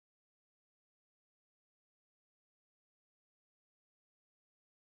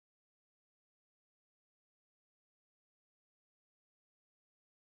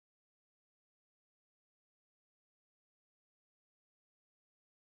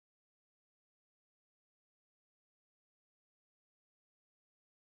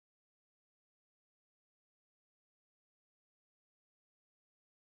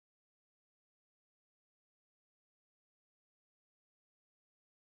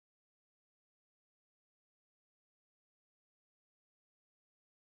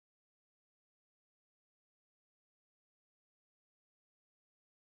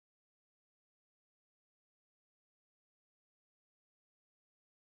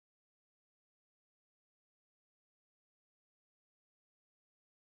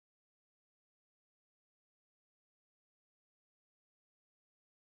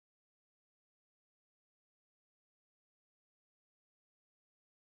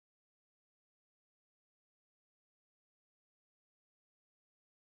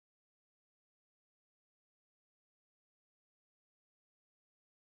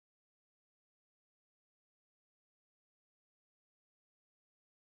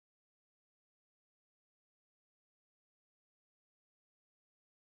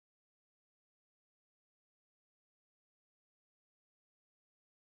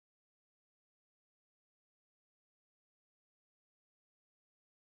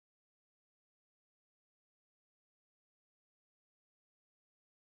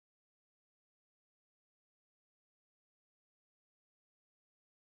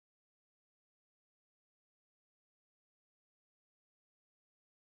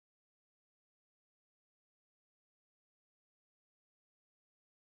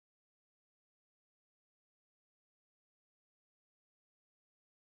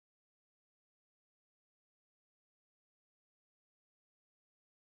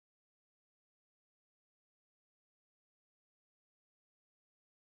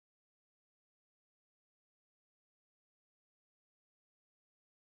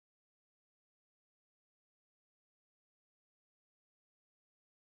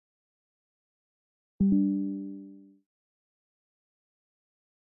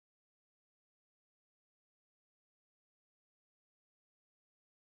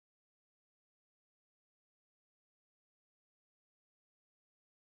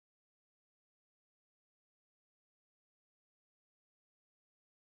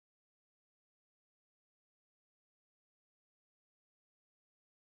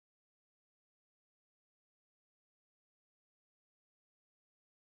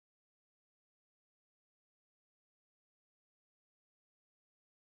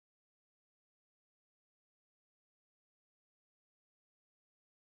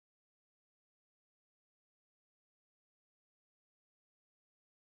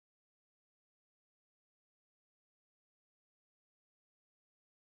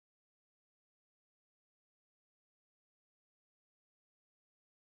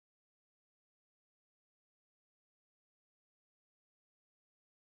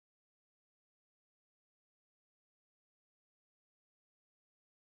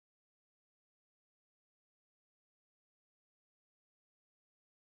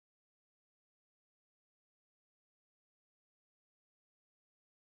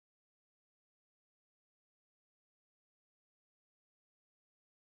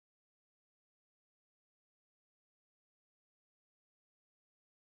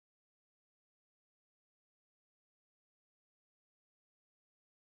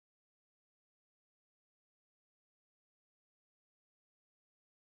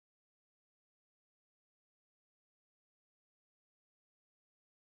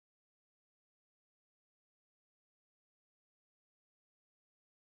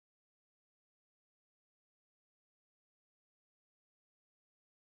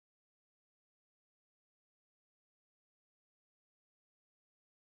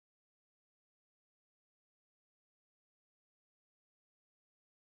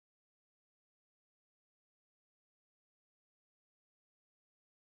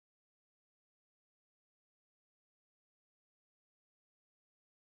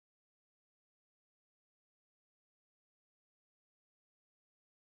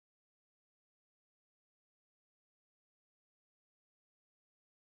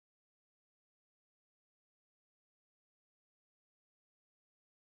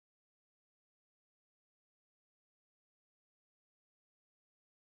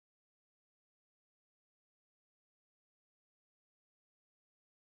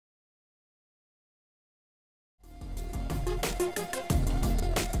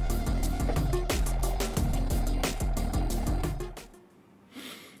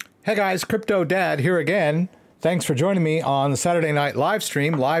Hey guys, CryptoDad here again. Thanks for joining me on the Saturday night live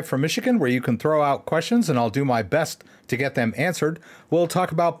stream, live from Michigan, where you can throw out questions and I'll do my best to get them answered. We'll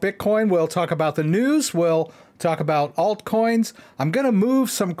talk about Bitcoin, we'll talk about the news, we'll talk about altcoins. I'm going to move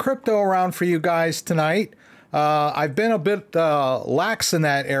some crypto around for you guys tonight. I've been a bit lax in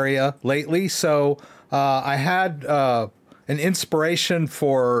that area lately, so I had an inspiration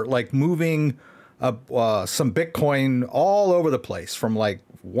for like moving some Bitcoin all over the place, from like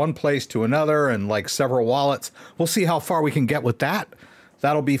one place to another and like several wallets. We'll see how far we can get with that.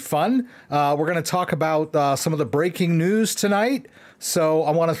 That'll be fun. We're going to talk about some of the breaking news tonight. So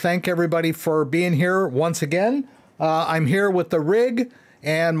I want to thank everybody for being here once again. I'm here with the rig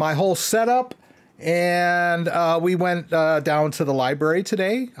and my whole setup. And we went down to the library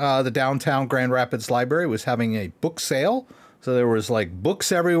today. The downtown Grand Rapids Library was having a book sale. So there was like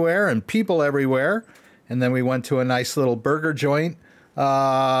books everywhere and people everywhere. And then we went to a nice little burger joint.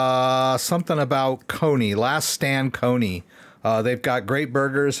 Something about Coney, Last Stand Coney. They've got great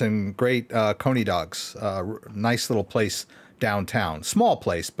burgers and great Coney dogs. Nice little place downtown. Small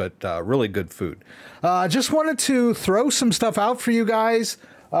place, but really good food. Just wanted to throw some stuff out for you guys.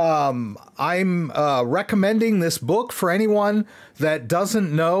 I'm recommending this book for anyone that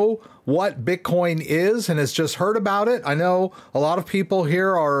doesn't know what Bitcoin is and has just heard about it. I know a lot of people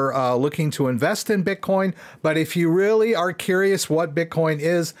here are looking to invest in Bitcoin, but if you really are curious what Bitcoin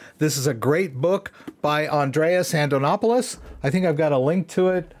is, this is a great book by Andreas Antonopoulos. I think I've got a link to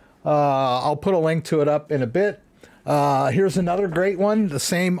it. I'll put a link to it up in a bit. Here's another great one, the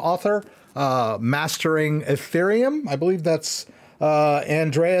same author, Mastering Ethereum. I believe that's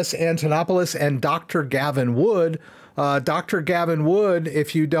Andreas Antonopoulos and Dr. Gavin Wood. Dr. Gavin Wood,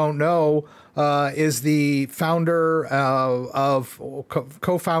 if you don't know, is the founder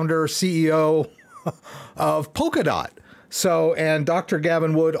co-founder, CEO of Polkadot. So, and Dr.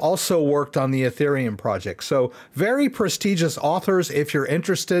 Gavin Wood also worked on the Ethereum project. So very prestigious authors if you're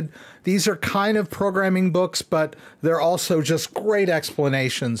interested. These are kind of programming books, but they're also just great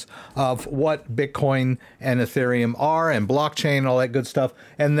explanations of what Bitcoin and Ethereum are and blockchain and all that good stuff.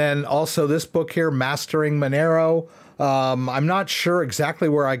 And then also this book here, Mastering Monero. I'm not sure exactly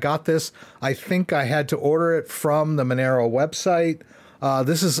where I got this. I think I had to order it from the Monero website.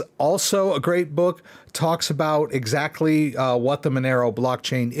 This is also a great book, talks about exactly what the Monero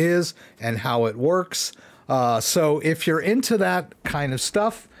blockchain is and how it works. So if you're into that kind of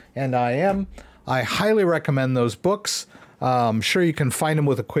stuff, and I am, I highly recommend those books. I'm sure you can find them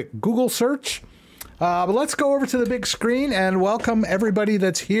with a quick Google search. But let's go over to the big screen and welcome everybody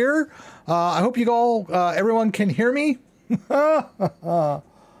that's here. I hope you all, everyone can hear me.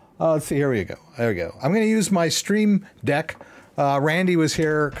 Let's see, here we go. There we go. I'm going to use my Stream Deck. Randy was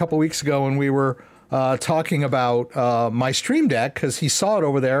here a couple weeks ago and we were talking about my Stream Deck because he saw it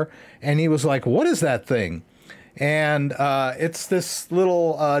over there and he was like, what is that thing? And it's this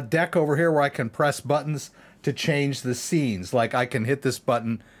little deck over here where I can press buttons to change the scenes. Like I can hit this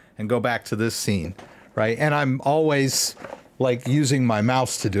button and go back to this scene, right? And I'm always like using my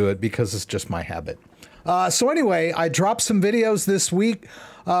mouse to do it because it's just my habit. So anyway, I dropped some videos this week.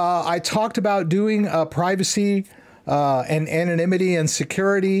 I talked about doing privacy and anonymity and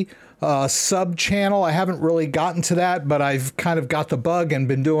security sub channel. I haven't really gotten to that, but I've kind of got the bug and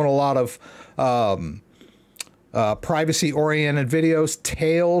been doing a lot of privacy oriented videos.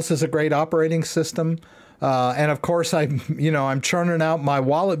 Tails is a great operating system. And of course, I'm churning out my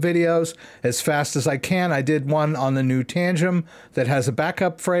wallet videos as fast as I can. I did one on the new Tangem that has a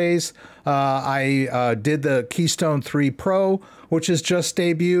backup phrase. I did the Keystone 3 Pro, which is just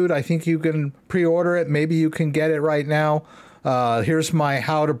debuted. I think you can pre-order it. Maybe you can get it right now. Here's my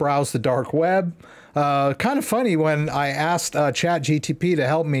how to browse the dark web. Kind of funny when I asked ChatGTP to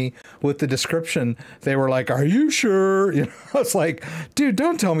help me with the description, they were like, are you sure? You know, I was like, dude,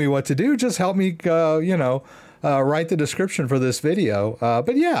 don't tell me what to do. Just help me, write the description for this video.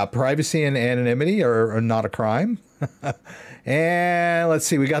 But yeah, privacy and anonymity are not a crime. And let's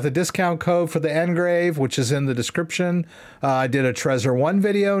see, we got the discount code for the Ngrave, which is in the description. I did a Trezor 1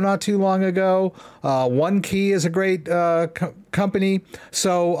 video not too long ago. One Key is a great company.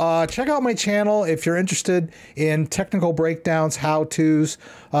 So check out my channel if you're interested in technical breakdowns, how-tos.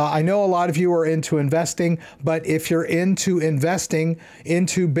 I know a lot of you are into investing, but if you're into investing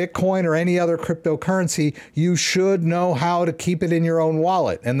into Bitcoin or any other cryptocurrency, you should know how to keep it in your own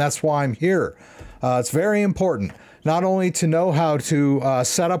wallet. And that's why I'm here. It's very important. Not only to know how to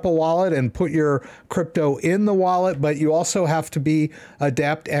set up a wallet and put your crypto in the wallet, but you also have to be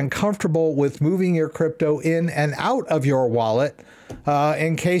adept and comfortable with moving your crypto in and out of your wallet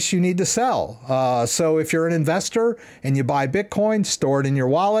in case you need to sell. So if you're an investor and you buy Bitcoin, store it in your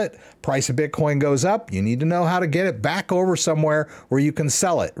wallet, price of Bitcoin goes up, you need to know how to get it back over somewhere where you can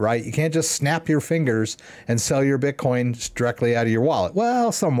sell it, right? You can't just snap your fingers and sell your Bitcoin directly out of your wallet.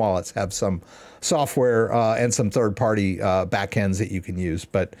 Well, some wallets have some software and some third-party backends that you can use,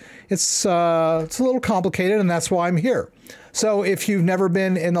 but it's a little complicated, and that's why I'm here. So if you've never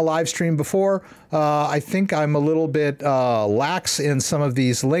been in the live stream before, I think I'm a little bit lax in some of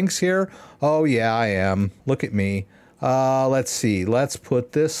these links here. Oh yeah, I am. Look at me. Let's see. Let's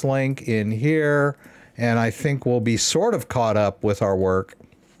put this link in here, and I think we'll be sort of caught up with our work.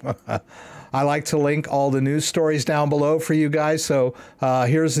 I like to link all the news stories down below for you guys. So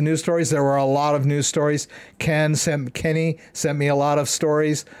here's the news stories. There were a lot of news stories. Kenny sent me a lot of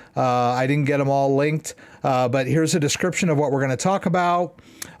stories. I didn't get them all linked, but here's a description of what we're going to talk about.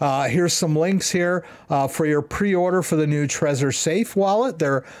 Here's some links here for your pre-order for the new Trezor Safe wallet,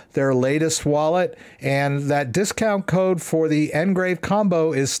 their latest wallet, and that discount code for the Ngrave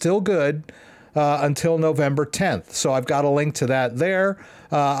combo is still good until November 10th. So I've got a link to that there.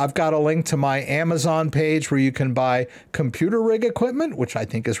 I've got a link to my Amazon page where you can buy computer rig equipment, which I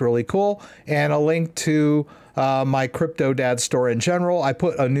think is really cool, and a link to my CryptoDad store in general. I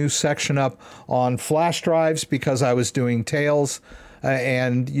put a new section up on flash drives because I was doing Tails,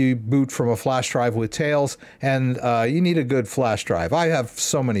 and you boot from a flash drive with Tails, and you need a good flash drive. I have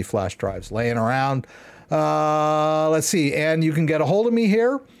so many flash drives laying around. Let's see, and you can get a hold of me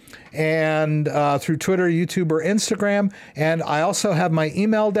here and through Twitter, YouTube, or Instagram. And I also have my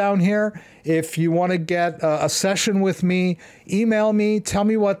email down here. If you want to get a session with me, email me. Tell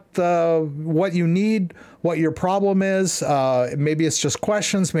me what you need, what your problem is. Maybe it's just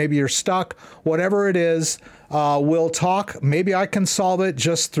questions. Maybe you're stuck. Whatever it is, we'll talk. Maybe I can solve it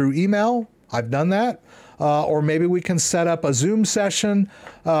just through email. I've done that. Or maybe we can set up a Zoom session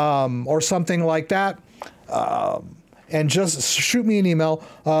or something like that. and just shoot me an email.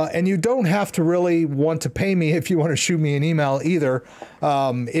 And you don't have to really want to pay me if you want to shoot me an email either.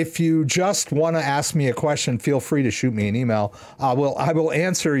 If you just want to ask me a question, feel free to shoot me an email. I will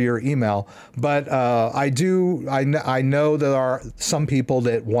answer your email. But I know there are some people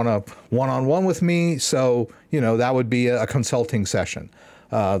that want a one-on-one with me. So, that would be a consulting session.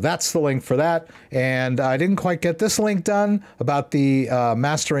 That's the link for that. And I didn't quite get this link done about the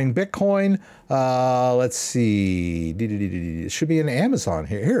mastering Bitcoin. Let's see. It should be in Amazon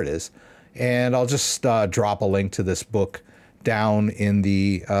here. Here it is. And I'll just drop a link to this book down in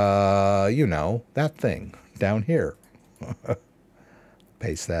the, that thing down here.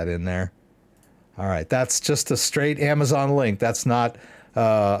 Paste that in there. All right. That's just a straight Amazon link. That's not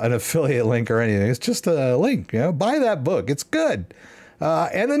an affiliate link or anything. It's just a link. Buy that book. It's good.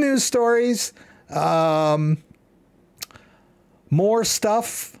 And the news stories, more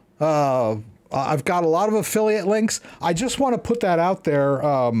stuff. I've got a lot of affiliate links. I just want to put that out there.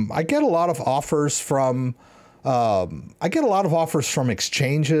 I get a lot of offers from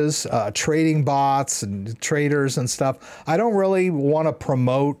exchanges, trading bots and traders and stuff. I don't really want to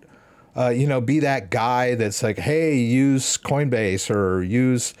promote, be that guy that's like, hey, use Coinbase or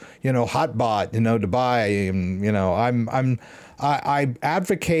use, Hotbot, to buy. And, I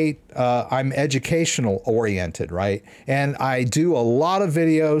advocate, I'm educational oriented, right? And I do a lot of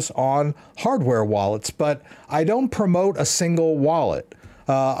videos on hardware wallets, but I don't promote a single wallet.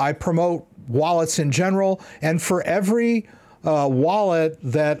 I promote wallets in general. And for every wallet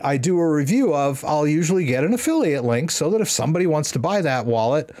that I do a review of, I'll usually get an affiliate link so that if somebody wants to buy that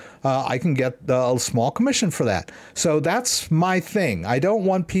wallet, I can get a small commission for that. So that's my thing. I don't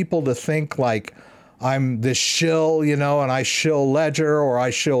want people to think like I'm this shill, and I shill Ledger or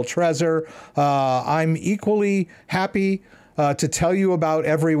I shill Trezor. I'm equally happy to tell you about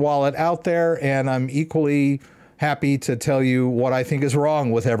every wallet out there, and I'm equally happy to tell you what I think is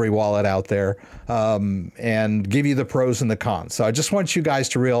wrong with every wallet out there, and give you the pros and the cons. So I just want you guys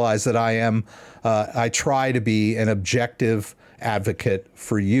to realize that I try to be an objective advocate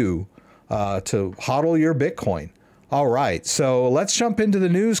for you to hodl your Bitcoin. All right, so let's jump into the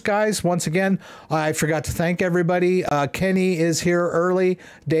news, guys. Once again, I forgot to thank everybody. Kenny is here early.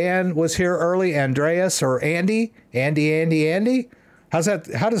 Dan was here early. Andreas or Andy. How's that?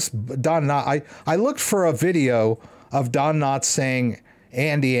 How does Don Knott? I looked for a video of Don Knott saying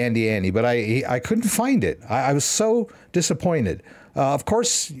Andy, but I couldn't find it. I was so disappointed. Of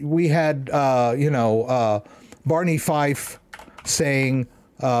course, we had, Barney Fife saying,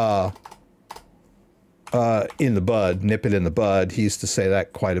 in the bud, nip it in the bud. He used to say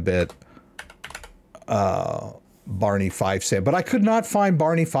that quite a bit. Barney Fife saying, but I could not find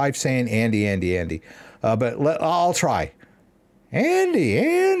Barney Fife saying Andy. But I'll try. Andy.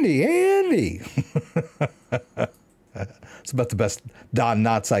 It's about the best Don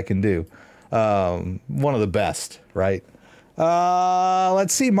Knotts I can do. One of the best, right?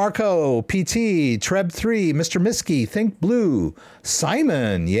 Let's see. Marco, PT, Treb3, Mr. Miskey, Think Blue,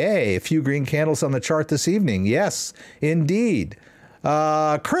 Simon. Yay. A few green candles on the chart this evening. Yes, indeed.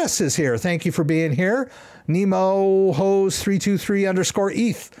 Chris is here. Thank you for being here. Nemo Hose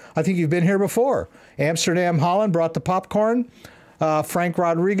 323_ETH. I think you've been here before. Amsterdam Holland brought the popcorn. Frank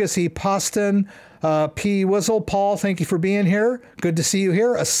Rodriguez, E. Poston. P. Wizzle, Paul, thank you for being here. Good to see you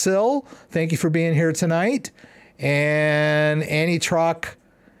here. Asil, thank you for being here tonight. And Annie Trock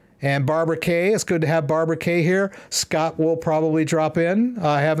and Barbara K. It's good to have Barbara K here. Scott will probably drop in.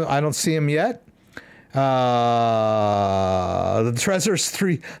 I don't see him yet. The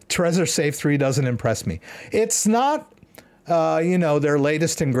Trezor Safe 3 doesn't impress me. It's not, their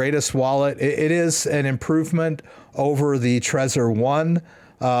latest and greatest wallet. It is an improvement over the Trezor 1.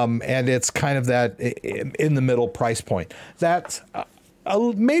 And it's kind of that in the middle price point. That's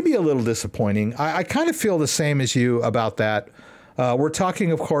maybe a little disappointing. I kind of feel the same as you about that. We're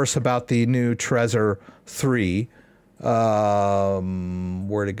talking, of course, about the new Trezor 3.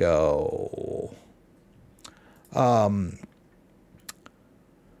 Where to go?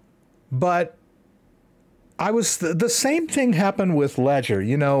 But the same thing happened with Ledger.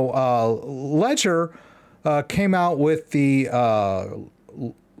 Ledger came out with the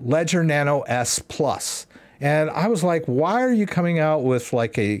Ledger Nano S Plus. And I was like, why are you coming out with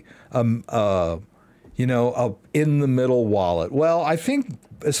like a in the middle wallet? Well, I think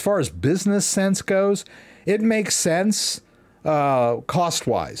as far as business sense goes, it makes sense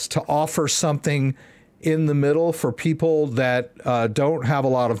cost-wise to offer something in the middle for people that don't have a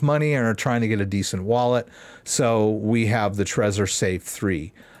lot of money and are trying to get a decent wallet. So we have the Trezor Safe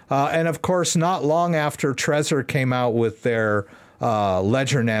 3. And of course, not long after Trezor came out with their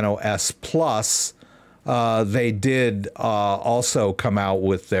Ledger Nano S Plus, they did also come out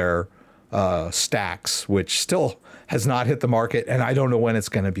with their stacks, which still has not hit the market, and I don't know when it's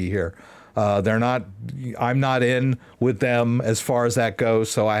going to be here. They're not. I'm not in with them as far as that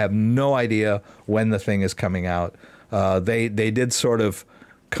goes, so I have no idea when the thing is coming out. They did sort of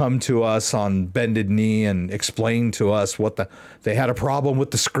come to us on bended knee and explain to us they had a problem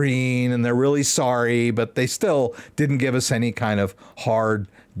with the screen and they're really sorry, but they still didn't give us any kind of hard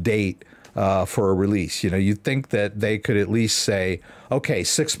date for a release. You know, you'd think that they could at least say, okay,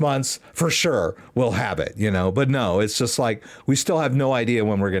 6 months for sure, we'll have it, you know, but no, it's just like, we still have no idea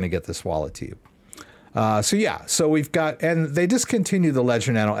when we're going to get this wallet to you. So yeah, so we've got, and they discontinued the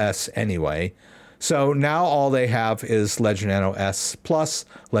Ledger Nano S anyway. So now all they have is Ledger Nano S Plus,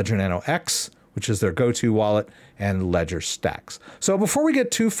 Ledger Nano X, which is their go-to wallet, and Ledger Stacks. So before we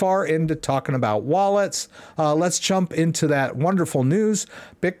get too far into talking about wallets, let's jump into that wonderful news.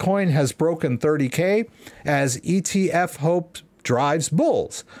 Bitcoin has broken 30K as ETF hope drives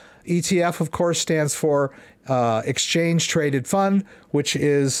bulls. ETF, of course, stands for Exchange Traded Fund, which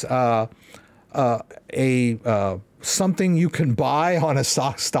is something you can buy on a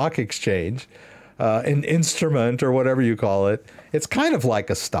stock exchange. An instrument or whatever you call it. It's kind of like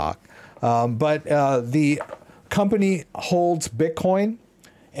a stock, but the company holds Bitcoin,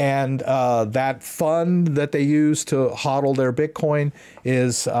 and that fund that they use to HODL their Bitcoin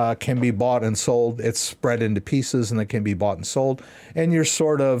can be bought and sold. It's spread into pieces and it can be bought and sold, and you're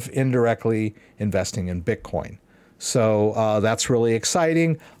sort of indirectly investing in Bitcoin. So that's really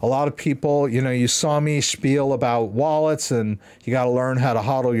exciting. A lot of people, you know, you saw me spiel about wallets and you got to learn how to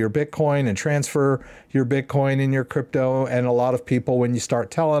HODL your Bitcoin and transfer your Bitcoin in your crypto. And a lot of people, when you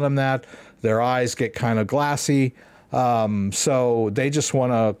start telling them that, their eyes get kind of glassy. So they just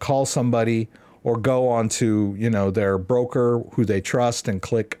want to call somebody or go onto, you know, their broker who they trust and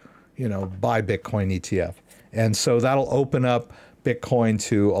click, you know, buy Bitcoin ETF. And so that'll open up Bitcoin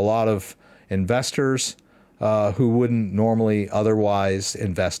to a lot of investors who wouldn't normally otherwise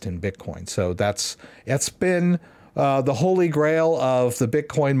invest in Bitcoin. So it's been the holy grail of the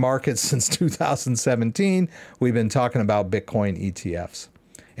Bitcoin market since 2017. We've been talking about Bitcoin ETFs,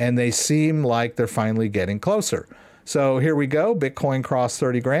 and they seem like they're finally getting closer. So here we go. Bitcoin crossed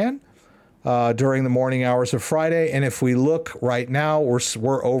 30 grand during the morning hours of Friday, and if we look right now,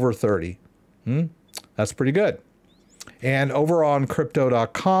 we're over 30. That's pretty good. And over on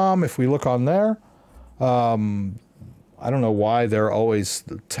crypto.com, if we look on there, I don't know why they're always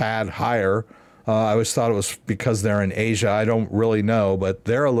a tad higher. I always thought it was because they're in Asia. I don't really know, but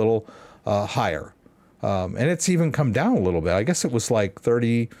they're a little higher. And it's even come down a little bit. I guess it was like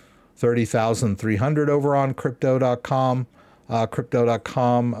 30,300 over on crypto.com.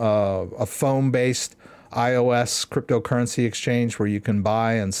 Crypto.com, a phone-based iOS cryptocurrency exchange where you can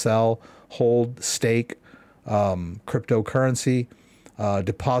buy and sell, hold, stake cryptocurrency.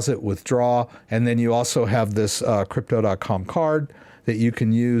 Deposit, withdraw, and then you also have this crypto.com card that you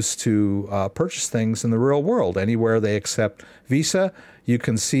can use to purchase things in the real world. Anywhere they accept Visa, you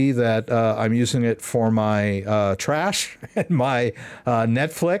can see that I'm using it for my trash and my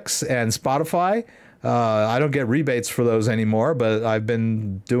Netflix and Spotify. I don't get rebates for those anymore, but I've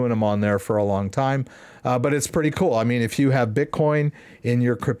been doing them on there for a long time. But it's pretty cool. I mean, if you have Bitcoin in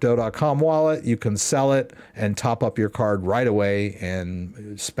your crypto.com wallet, you can sell it and top up your card right away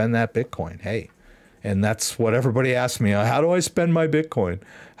and spend that Bitcoin. Hey, and that's what everybody asks me. How do I spend my Bitcoin?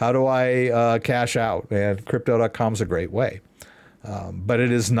 How do I cash out? And crypto.com is a great way. But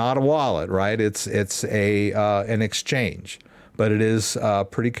it is not a wallet, right? It's an exchange, but it is a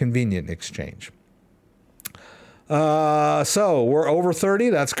pretty convenient exchange. So we're over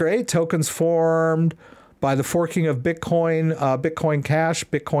 30. That's great. Tokens formed by the forking of Bitcoin, Bitcoin Cash,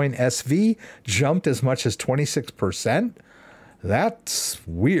 Bitcoin SV jumped as much as 26%. That's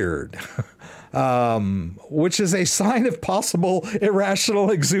weird. Which is a sign of possible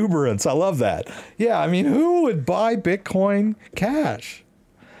irrational exuberance. I love that. Yeah, I mean, who would buy Bitcoin Cash?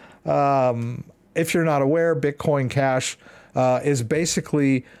 If you're not aware, Bitcoin Cash is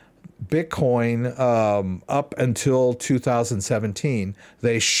basically Bitcoin up until 2017.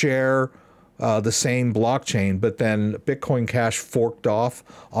 They share the same blockchain, but then Bitcoin Cash forked off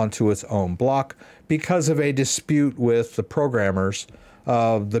onto its own block because of a dispute with the programmers.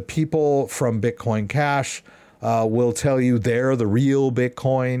 The people from Bitcoin Cash will tell you they're the real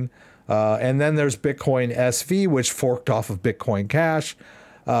Bitcoin. And then there's Bitcoin SV, which forked off of Bitcoin Cash.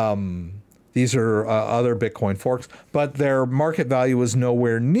 These are other Bitcoin forks, but their market value is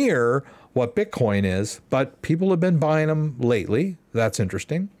nowhere near what Bitcoin is, but people have been buying them lately. That's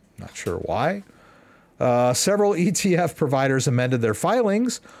interesting. Not sure why. Several ETF providers amended their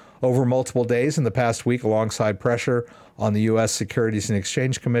filings over multiple days in the past week, alongside pressure on the U.S. Securities and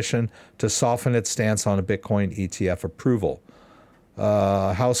Exchange Commission to soften its stance on a Bitcoin ETF approval.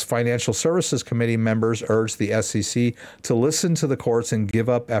 House Financial Services Committee members urged the SEC to listen to the courts and give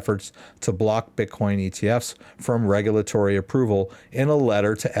up efforts to block Bitcoin ETFs from regulatory approval in a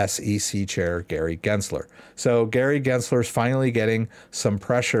letter to SEC Chair Gary Gensler. So Gary Gensler is finally getting some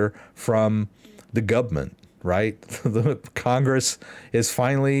pressure from the government, right? The Congress is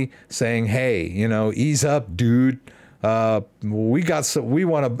finally saying, hey, you know, ease up, dude. We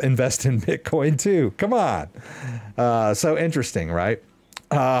want to invest in Bitcoin too. Come on. So interesting, right?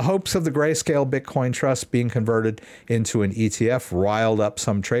 Hopes of the Grayscale Bitcoin Trust being converted into an ETF riled up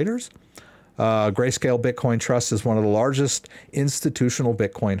some traders. Grayscale Bitcoin Trust is one of the largest institutional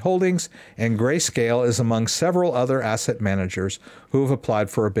Bitcoin holdings, and Grayscale is among several other asset managers who have applied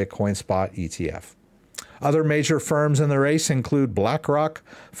for a Bitcoin spot ETF. Other major firms in the race include BlackRock,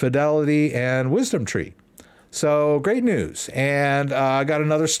 Fidelity, and WisdomTree. So great news. And I got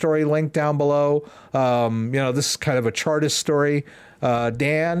another story linked down below. This is kind of a chartist story.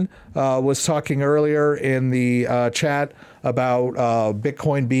 Dan was talking earlier in the chat about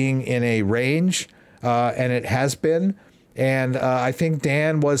Bitcoin being in a range, and it has been. And I think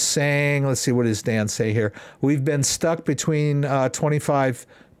Dan was saying, let's see, what does Dan say here? We've been stuck between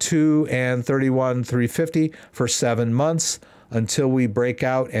 25.2 and 31.350 for 7 months. Until we break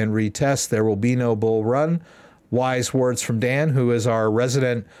out and retest, there will be no bull run. Wise words from Dan, who is our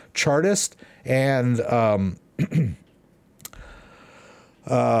resident chartist and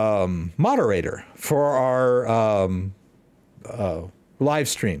moderator for our live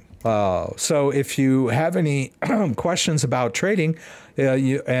stream. So if you have any questions about trading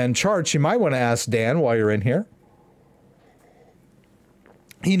and charts, you might want to ask Dan while you're in here.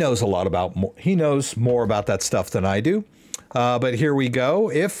 He knows he knows more about that stuff than I do. But here we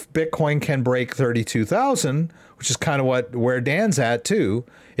go. If Bitcoin can break 32,000, which is kind of where Dan's at too,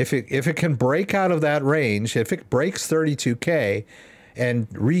 if it can break out of that range, if it breaks 32K and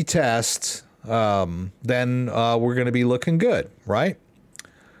retests, then we're going to be looking good, right?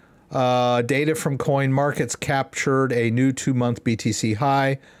 Data from Coin Markets captured a new 2-month BTC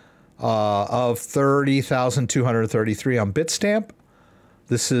high of 30,233 on Bitstamp.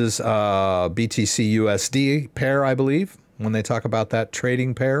 This is BTC USD pair, I believe, when they talk about that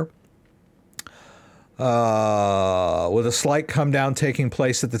trading pair. With a slight come down taking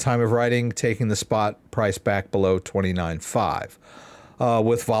place at the time of writing, taking the spot price back below 29.5.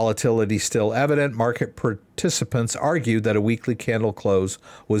 With volatility still evident, market participants argued that a weekly candle close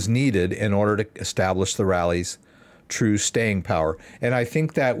was needed in order to establish the rally's true staying power. And I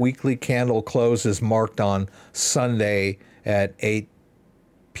think that weekly candle close is marked on Sunday at 8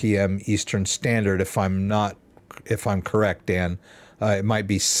 p.m. Eastern Standard, if I'm correct, Dan. It might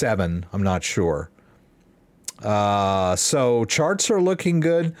be 7, I'm not sure. So charts are looking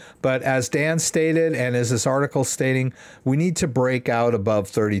good, but as Dan stated, and as this article stating, we need to break out above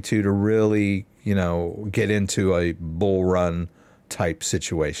 32 to really, get into a bull run type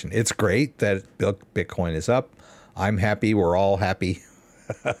situation. It's great that Bitcoin is up. I'm happy. We're all happy.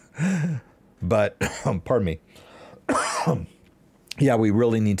 But, pardon me. Yeah, we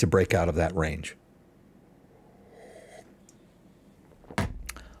really need to break out of that range.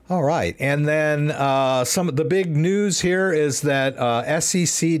 All right. And then some of the big news here is that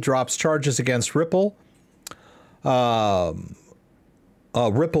SEC drops charges against Ripple. Ripple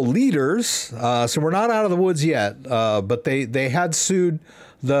leaders. So we're not out of the woods yet, but they had sued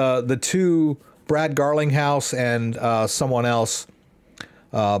the two, Brad Garlinghouse and someone else,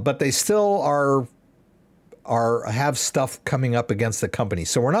 but they still have stuff coming up against the company.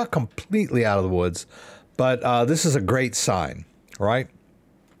 So we're not completely out of the woods, but this is a great sign, right?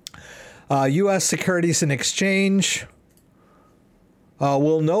 U.S. Securities and Exchange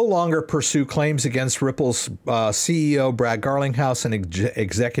will no longer pursue claims against Ripple's CEO Brad Garlinghouse and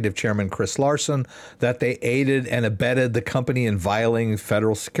Executive Chairman Chris Larson that they aided and abetted the company in violating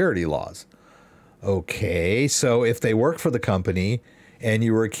federal security laws. Okay, so if they work for the company and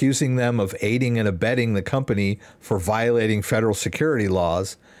you were accusing them of aiding and abetting the company for violating federal security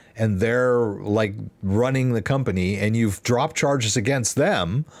laws, and they're like running the company and you've dropped charges against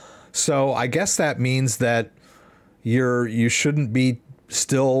them, so I guess that means that you shouldn't be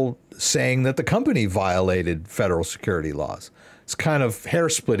still saying that the company violated federal security laws. It's kind of hair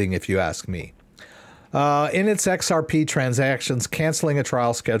splitting if you ask me. In its XRP transactions, canceling a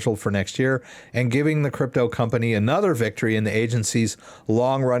trial scheduled for next year and giving the crypto company another victory in the agency's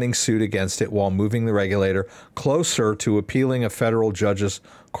long-running suit against it while moving the regulator closer to appealing a federal judge's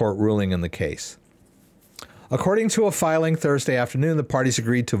court ruling in the case. According to a filing Thursday afternoon, the parties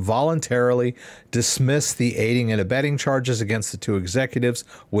agreed to voluntarily dismiss the aiding and abetting charges against the two executives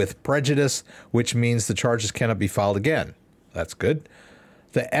with prejudice, which means the charges cannot be filed again. That's good.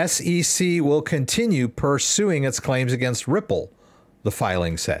 The SEC will continue pursuing its claims against Ripple, the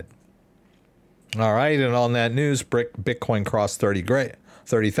filing said. All right, and on that news, Bitcoin crossed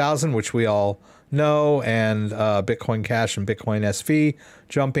 30,000, which we all know, and Bitcoin Cash and Bitcoin SV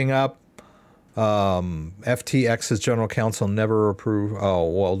jumping up. FTX's general counsel never approved. Oh,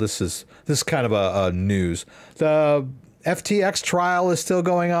 well, this is kind of a news. The FTX trial is still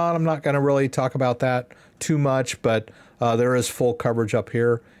going on. I'm not going to really talk about that too much, but there is full coverage up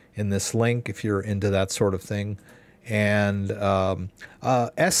here in this link if you're into that sort of thing. And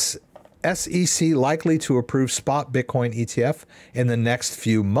SEC likely to approve Spot Bitcoin ETF in the next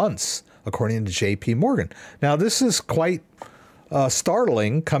few months, according to JP Morgan. Now, this is quite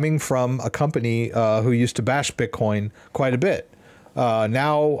startling coming from a company who used to bash Bitcoin quite a bit.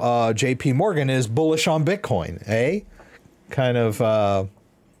 Now, JP Morgan is bullish on Bitcoin, eh? Kind of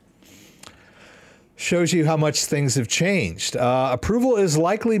shows you how much things have changed. Approval is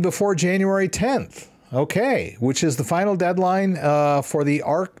likely before January 10th. Okay, which is the final deadline for the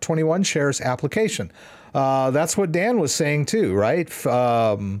ARC21 shares application. That's what Dan was saying too, right?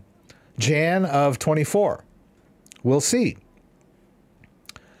 Jan of 24. We'll see.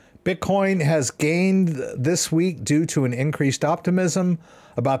 Bitcoin has gained this week due to an increased optimism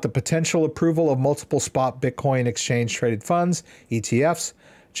about the potential approval of multiple spot Bitcoin exchange-traded funds, ETFs,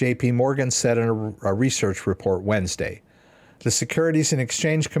 JP Morgan said in a research report Wednesday. The Securities and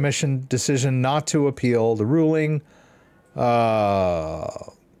Exchange Commission decision not to appeal the ruling in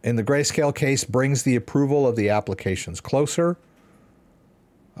the Grayscale case brings the approval of the applications closer.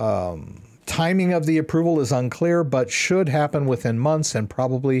 Timing of the approval is unclear, but should happen within months and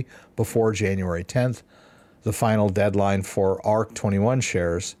probably before January 10th, the final deadline for ARC21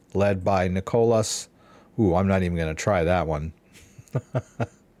 shares, led by Nicholas. Ooh, I'm not even going to try that one.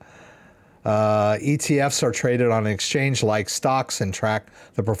 ETFs are traded on an exchange like stocks and track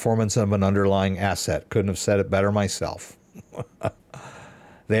the performance of an underlying asset. Couldn't have said it better myself.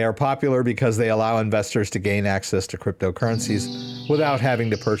 They are popular because they allow investors to gain access to cryptocurrencies without having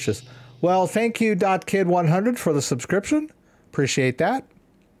to purchase. Well, thank you, Kid100, for the subscription. Appreciate that.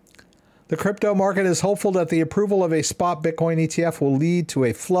 The crypto market is hopeful that the approval of a spot Bitcoin ETF will lead to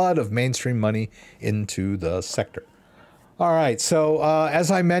a flood of mainstream money into the sector. All right, so as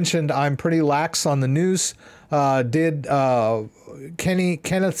I mentioned, I'm pretty lax on the news.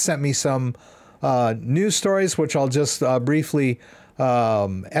 Kenneth sent me some news stories, which I'll just briefly.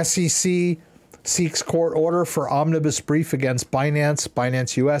 SEC seeks court order for omnibus brief against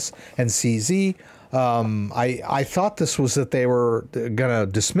Binance US, and CZ. I thought this was that they were going to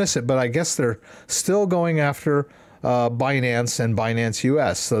dismiss it, but I guess they're still going after Binance and Binance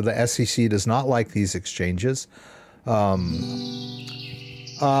US. So the SEC does not like these exchanges. Judah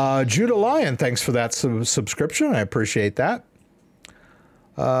Lyon, thanks for that subscription. I appreciate that.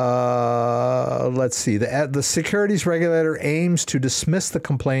 Let's see. The securities regulator aims to dismiss the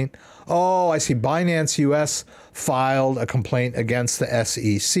complaint. Oh, I see. Binance US filed a complaint against the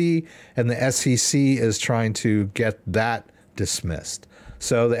SEC, and the SEC is trying to get that dismissed.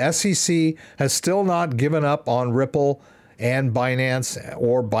 So the SEC has still not given up on Ripple and Binance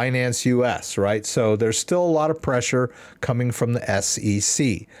or Binance US, right? So there's still a lot of pressure coming from the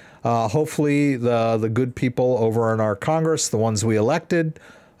SEC. Hopefully the good people over in our Congress, the ones we elected,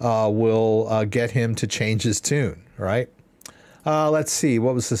 will get him to change his tune, right? Let's see.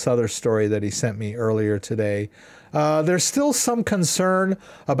 What was this other story that he sent me earlier today? There's still some concern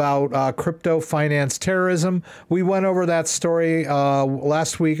about crypto finance terrorism. We went over that story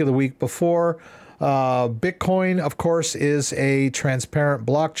last week or the week before. Bitcoin, of course, is a transparent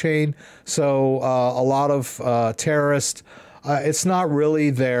blockchain. So a lot of terrorists, it's not really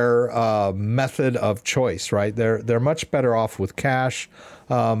their method of choice, right? They're much better off with cash.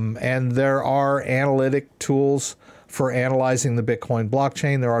 And there are analytic tools for analyzing the Bitcoin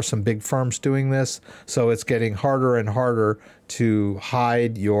blockchain. There are some big firms doing this, so it's getting harder and harder to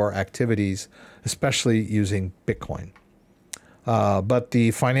hide your activities, especially using Bitcoin. But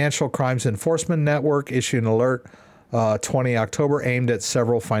the Financial Crimes Enforcement Network issued an alert 20 October aimed at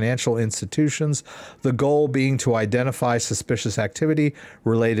several financial institutions, the goal being to identify suspicious activity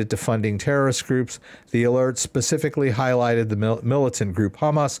related to funding terrorist groups. The alert specifically highlighted the militant group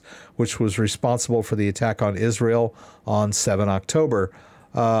Hamas, which was responsible for the attack on Israel on 7 October.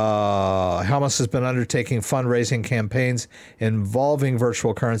 Hamas has been undertaking fundraising campaigns involving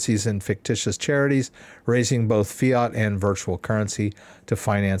virtual currencies and fictitious charities, raising both fiat and virtual currency to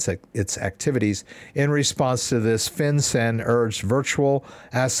finance its activities. In response to this, FinCEN urged virtual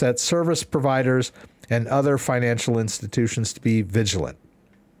asset service providers and other financial institutions to be vigilant.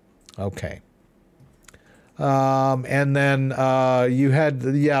 Okay. And then you had,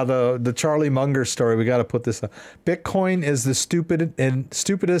 the Charlie Munger story. We got to put this up. Bitcoin is the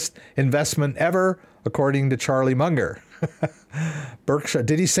stupidest investment ever, according to Charlie Munger. Berkshire.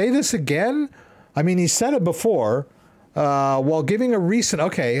 Did he say this again? I mean, he said it before. While giving a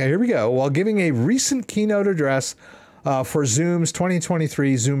recent, here we go. While giving a recent keynote address for Zoom's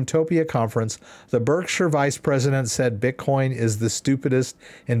 2023 Zoomtopia conference, the Berkshire vice president said Bitcoin is the stupidest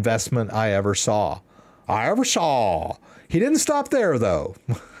investment I ever saw. He didn't stop there, though.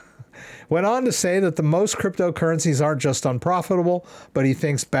 Went on to say that the most cryptocurrencies aren't just unprofitable, but he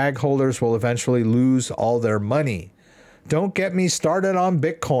thinks bag holders will eventually lose all their money. Don't get me started on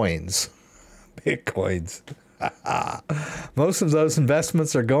Bitcoins. Bitcoins. Most of those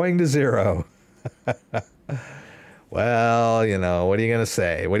investments are going to zero. Well, you know, what are you going to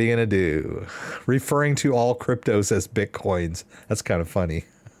say? What are you going to do? Referring to all cryptos as Bitcoins. That's kind of funny.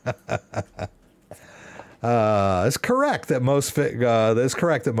 It's correct that most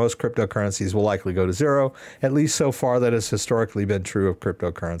cryptocurrencies will likely go to zero. At least so far, that has historically been true of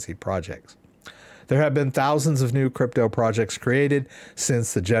cryptocurrency projects. There have been thousands of new crypto projects created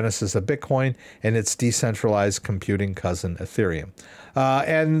since the genesis of Bitcoin and its decentralized computing cousin Ethereum,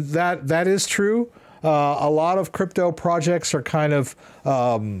 and that is true. A lot of crypto projects are kind of,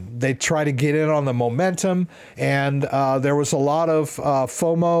 they try to get in on the momentum, and there was a lot of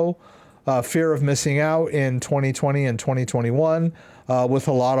FOMO, fear of missing out in 2020 and 2021 with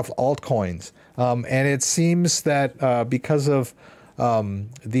a lot of altcoins. And it seems that because of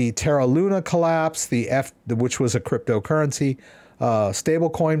the Terra Luna collapse, which was a cryptocurrency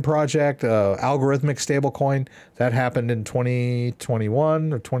stablecoin project, algorithmic stablecoin, that happened in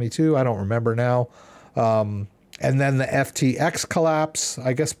 2021 or 22, I don't remember now. And then the FTX collapse,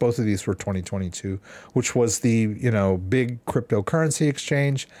 I guess both of these were 2022, which was the, big cryptocurrency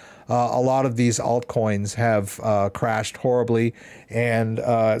exchange. A lot of these altcoins have crashed horribly, and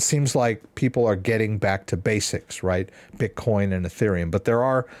it seems like people are getting back to basics, right? Bitcoin and Ethereum. But there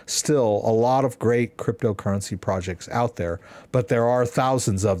are still a lot of great cryptocurrency projects out there, but there are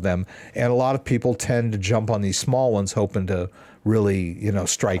thousands of them, and a lot of people tend to jump on these small ones hoping to really,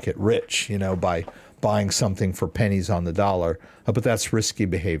 strike it rich, by buying something for pennies on the dollar. But that's risky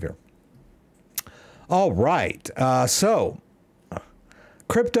behavior. All right. So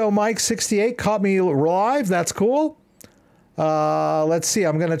Crypto Mike 68 caught me live. That's cool. Let's see.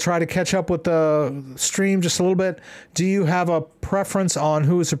 I'm going to try to catch up with the stream just a little bit. Do you have a preference on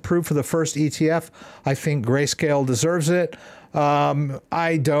who is approved for the first ETF? I think Grayscale deserves it.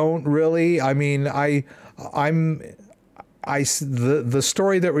 I don't really. I mean, the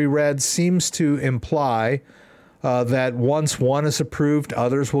story that we read seems to imply that once one is approved,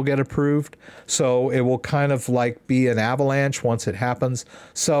 others will get approved. So it will kind of like be an avalanche once it happens.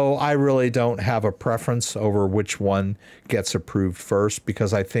 So I really don't have a preference over which one gets approved first,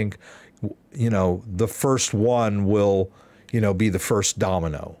 because I think, the first one will, be the first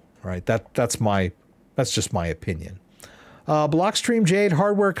domino, right? That's just my opinion. Blockstream Jade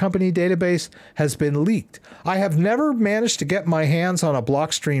hardware company database has been leaked. I have never managed to get my hands on a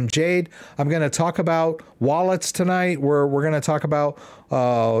Blockstream Jade. I'm going to talk about wallets tonight. We're going to talk about,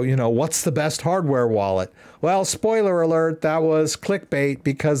 what's the best hardware wallet. Well, spoiler alert, that was clickbait,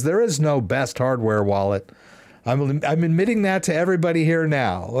 because there is no best hardware wallet. I'm admitting that to everybody here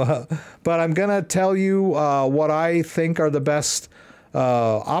now. But I'm going to tell you what I think are the best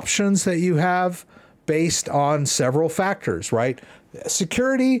options that you have, based on several factors, right?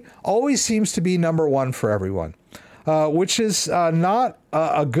 Security always seems to be number one for everyone, which is not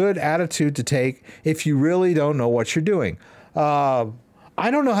a good attitude to take if you really don't know what you're doing. I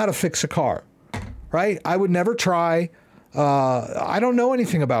don't know how to fix a car, right? I would never try. I don't know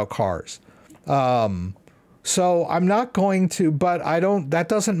anything about cars. So I'm not going to, but that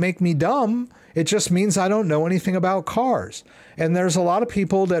doesn't make me dumb. It just means I don't know anything about cars. And there's a lot of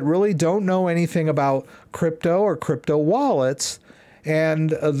people that really don't know anything about crypto or crypto wallets,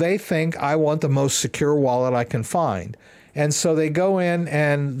 and they think I want the most secure wallet I can find. And so they go in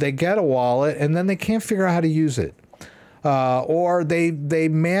and they get a wallet, and then they can't figure out how to use it. Or they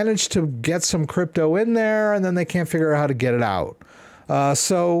manage to get some crypto in there, and then they can't figure out how to get it out.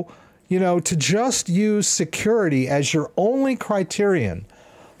 To just use security as your only criterion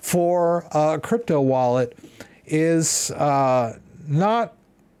for a crypto wallet is not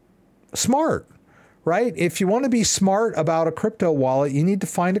smart, right? If you want to be smart about a crypto wallet, you need to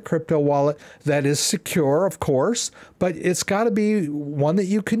find a crypto wallet that is secure, of course, but it's got to be one that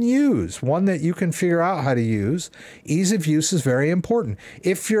you can use, one that you can figure out how to use. Ease of use is very important.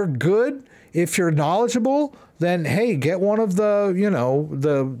 If you're good, if you're knowledgeable, then hey, get one of the, you know,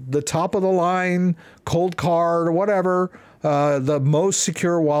 the top of the line cold card or whatever the most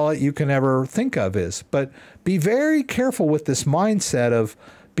secure wallet you can ever think of is. But be very careful with this mindset of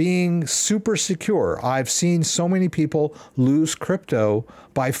being super secure. I've seen so many people lose crypto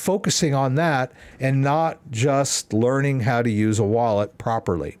by focusing on that and not just learning how to use a wallet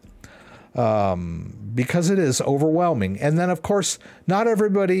properly. Because it is overwhelming. And then, of course, not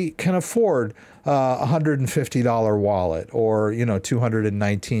everybody can afford a $150 wallet or, you know,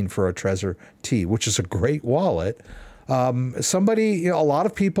 $219 for a Trezor T, which is a great wallet. Somebody, you know, a lot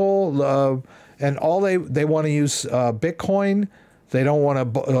of people, and all they want to use Bitcoin. They don't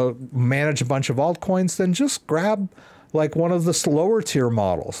want to manage a bunch of altcoins. Then just grab like one of the lower tier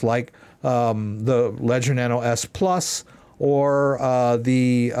models, like the Ledger Nano S Plus or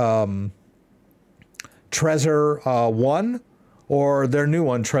the Trezor 1 or their new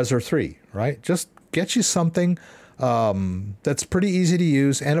one, Trezor 3, right? Just get you something that's pretty easy to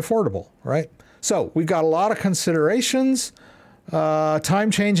use and affordable, right? So we've got a lot of considerations.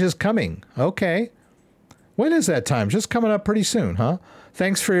 Time change is coming. Okay. When is that time? Just coming up pretty soon, huh?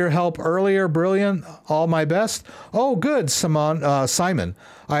 Thanks for your help earlier. Brilliant. All my best. Oh, good, Simon.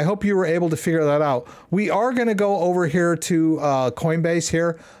 I hope you were able to figure that out. We are going to go over here to Coinbase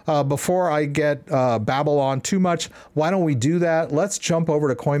here. Before I get babble on too much, why don't we do that? Let's jump over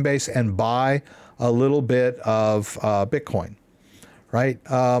to Coinbase and buy a little bit of Bitcoin, right?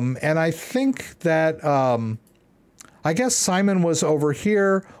 And I think that... I guess Simon was over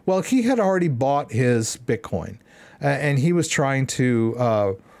here. Well, he had already bought his Bitcoin and he was trying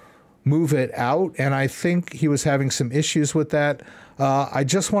to move it out. And I think he was having some issues with that. I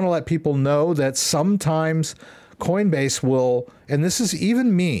just want to let people know that sometimes Coinbase will, and this is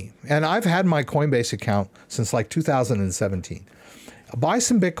even me, and I've had my Coinbase account since like 2017. Buy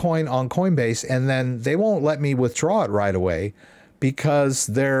some Bitcoin on Coinbase and then they won't let me withdraw it right away because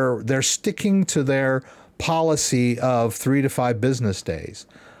they're sticking to their policy of 3 to 5 business days,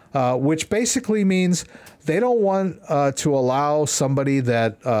 which basically means they don't want to allow somebody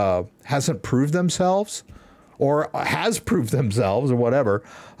that hasn't proved themselves or has proved themselves or whatever.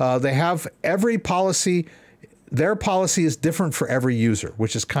 They have every policy. Their policy is different for every user,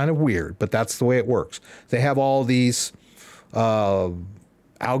 which is kind of weird, but that's the way it works. They have all these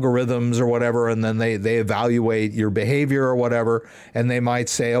algorithms or whatever, and then they evaluate your behavior or whatever, and they might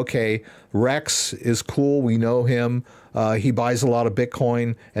say, okay, Rex is cool, we know him, he buys a lot of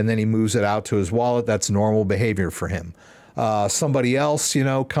Bitcoin, and then he moves it out to his wallet. That's normal behavior for him. Somebody else, you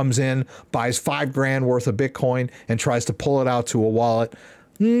know, comes in, buys $5 grand worth of Bitcoin, and tries to pull it out to a wallet.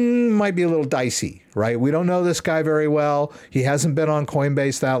 Might be a little dicey, right? We don't know this guy very well. He hasn't been on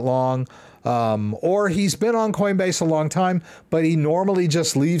Coinbase that long. Or he's been on Coinbase a long time, but he normally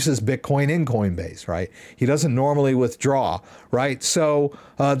just leaves his Bitcoin in Coinbase, right? He doesn't normally withdraw, right? So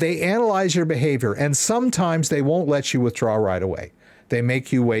they analyze your behavior, and sometimes they won't let you withdraw right away. They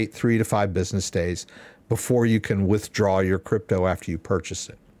make you wait 3 to 5 business days before you can withdraw your crypto after you purchase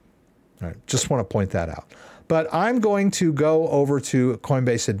it. All right, just want to point that out. But I'm going to go over to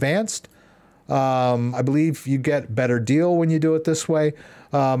Coinbase Advanced. I believe you get a better deal when you do it this way.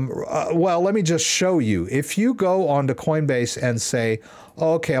 Well, let me just show you. If you go onto Coinbase and say,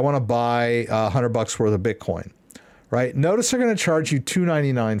 okay, I want to buy $100 worth of Bitcoin, right? Notice they're going to charge you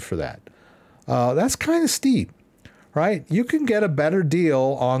 $2.99 for that. That's kind of steep, right? You can get a better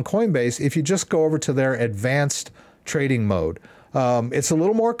deal on Coinbase if you just go over to their advanced trading mode. It's a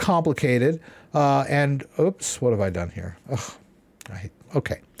little more complicated. And oops, what have I done here? Ugh,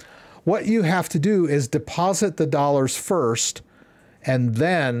 okay. What you have to do is deposit the dollars first and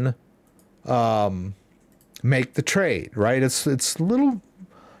then make the trade, right? It's a little,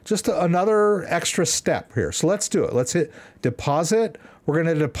 just another extra step here. So let's do it. Let's hit deposit. We're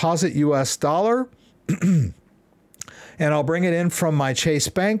going to deposit US dollar. And I'll bring it in from my Chase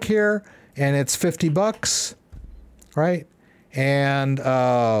Bank here, and it's $50, right? And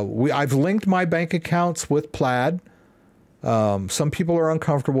I've linked my bank accounts with Plaid. Some people are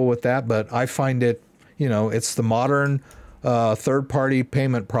uncomfortable with that, but I find it, you know, it's the modern third-party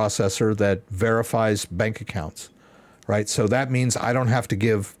payment processor that verifies bank accounts, right? So that means I don't have to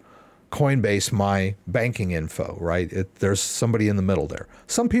give Coinbase my banking info, right? There's somebody in the middle there.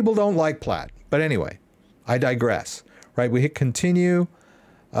 Some people don't like Plaid, but anyway, I digress, right? We hit continue.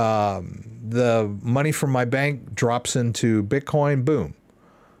 The money from my bank drops into Bitcoin, boom.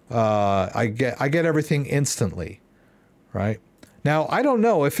 I get everything instantly, right? Now, I don't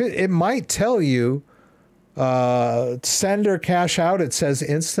know if it might tell you send or cash out. It says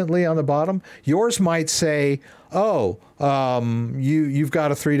instantly on the bottom. Yours might say, oh, you've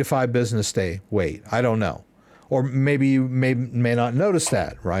got a 3 to 5 business day wait. I don't know. Or maybe you may not notice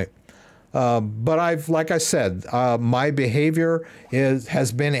that, right? But like I said, my behavior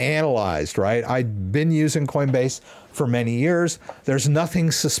has been analyzed, right? I've been using Coinbase for many years. There's nothing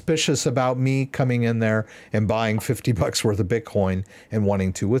suspicious about me coming in there and buying 50 bucks worth of Bitcoin and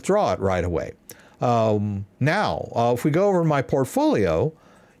wanting to withdraw it right away. Now, if we go over my portfolio,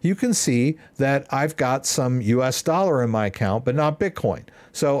 you can see that I've got some US dollar in my account, but not Bitcoin.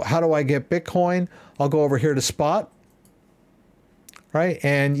 So how do I get Bitcoin? I'll go over here to Spot. Right,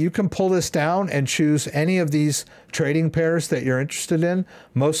 and you can pull this down and choose any of these trading pairs that you're interested in.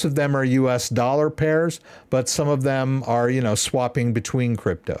 Most of them are US dollar pairs, but some of them are, swapping between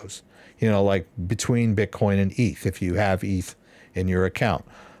cryptos, like between Bitcoin and ETH, if you have ETH in your account.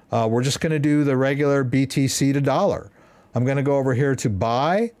 We're just going to do the regular BTC to dollar. I'm going to go over here to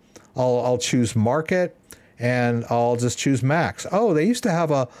buy. I'll choose market, and I'll just choose max. Oh, they used to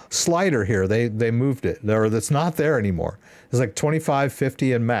have a slider here. They moved it, or that's not there anymore. It's like 25,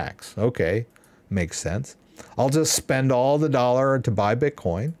 50, and max. Okay, makes sense. I'll just spend all the dollar to buy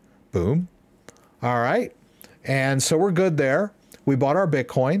Bitcoin. Boom. All right, and so we're good there. We bought our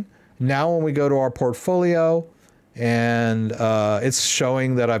Bitcoin. Now when we go to our portfolio, and it's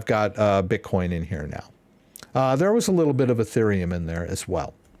showing that I've got Bitcoin in here now. There was a little bit of Ethereum in there as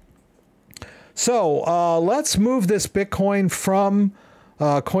well. So let's move this Bitcoin from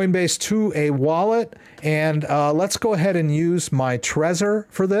Coinbase to a wallet, and let's go ahead and use my Trezor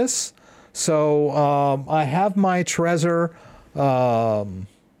for this. So I have my Trezor.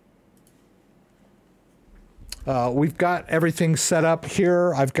 We've got everything set up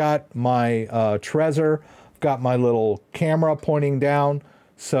here. I've got my Trezor. I've got my little camera pointing down.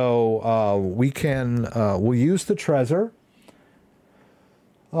 So we'll use the Trezor.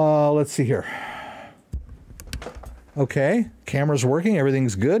 Let's see here. Okay, camera's working,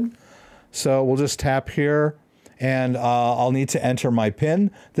 everything's good. So we'll just tap here, and I'll need to enter my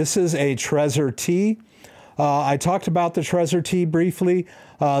PIN. This is a Trezor T. I talked about the Trezor T briefly.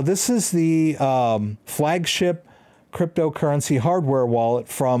 This is the flagship cryptocurrency hardware wallet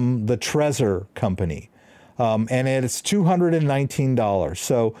from the Trezor company. And it's $219.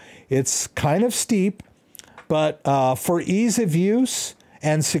 So it's kind of steep, but for ease of use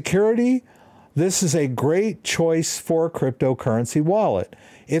and security, this is a great choice for a cryptocurrency wallet.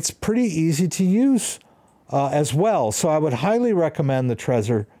 It's pretty easy to use as well, so I would highly recommend the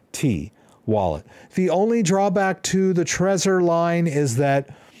Trezor T wallet. The only drawback to the Trezor line is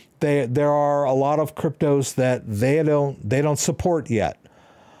that there are a lot of cryptos that they don't support yet.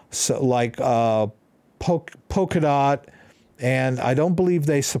 So like Polkadot, and I don't believe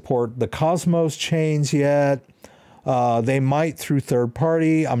they support the Cosmos chains yet. They might through third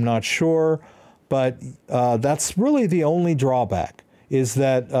party, I'm not sure, but that's really the only drawback, is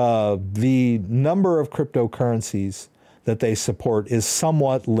that the number of cryptocurrencies that they support is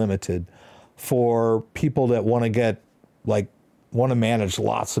somewhat limited for people that want to manage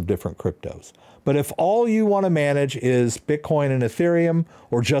lots of different cryptos. But if all you want to manage is Bitcoin and Ethereum,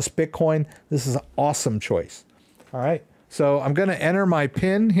 or just Bitcoin, this is an awesome choice. All right, so I'm going to enter my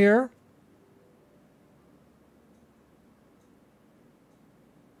PIN here.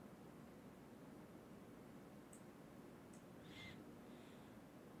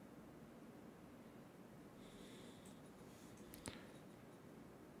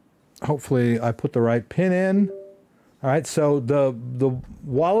 Hopefully I put the right PIN in. All right, so the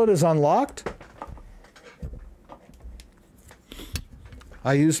wallet is unlocked.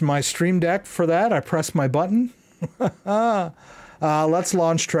 I used my Stream Deck for that. I pressed my button. Let's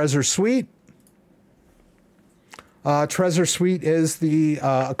launch Trezor Suite. Trezor Suite is the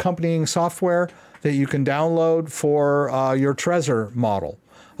accompanying software that you can download for your Trezor model.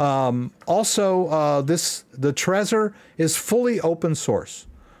 Also, the Trezor is fully open source.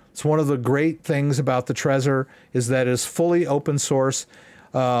 It's one of the great things about the Trezor is that it's fully open source.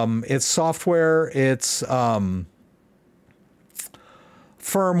 It's software, it's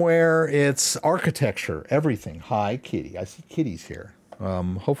firmware, it's architecture, everything. Hi, Kitty. I see Kitty's here.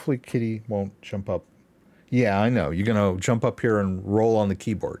 Hopefully Kitty won't jump up. Yeah, I know. You're going to jump up here and roll on the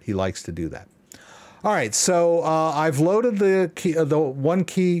keyboard. He likes to do that. All right, so I've loaded the one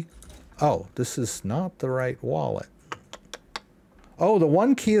key. Oh, this is not the right wallet. Oh, the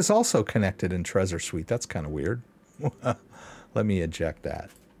one key is also connected in Trezor Suite. That's kind of weird. Let me eject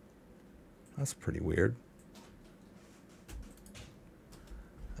that. That's pretty weird.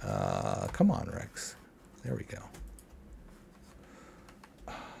 Come on, Rex. There we go.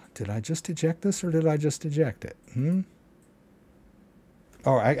 Did I just eject this or did I just eject it?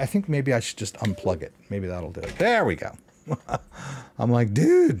 Oh, I think maybe I should just unplug it. Maybe that'll do it. There we go. I'm like,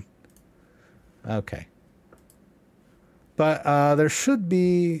 dude. Okay. But there should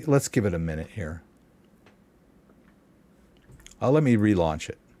be, let's give it a minute here. Let me relaunch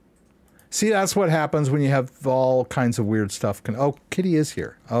it. See, that's what happens when you have all kinds of weird stuff. Oh, Kitty is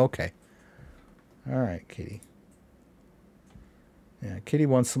here. Okay. All right, Kitty. Yeah, Kitty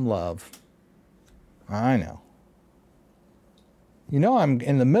wants some love. I know. You know I'm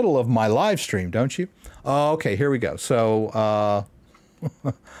in the middle of my live stream, don't you? Oh, okay, here we go. So,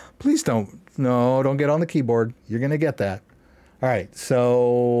 please don't get on the keyboard. You're going to get that. All right,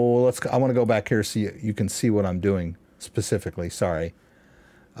 so I want to go back here so you can see what I'm doing specifically. Sorry.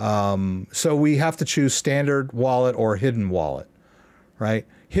 So we have to choose standard wallet or hidden wallet, right?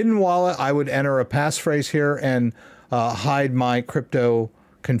 Hidden wallet, I would enter a passphrase here and hide my crypto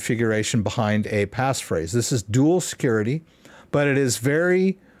configuration behind a passphrase. This is dual security, but it is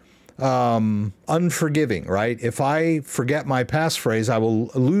very unforgiving, right? If I forget my passphrase, I will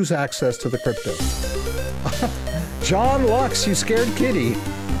lose access to the crypto. John Lux, you scared Kitty.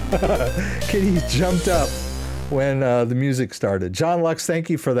 Kitty jumped up when the music started. John Lux, thank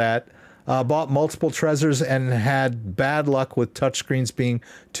you for that. Bought multiple Trezors and had bad luck with touchscreens being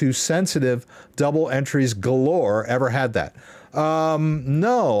too sensitive. Double entries galore. Ever had that?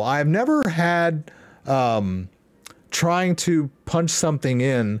 No, I've never had trying to punch something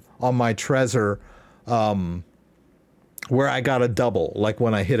in on my Trezor where I got a double, like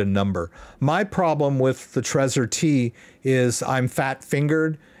when I hit a number. My problem with the Trezor T is I'm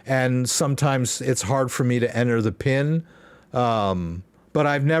fat-fingered, and sometimes it's hard for me to enter the PIN. But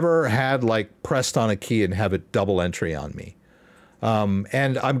I've never had like pressed on a key and have it double entry on me.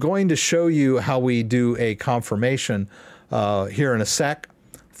 And I'm going to show you how we do a confirmation here in a sec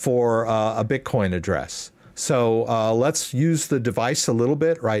for a Bitcoin address. So let's use the device a little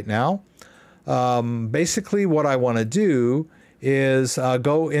bit right now. Basically what I want to do is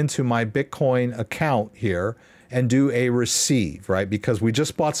go into my Bitcoin account here and do a receive, right? Because we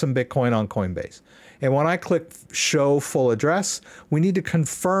just bought some Bitcoin on Coinbase. And when I click show full address, we need to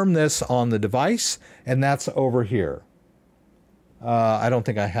confirm this on the device, and that's over here. I don't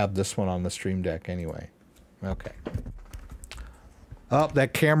think I have this one on the Stream Deck anyway. Okay. Oh,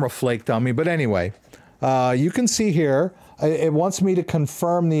 that camera flaked on me, but anyway, you can see here, it wants me to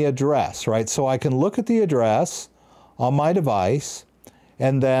confirm the address, right? So I can look at the address on my device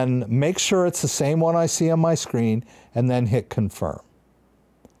and then make sure it's the same one I see on my screen and then hit confirm.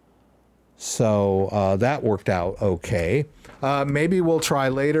 So that worked out okay. Maybe we'll try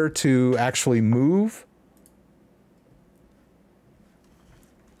later to actually move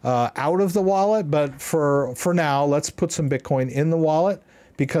out of the wallet, but for now, let's put some Bitcoin in the wallet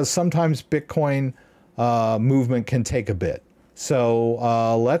because sometimes Bitcoin movement can take a bit.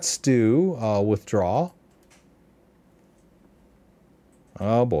 So let's do withdraw.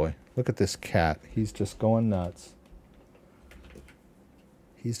 Oh boy, look at this cat. He's just going nuts.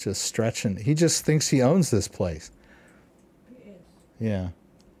 He's just stretching. He just thinks he owns this place. He is. Yeah.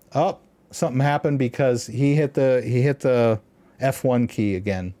 Oh, something happened because he hit the F1 key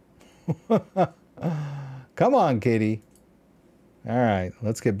again. Come on, kitty. All right,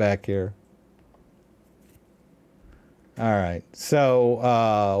 let's get back here. All right,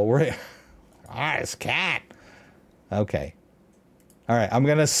 so we're it's cat. Okay. All right, I'm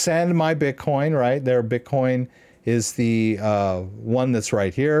gonna send my Bitcoin right there. Bitcoin is the one that's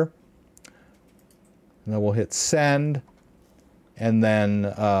right here. And then we'll hit send. And then,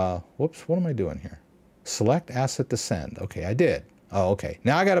 whoops, what am I doing here? Select asset to send. Okay, I did. Oh, okay.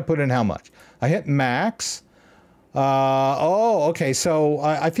 Now I got to put in how much. I hit max. Oh, okay. So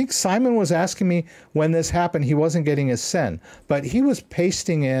I think Simon was asking me when this happened, he wasn't getting his send. But he was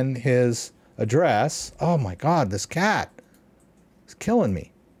pasting in his address. Oh my God, this cat is killing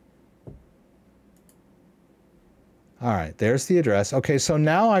me. All right, there's the address. Okay, so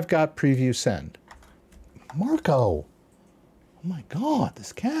now I've got preview send. Marco. Oh my God,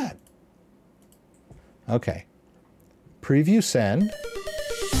 this cat. Okay. Preview send.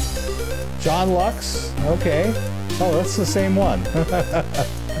 John Lux. Okay. Oh, that's the same one.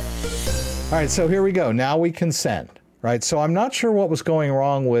 All right, so here we go. Now we can send, right? So I'm not sure what was going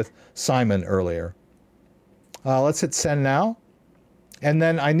wrong with Simon earlier. Let's hit send now. And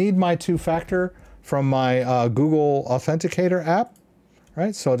then I need my two-factor from my Google Authenticator app,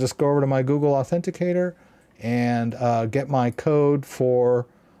 right? So I'll just go over to my Google Authenticator and get my code for,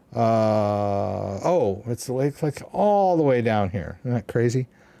 oh, it's like all the way down here. Isn't that crazy?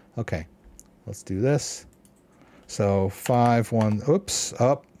 Okay, let's do this. So 5, 1, oops,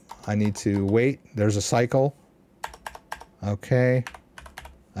 up. I need to wait. There's a cycle. Okay.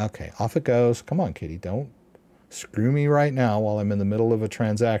 Okay, off it goes. Come on, kitty, don't screw me right now while I'm in the middle of a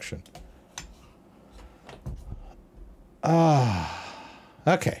transaction.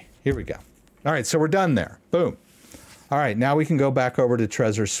 Okay, here we go. All right, so we're done there. Boom. All right, now we can go back over to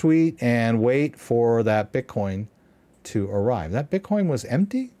Trezor Suite and wait for that Bitcoin to arrive. That Bitcoin was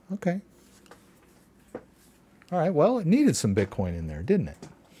empty? Okay. All right, well, it needed some Bitcoin in there, didn't it?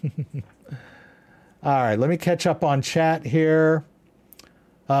 All right, let me catch up on chat here.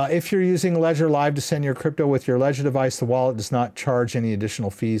 If you're using Ledger Live to send your crypto with your Ledger device, the wallet does not charge any additional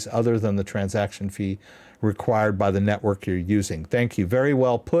fees other than the transaction fee required by the network you're using. Thank you. Very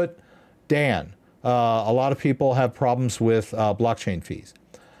well put, Dan. A lot of people have problems with blockchain fees.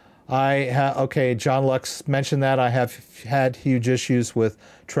 Okay, John Lux mentioned that. I have had huge issues with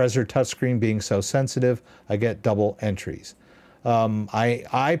Trezor touchscreen being so sensitive. I get double entries.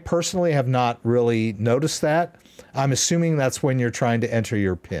 I personally have not really noticed that. I'm assuming that's when you're trying to enter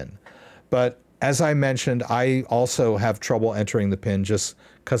your PIN. But as I mentioned, I also have trouble entering the PIN just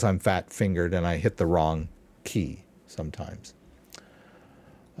because I'm fat-fingered and I hit the wrong key sometimes.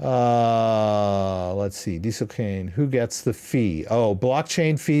 Let's see, Diesel Cane, who gets the fee? Oh,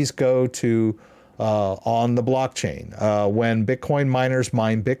 blockchain fees go to on the blockchain. When Bitcoin miners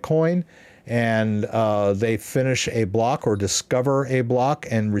mine Bitcoin and they finish a block or discover a block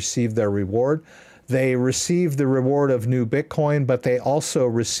and receive their reward, they receive the reward of new Bitcoin, but they also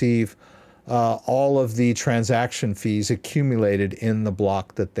receive all of the transaction fees accumulated in the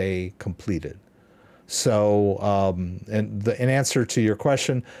block that they completed. So, in answer to your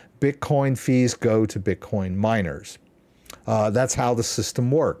question, Bitcoin fees go to Bitcoin miners. That's how the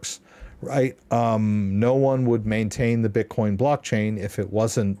system works, right? No one would maintain the Bitcoin blockchain if it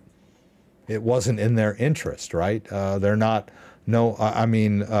wasn't in their interest, right? They're not. No, I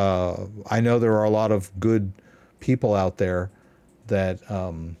mean, I know there are a lot of good people out there that,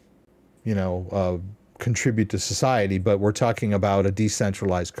 you know, contribute to society, but we're talking about a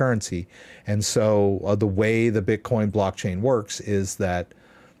decentralized currency. And so the way the Bitcoin blockchain works is that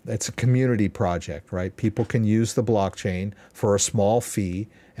it's a community project, right? People can use the blockchain for a small fee,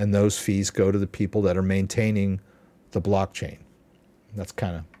 and those fees go to the people that are maintaining the blockchain. That's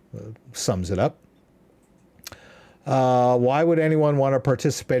kind of sums it up. Why would anyone want to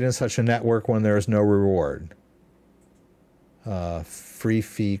participate in such a network when there is no reward?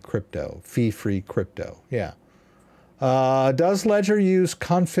 Free crypto. Fee-free crypto. Yeah. Does Ledger use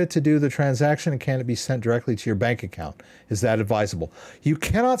Confit to do the transaction, and can it be sent directly to your bank account? Is that advisable? You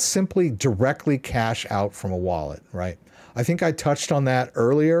cannot simply directly cash out from a wallet, right? I think I touched on that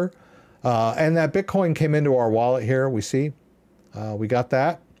earlier. And that Bitcoin came into our wallet here. We see. We got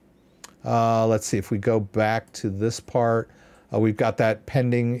that. Let's see if we go back to this part. We've got that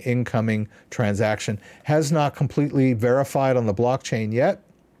pending incoming transaction. Has not completely verified on the blockchain yet.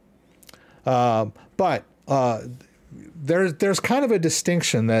 But there's kind of a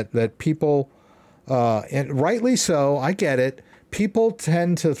distinction that people, and rightly so, I get it, people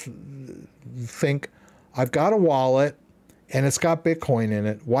tend to think, I've got a wallet and it's got Bitcoin in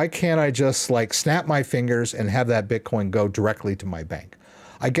it. Why can't I just like snap my fingers and have that Bitcoin go directly to my bank?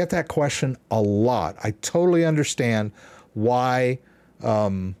 I get that question a lot. I totally understand why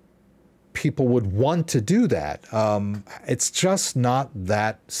people would want to do that. It's just not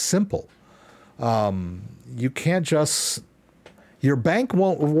that simple. You can't just, your bank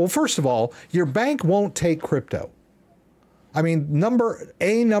won't, well, first of all, your bank won't take crypto. I mean, number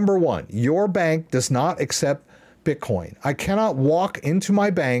one, your bank does not accept Bitcoin. I cannot walk into my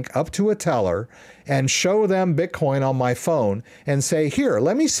bank up to a teller and show them Bitcoin on my phone and say, here,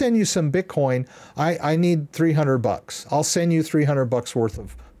 let me send you some Bitcoin. I need 300 bucks. I'll send you 300 bucks worth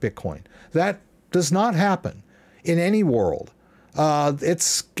of Bitcoin. That does not happen in any world.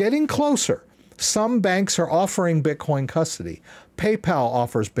 It's getting closer. Some banks are offering Bitcoin custody. PayPal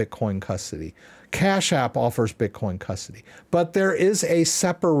offers Bitcoin custody. Cash App offers Bitcoin custody. But there is a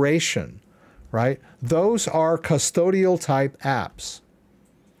separation, right? Those are custodial type apps.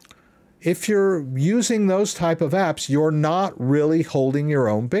 If you're using those type of apps, you're not really holding your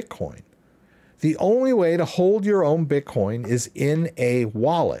own Bitcoin. The only way to hold your own Bitcoin is in a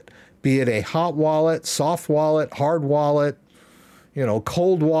wallet, be it a hot wallet, soft wallet, hard wallet, you know,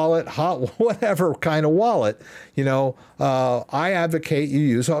 cold wallet, hot, whatever kind of wallet. You know, I advocate you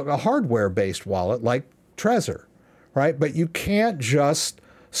use a hardware-based wallet like Trezor, right? But you can't just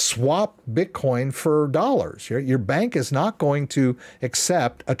swap Bitcoin for dollars. Your bank is not going to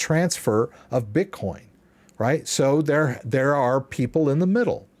accept a transfer of Bitcoin, right? So there are people in the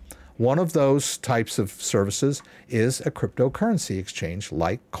middle. One of those types of services is a cryptocurrency exchange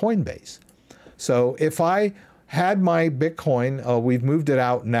like Coinbase. So if I had my Bitcoin, we've moved it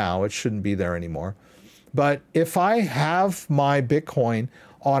out now, it shouldn't be there anymore. But if I have my Bitcoin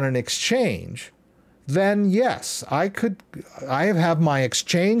on an exchange, then yes, I have my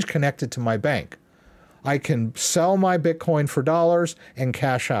exchange connected to my bank. I can sell my Bitcoin for dollars and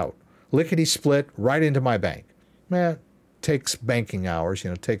cash out. Lickety split right into my bank. Man, it takes banking hours,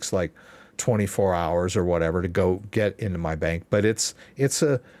 it takes like 24 hours or whatever to go get into my bank. But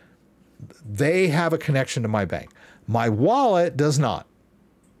they have a connection to my bank. My wallet does not,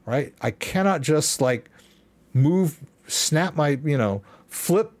 right? I cannot just like snap my,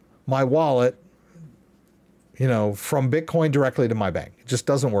 flip my wallet, from Bitcoin directly to my bank. It just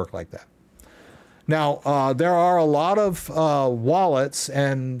doesn't work like that. Now, there are a lot of wallets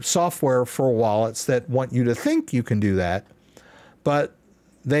and software for wallets that want you to think you can do that, but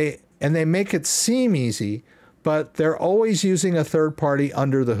they make it seem easy, but they're always using a third party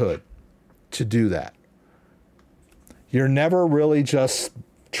under the hood to do that. You're never really just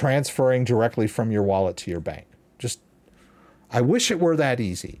transferring directly from your wallet to your bank. I wish it were that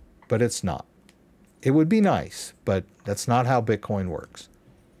easy, but it's not. It would be nice, but that's not how Bitcoin works.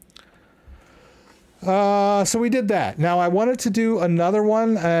 So we did that. Now I wanted to do another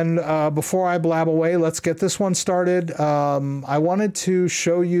one, and before I blab away, let's get this one started. I wanted to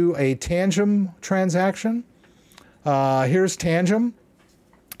show you a Tangem transaction. Here's Tangem.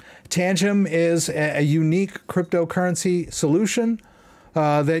 Tangem is a unique cryptocurrency solution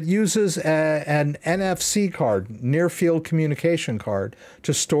that uses an NFC card, near field communication card,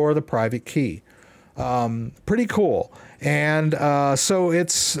 to store the private key. Pretty cool. And so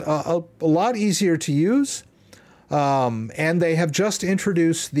it's a lot easier to use. And they have just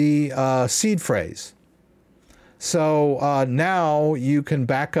introduced the seed phrase. So now you can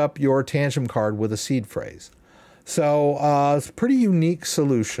back up your Tangem card with a seed phrase. So it's a pretty unique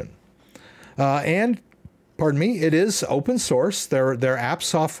solution. And pardon me, it is open source. Their app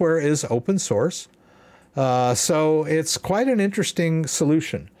software is open source. So it's quite an interesting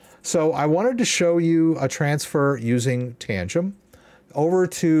solution. So I wanted to show you a transfer using Tangem over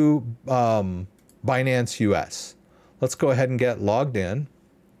to Binance US. Let's go ahead and get logged in.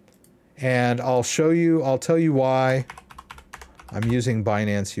 And I'll tell you why I'm using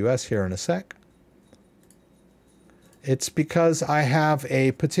Binance US here in a sec. It's because I have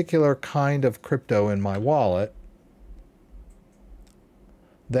a particular kind of crypto in my wallet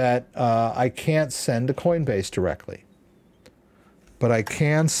that I can't send to Coinbase directly, but I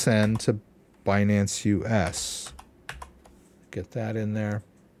can send to Binance US. Get that in there.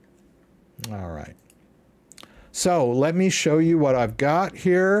 All right. So let me show you what I've got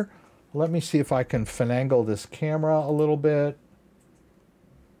here. Let me see if I can finagle this camera a little bit.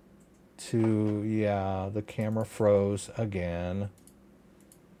 Yeah, the camera froze again.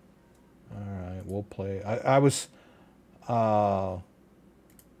 All right, we'll play.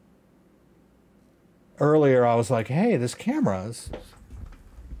 Earlier I was like, hey, this camera's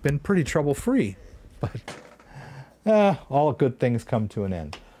been pretty trouble-free, but all good things come to an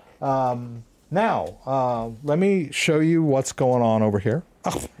end. Now, let me show you what's going on over here.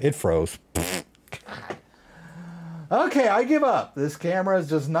 Oh, it froze. Okay, I give up. This camera is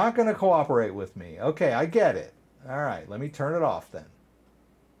just not going to cooperate with me. Okay, I get it. All right, let me turn it off then.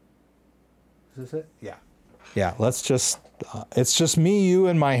 Is this it? Yeah. Yeah, let's just, it's just me, you,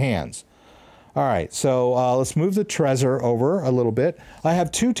 and my hands. All right, so let's move the Trezor over a little bit. I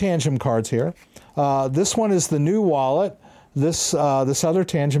have two Tangem cards here. This one is the new wallet. This other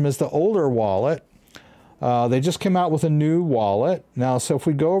Tangem is the older wallet. They just came out with a new wallet. Now, so if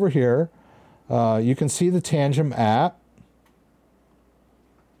we go over here, you can see the Tangem app.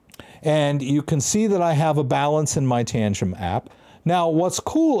 And you can see that I have a balance in my Tangem app. Now, what's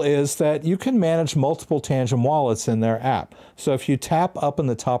cool is that you can manage multiple Tangem wallets in their app. So if you tap up in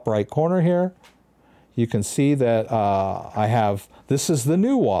the top right corner here, you can see that this is the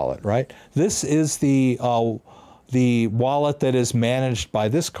new wallet, right? This is the wallet that is managed by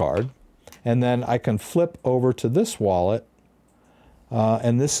this card. And then I can flip over to this wallet.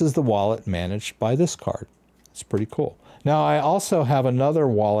 And this is the wallet managed by this card. It's pretty cool. Now, I also have another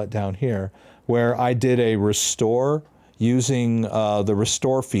wallet down here where I did a restore using the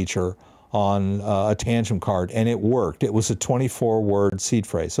restore feature on a Tangem card, and it worked. It was a 24-word seed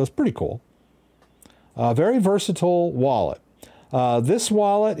phrase, so it's pretty cool. Very versatile wallet. This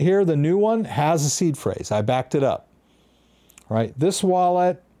wallet here, the new one, has a seed phrase. I backed it up. Right? This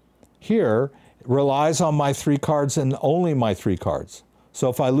wallet here relies on my 3 cards and only my 3 cards. So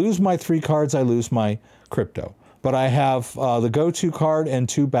if I lose my 3 cards, I lose my crypto. but I have the go-to card and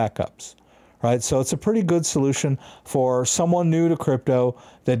 2 backups. Right, so it's a pretty good solution for someone new to crypto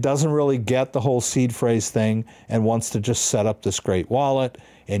that doesn't really get the whole seed phrase thing and wants to just set up this great wallet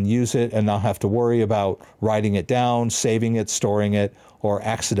and use it and not have to worry about writing it down, saving it, storing it, or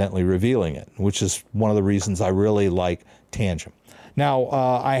accidentally revealing it, which is one of the reasons I really like Tangent. Now,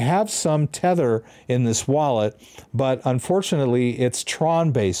 I have some Tether in this wallet, but unfortunately it's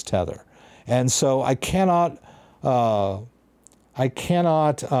Tron-based Tether. And so I cannot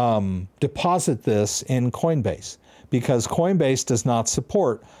deposit this in Coinbase because Coinbase does not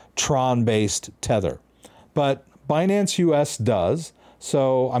support Tron-based Tether. But Binance US does.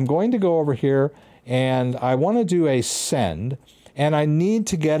 So I'm going to go over here and I want to do a send and I need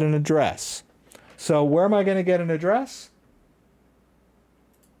to get an address. So where am I going to get an address?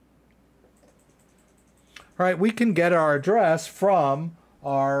 All right, we can get our address from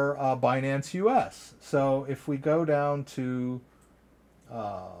our Binance US. So if we go down to,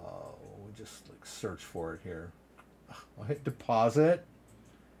 we'll just like search for it here. I'll hit deposit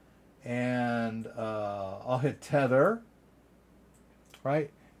and I'll hit Tether,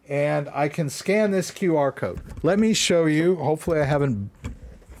 right? And I can scan this QR code. Let me show you. Hopefully I haven't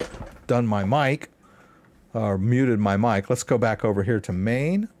done my mic or muted my mic. Let's go back over here to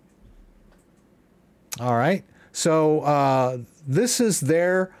main. All right. So this is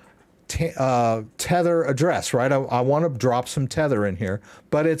their Tether address, right? I want to drop some Tether in here,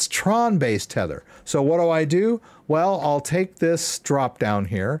 but it's Tron-based Tether. So what do? Well, I'll take this drop down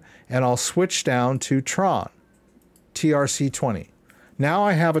here and I'll switch down to Tron, TRC20. Now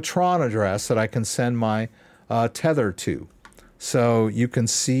I have a Tron address that I can send my Tether to. So you can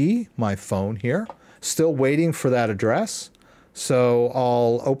see my phone here, still waiting for that address. So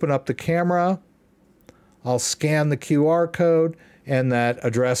I'll open up the camera, I'll scan the QR code, and that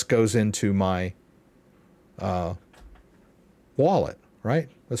address goes into my wallet, right?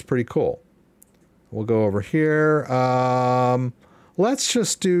 That's pretty cool. We'll go over here. Let's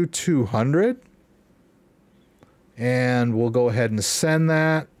just do 200. And we'll go ahead and send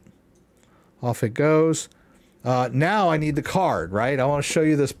that. Off it goes. Now I need the card, right? I want to show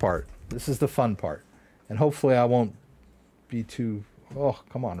you this part. This is the fun part. And hopefully I won't be too... Oh,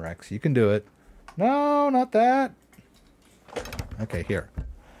 come on, Rex. You can do it. No, not that. Okay, here.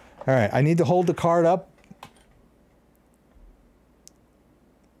 All right, I need to hold the card up.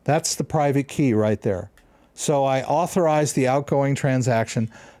 That's the private key right there. So I authorize the outgoing transaction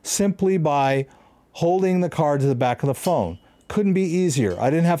simply by holding the card to the back of the phone. Couldn't be easier. I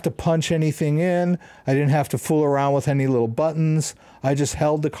didn't have to punch anything in. I didn't have to fool around with any little buttons. I just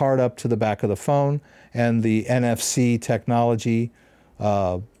held the card up to the back of the phone, and the NFC technology,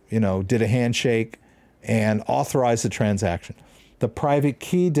 did a handshake and authorized the transaction. The private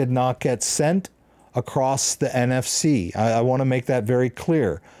key did not get sent across the NFC. I want to make that very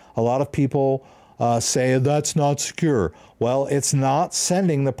clear. A lot of people say that's not secure. Well, it's not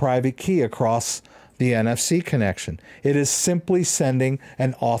sending the private key across the NFC connection. It is simply sending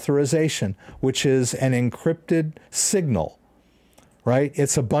an authorization, which is an encrypted signal, right?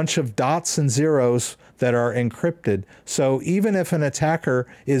 It's a bunch of dots and zeros that are encrypted. So even if an attacker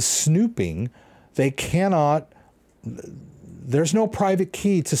is snooping, they cannot, there's no private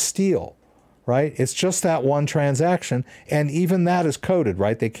key to steal, right? It's just that one transaction, and even that is coded,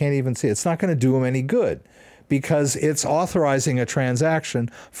 right? They can't even see it. It's not going to do them any good because it's authorizing a transaction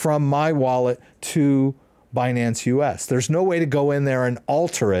from my wallet to Binance US. There's no way to go in there and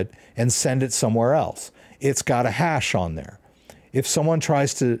alter it and send it somewhere else. It's got a hash on there. If someone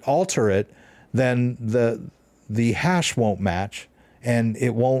tries to alter it, then the hash won't match and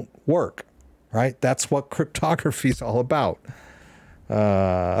it won't work, right? That's what cryptography is all about.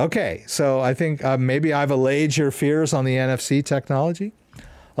 Okay, so I think maybe I've allayed your fears on the NFC technology.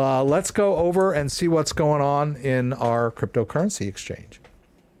 Let's go over and see what's going on in our cryptocurrency exchange.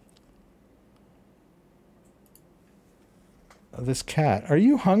 This cat, are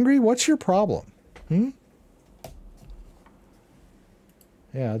you hungry? What's your problem?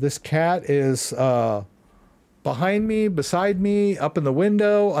 Yeah, this cat is behind me, beside me, up in the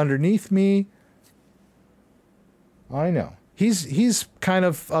window, underneath me. I know. He's kind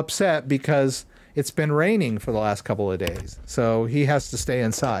of upset because it's been raining for the last couple of days. So he has to stay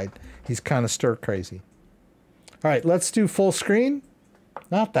inside. He's kind of stir crazy. All right, let's do full screen.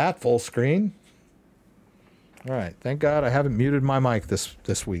 Not that full screen. All right, thank God I haven't muted my mic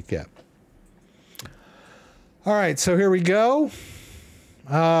this week yet. All right, so here we go.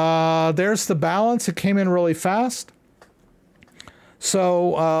 There's the balance. It came in really fast.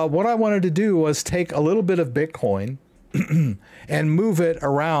 So what I wanted to do was take a little bit of Bitcoin and move it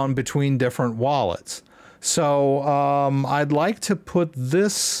around between different wallets. So I'd like to put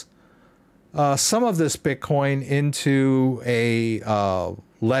this, some of this Bitcoin into a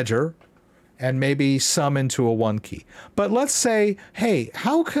ledger and maybe some into a one key. But let's say, hey,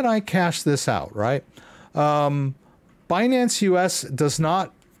 how can I cash this out, right? Binance US does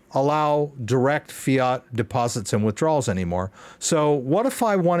not allow direct fiat deposits and withdrawals anymore. So what if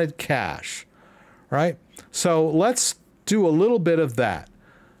I wanted cash, right? So let's do a little bit of that.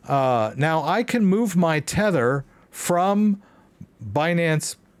 Now I can move my tether from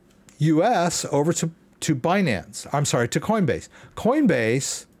Binance US over to Binance. I'm sorry, to Coinbase.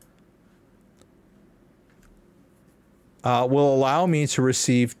 Coinbase will allow me to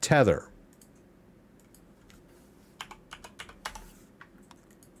receive tether.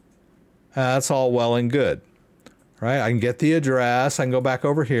 That's all well and good, right? I can get the address, I can go back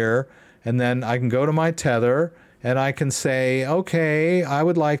over here, and then I can go to my tether, and I can say, okay, I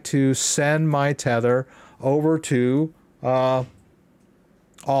would like to send my tether over to, all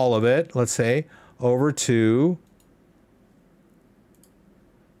of it, let's say, over to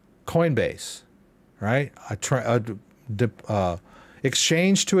Coinbase, right?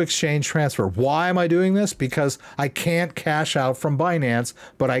 Exchange to exchange transfer. Why am I doing this? Because I can't cash out from Binance,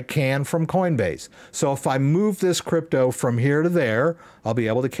 but I can from Coinbase. So if I move this crypto from here to there, I'll be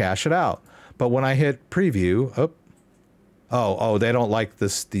able to cash it out. But when I hit preview, oh, they don't like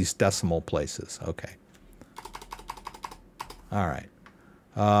these decimal places. Okay. All right.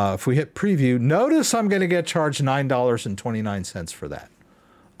 If we hit preview, notice I'm going to get charged $9.29 for that.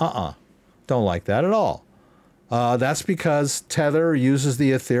 Don't like that at all. That's because Tether uses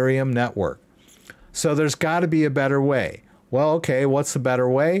the Ethereum network. So there's got to be a better way. Well, okay, what's the better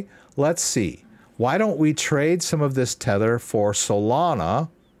way? Let's see. Why don't we trade some of this Tether for Solana?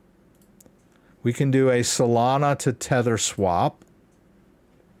 We can do a Solana to Tether swap.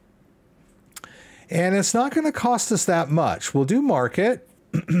 And it's not going to cost us that much. We'll do market.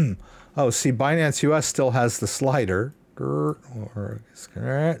 Oh, see, Binance US still has the slider.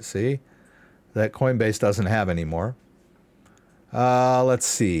 See? That Coinbase doesn't have anymore. Let's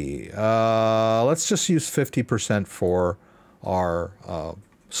see. Let's just use 50% for our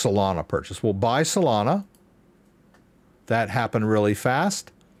Solana purchase. We'll buy Solana. That happened really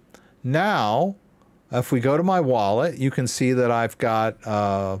fast. Now, if we go to my wallet, you can see that I've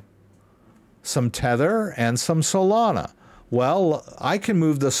got some Tether and some Solana. Well, I can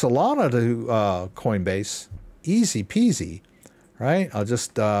move the Solana to Coinbase. Easy peasy. Right? I'll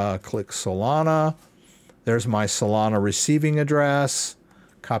just click Solana. There's my Solana receiving address.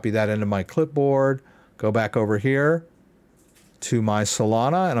 Copy that into my clipboard. Go back over here to my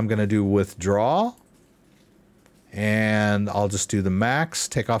Solana, and I'm going to do withdraw. And I'll just do the max.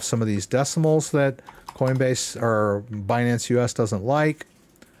 Take off some of these decimals that Coinbase or Binance US doesn't like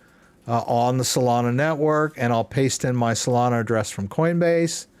on the Solana network. And I'll paste in my Solana address from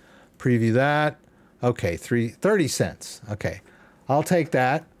Coinbase. Preview that. Okay, 30 cents. Okay. I'll take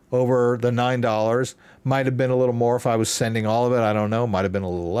that over the $9. Might have been a little more if I was sending all of it. I don't know. Might have been a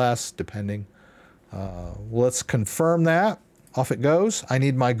little less, depending. Let's confirm that. Off it goes. I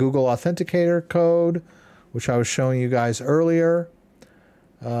need my Google Authenticator code, which I was showing you guys earlier.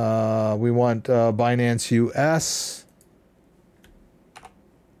 We want Binance US.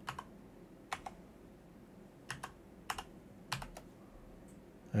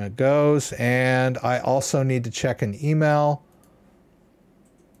 There it goes. And I also need to check an email.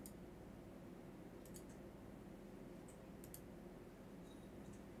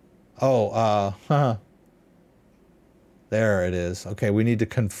 Oh, there it is. Okay, we need to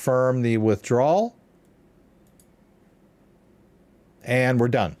confirm the withdrawal. And we're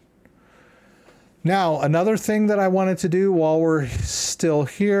done. Now, another thing that I wanted to do while we're still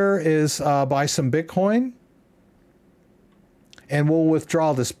here is buy some Bitcoin. And we'll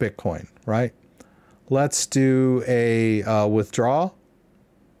withdraw this Bitcoin, right? Let's do a withdraw.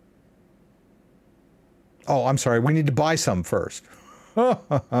 Oh, I'm sorry. We need to buy some first.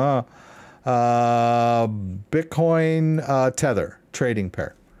 Bitcoin Tether trading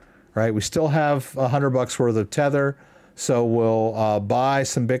pair, right? We still have $100 worth of Tether, so we'll buy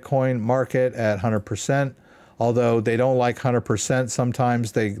some Bitcoin market at 100%. Although they don't like 100%,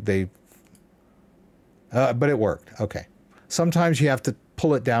 sometimes but it worked. Okay, sometimes you have to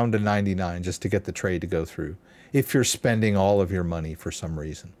pull it down to 99 just to get the trade to go through if you're spending all of your money for some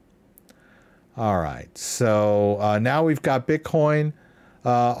reason. All right, so now we've got Bitcoin.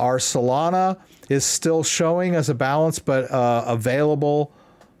 Our Solana is still showing as a balance, but available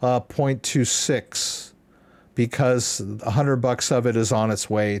 0.26 because $100 of it is on its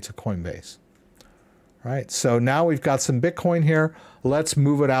way to Coinbase. Right, so now we've got some Bitcoin here. Let's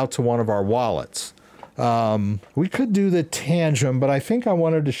move it out to one of our wallets. We could do the tangent, but I think I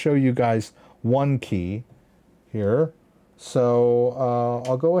wanted to show you guys one key here. So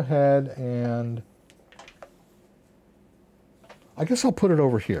I'll go ahead and I guess I'll put it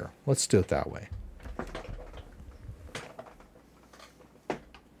over here. Let's do it that way.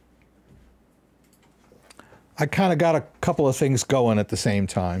 I kind of got a couple of things going at the same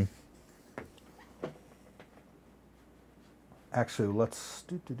time. Actually, let's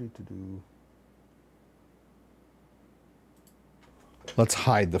let's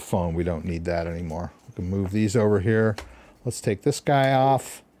hide the phone. We don't need that anymore. We can move these over here. Let's take this guy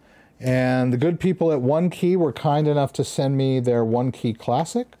off. And the good people at OneKey were kind enough to send me their OneKey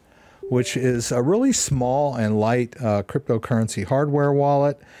Classic, which is a really small and light cryptocurrency hardware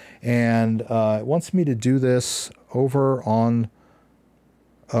wallet. And it wants me to do this over on...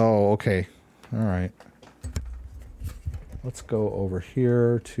 Oh, okay. All right. Let's go over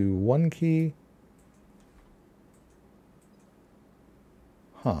here to OneKey.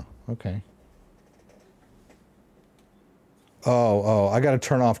 Huh, okay. Oh, I got to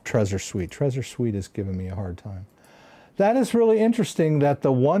turn off Trezor Suite. Trezor Suite is giving me a hard time. That is really interesting that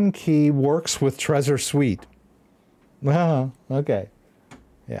the OneKey works with Trezor Suite. Okay.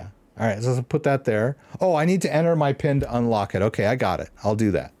 Yeah. All right, so I'll put that there. Oh, I need to enter my PIN to unlock it. Okay, I got it. I'll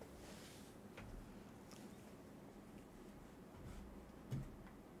do that.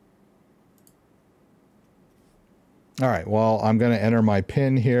 All right, well, I'm going to enter my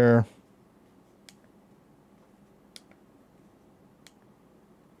PIN here.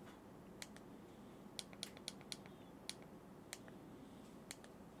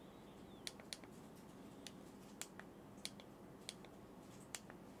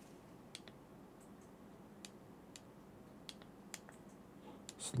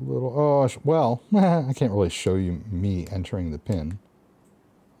 It's a little, oh, well, I can't really show you me entering the PIN.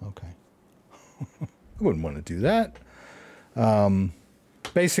 Okay. I wouldn't want to do that.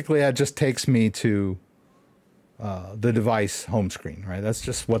 Basically, that just takes me to the device home screen, right? That's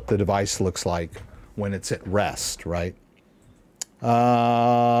just what the device looks like when it's at rest, right?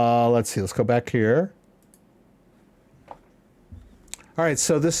 Let's see. Let's go back here. All right,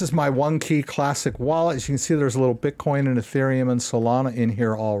 so this is my OneKey Classic wallet. As you can see, there's a little Bitcoin and Ethereum and Solana in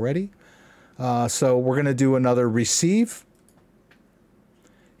here already. So we're going to do another receive.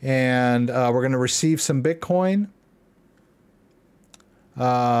 And we're going to receive some Bitcoin.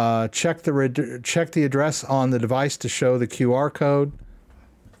 Check the address on the device to show the QR code.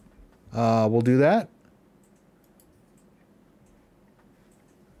 We'll do that.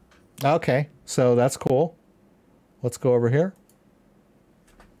 Okay, so that's cool. Let's go over here.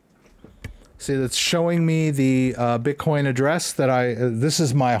 See, that's showing me the Bitcoin address that this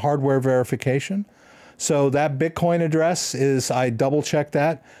is my hardware verification. So that Bitcoin address is, I double check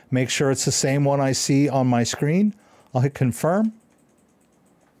that, make sure it's the same one I see on my screen. I'll hit confirm.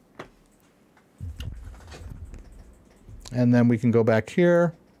 And then we can go back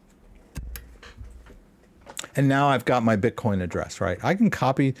here. And now I've got my Bitcoin address, right? I can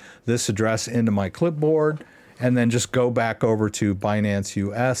copy this address into my clipboard and then just go back over to Binance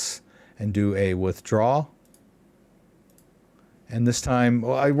US and do a withdraw. And this time,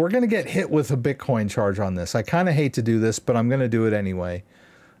 well, we're going to get hit with a Bitcoin charge on this. I kind of hate to do this, but I'm going to do it anyway.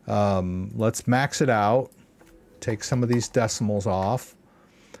 Let's max it out. Take some of these decimals off.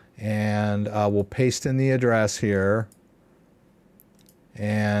 And we'll paste in the address here.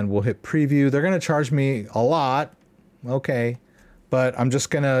 And we'll hit preview. They're going to charge me a lot. Okay. But I'm just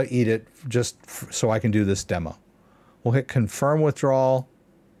going to eat it just so I can do this demo. We'll hit confirm withdrawal.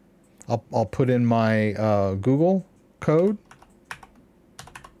 I'll put in my Google code.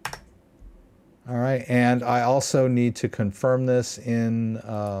 All right, and I also need to confirm this in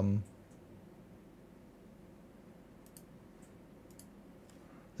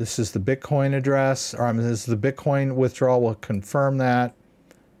this is the Bitcoin address, or this is the Bitcoin withdrawal. We'll confirm that,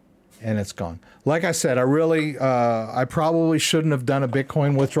 and it's gone. Like I said, I probably shouldn't have done a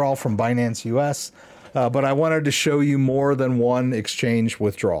Bitcoin withdrawal from Binance US, but I wanted to show you more than one exchange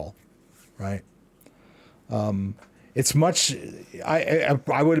withdrawal, right? It's much,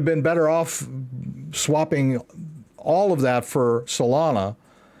 I would have been better off swapping all of that for Solana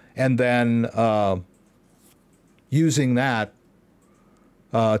and then using that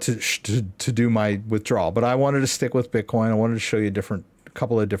to do my withdrawal. But I wanted to stick with Bitcoin. I wanted to show you a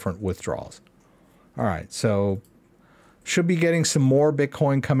couple of different withdrawals. All right, so should be getting some more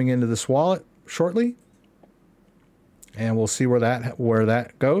Bitcoin coming into this wallet shortly. And we'll see where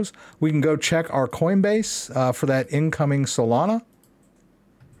that goes. We can go check our Coinbase for that incoming Solana.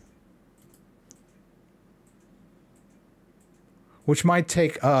 Which might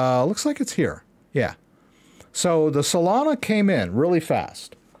take, looks like it's here. Yeah, So the Solana came in really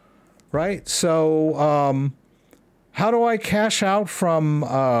fast, right? So how do I cash out from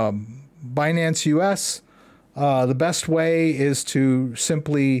Binance US? The best way is to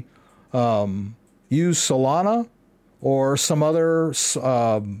simply use Solana or some other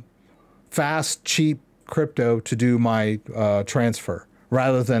fast, cheap crypto to do my transfer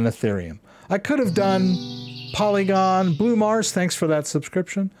rather than Ethereum. I could have done Polygon. Blue Mars, thanks for that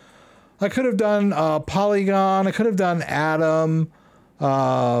subscription. I could have done Polygon. I could have done Atom.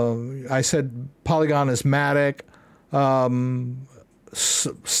 I said Polygon is Matic.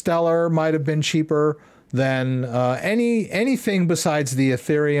 Stellar might have been cheaper than anything besides the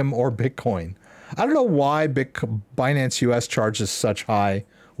Ethereum or Bitcoin. I don't know why Binance US charges such high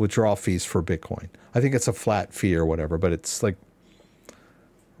withdrawal fees for Bitcoin. I think it's a flat fee or whatever, but it's like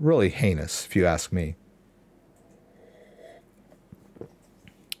really heinous if you ask me.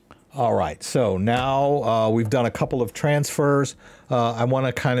 All right, so now we've done a couple of transfers. I want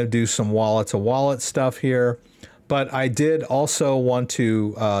to kind of do some wallet-to-wallet stuff here, but I did also want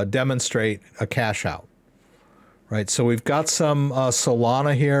to demonstrate a cash out. Right, so we've got some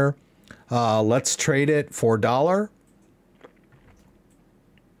Solana here. Let's trade it for $1.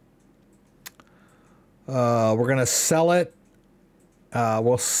 We're going to sell it.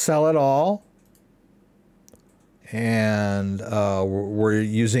 We'll sell it all. And we're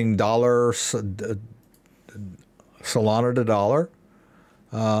using Solana to dollar.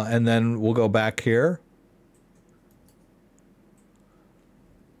 And then we'll go back here.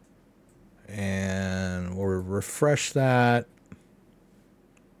 And we'll refresh that.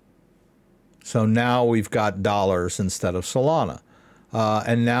 So now we've got dollars instead of Solana.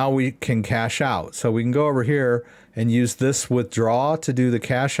 And now we can cash out. So we can go over here and use this withdraw to do the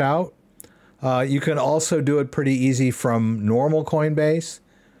cash out. You can also do it pretty easy from normal Coinbase.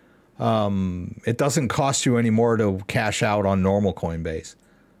 It doesn't cost you any more to cash out on normal Coinbase.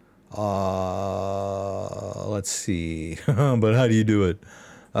 Let's see. But how do you do it?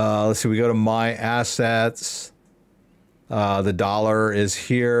 Let's see, we go to My Assets. The dollar is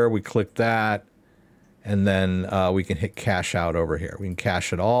here. We click that. And then we can hit cash out over here. We can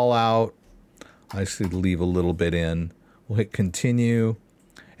cash it all out. I just leave a little bit in. We'll hit continue.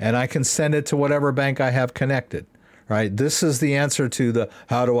 And I can send it to whatever bank I have connected, right? This is the answer to the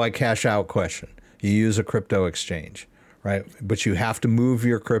how do I cash out question. You use a crypto exchange, right? But you have to move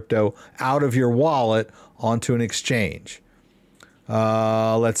your crypto out of your wallet onto an exchange.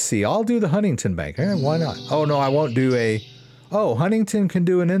 Let's see. I'll do the Huntington Bank. Why not? Oh, no, I won't do a... Oh, Huntington can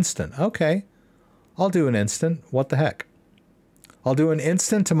do an instant. Okay. I'll do an instant. What the heck? I'll do an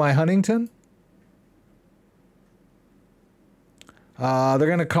instant to my Huntington. They're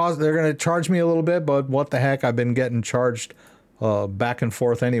gonna charge me a little bit, but what the heck? I've been getting charged back and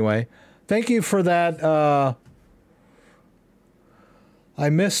forth anyway. Thank you for that. I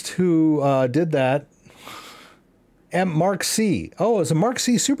missed who did that. Mark C. Oh, it was a Mark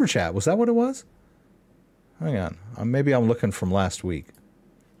C super chat. Was that what it was? Hang on. Maybe I'm looking from last week.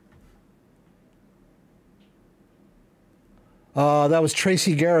 That was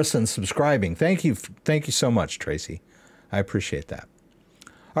Tracy Garrison subscribing. Thank you so much, Tracy. I appreciate that.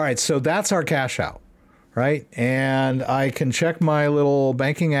 All right, so that's our cash out, right? And I can check my little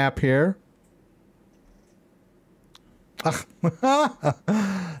banking app here. The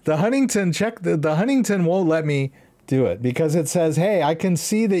Huntington the Huntington won't let me do it because it says, "Hey, I can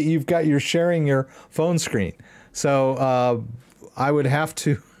see that you're sharing your phone screen." So I would have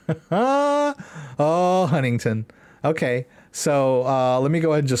to. Oh, Huntington. Okay, so let me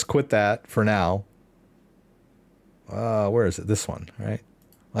go ahead and just quit that for now. Where is it? This one, right?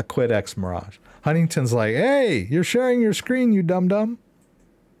 I quit X Mirage. Huntington's like, "Hey, you're sharing your screen, you dum-dum."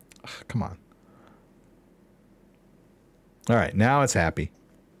 Come on. All right, now it's happy.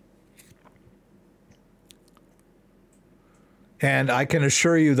 And I can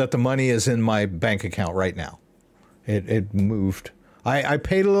assure you that the money is in my bank account right now. It moved. I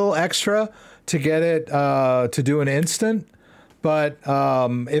paid a little extra to get it to do an instant. But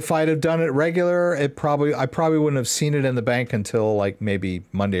if I'd have done it regular, I probably wouldn't have seen it in the bank until like maybe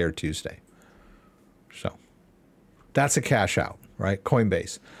Monday or Tuesday. So that's a cash out, right?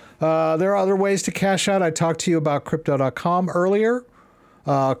 Coinbase. There are other ways to cash out. I talked to you about Crypto.com earlier.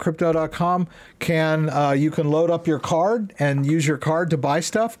 Crypto.com you can load up your card and use your card to buy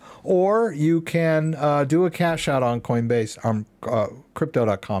stuff, or you can do a cash out on Coinbase on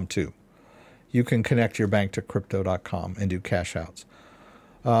Crypto.com too. You can connect your bank to Crypto.com and do cash outs.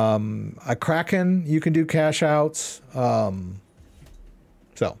 A Kraken, you can do cash outs. All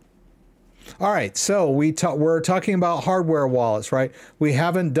right, so we're talking about hardware wallets, right? We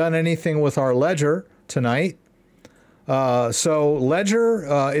haven't done anything with our ledger tonight. So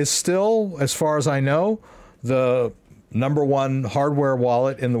Ledger is still, as far as I know, the #1 hardware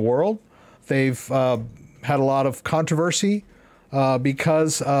wallet in the world. They've had a lot of controversy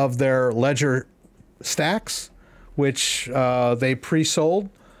because of their Ledger stacks, which they pre-sold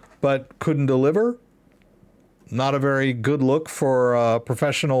but couldn't deliver. Not a very good look for a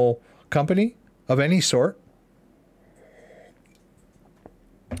professional company of any sort.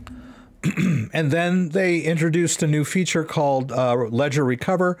 And then they introduced a new feature called Ledger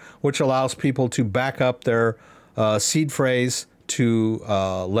Recover, which allows people to back up their seed phrase to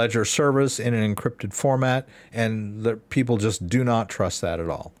Ledger servers in an encrypted format, and the people just do not trust that at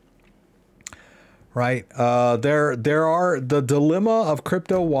all. Right? There are the dilemma of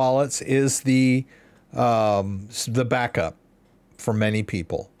crypto wallets is the backup for many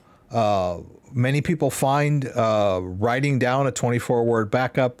people. Many people find writing down a 24-word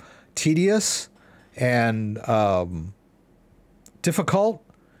backup tedious and difficult,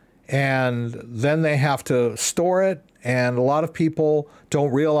 and then they have to store it, and a lot of people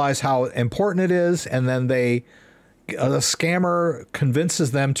don't realize how important it is, and then a scammer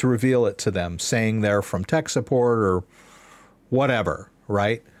convinces them to reveal it to them, saying they're from tech support or whatever,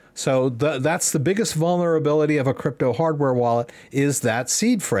 right? So that's the biggest vulnerability of a crypto hardware wallet, is that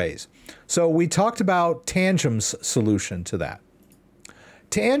seed phrase. So we talked about Tangent's solution to that.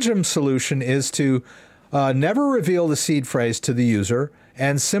 Tangent's solution is to never reveal the seed phrase to the user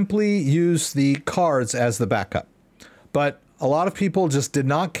and simply use the cards as the backup. But a lot of people just did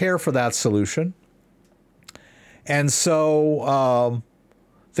not care for that solution. And so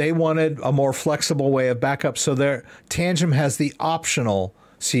they wanted a more flexible way of backup. So Tangent has the optional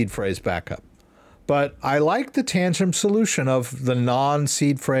seed phrase backup. But I like the Tangent solution of the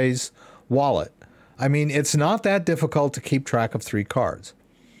non-seed phrase wallet. I mean, it's not that difficult to keep track of 3 cards.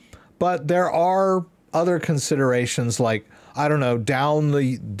 But there are other considerations, like, I don't know,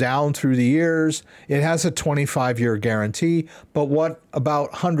 down through the years. It has a 25-year guarantee, but what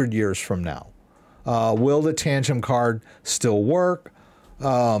about 100 years from now? Will the Tangent card still work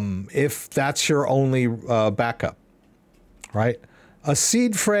if that's your only backup, right? A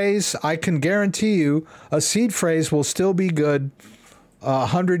seed phrase, I can guarantee you, a seed phrase will still be good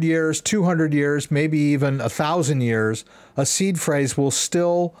 100 years, 200 years, maybe even 1,000 years. A seed phrase will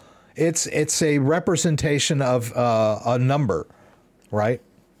still... It's a representation of a number, right?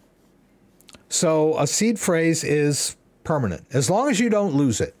 So a seed phrase is permanent as long as you don't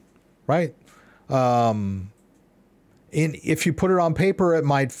lose it, right? If you put it on paper, it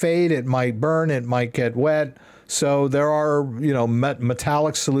might fade, it might burn, it might get wet. So there are,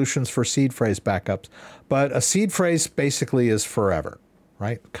 metallic solutions for seed phrase backups, but a seed phrase basically is forever,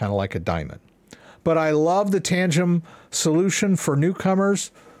 right? Kind of like a diamond. But I love the Tangent solution for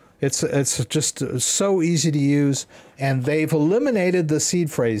newcomers. It's just so easy to use, and they've eliminated the seed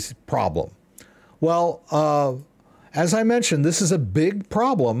phrase problem. Well, as I mentioned, this is a big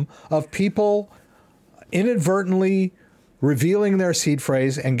problem of people inadvertently revealing their seed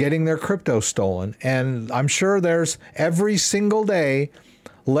phrase and getting their crypto stolen. And I'm sure there's every single day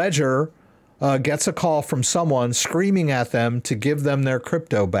Ledger gets a call from someone screaming at them to give them their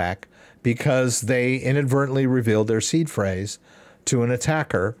crypto back because they inadvertently revealed their seed phrase to an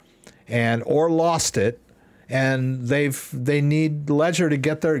attacker or lost it, and they need Ledger to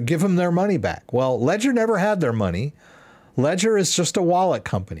give them their money back. Well, Ledger never had their money. Ledger is just a wallet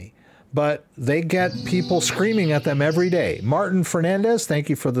company, but they get people screaming at them every day. Martin Fernandez, thank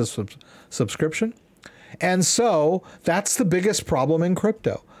you for the subscription. And so that's the biggest problem in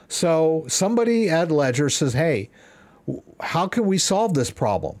crypto. So somebody at Ledger says, hey, how can we solve this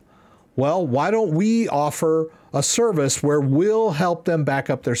problem? Well, why don't we offer a service where we'll help them back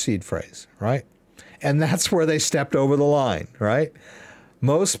up their seed phrase, right? And that's where they stepped over the line, right?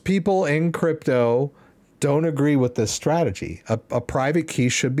 Most people in crypto don't agree with this strategy. A private key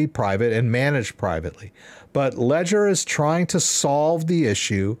should be private and managed privately. But Ledger is trying to solve the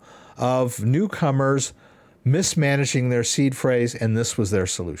issue of newcomers mismanaging their seed phrase, and this was their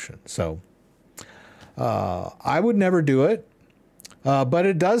solution. So I would never do it, but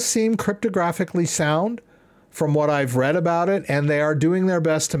it does seem cryptographically sound from what I've read about it, and they are doing their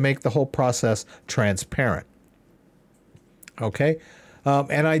best to make the whole process transparent. Okay?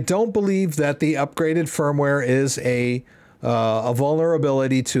 And I don't believe that the upgraded firmware is a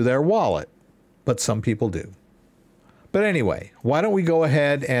vulnerability to their wallet, but some people do. But anyway, why don't we go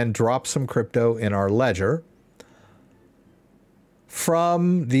ahead and drop some crypto in our ledger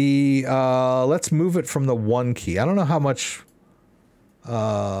from the, let's move it from the 1 key. I don't know how much,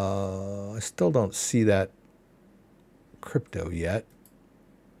 I still don't see that crypto yet.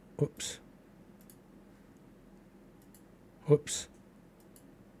 Whoops. Whoops.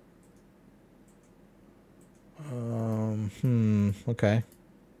 Okay.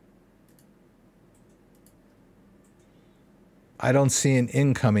 I don't see an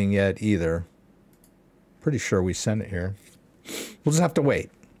incoming yet either. Pretty sure we sent it here. We'll just have to wait.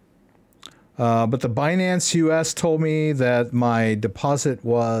 But the Binance US told me that my deposit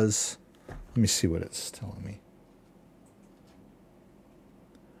was, let me see what it's telling me.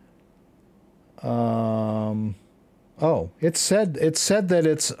 Oh, it said that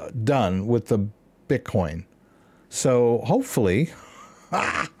it's done with the Bitcoin. So hopefully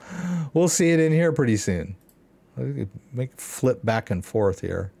we'll see it in here pretty soon. Make flip back and forth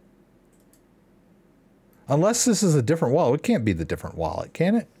here. Unless this is a different wallet. It can't be the different wallet,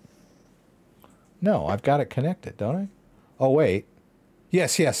 can it? No, I've got it connected, don't I? Oh, wait.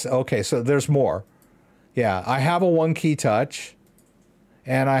 Yes, yes. Okay, so there's more. Yeah, I have a one key touch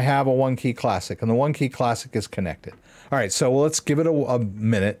and I have a one key classic, and the one key classic is connected. All right, so let's give it a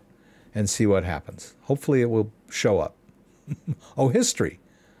minute and see what happens. Hopefully it will show up. Oh, history.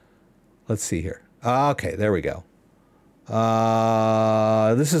 Let's see here. Okay, there we go.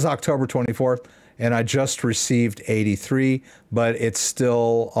 This is October 24th, and I just received 83, but it's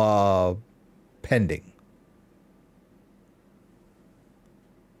still pending.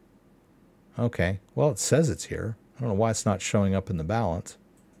 Okay, well, it says it's here. I don't know why it's not showing up in the balance.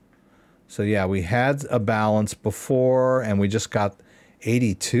 So yeah, we had a balance before, and we just got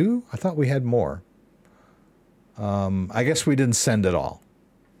 82? I thought we had more. I guess we didn't send it all.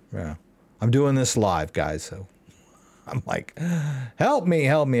 Yeah. I'm doing this live, guys, so I'm like, help me,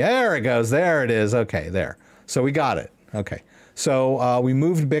 help me. There it goes. There it is. Okay, there. So we got it. Okay. So we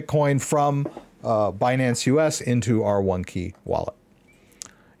moved Bitcoin from Binance US into our one key wallet.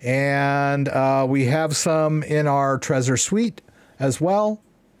 And we have some in our Trezor suite as well.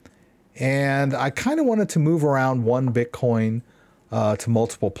 And I kind of wanted to move around one Bitcoin to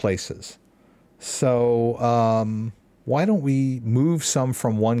multiple places. So why don't we move some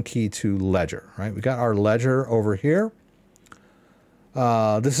from one key to Ledger, right? We got our Ledger over here.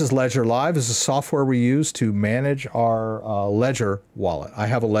 This is Ledger Live. This is software we use to manage our Ledger wallet. I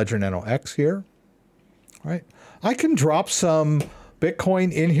have a Ledger Nano X here, right? I can drop some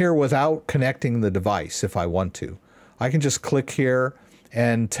Bitcoin in here without connecting the device if I want to. I can just click here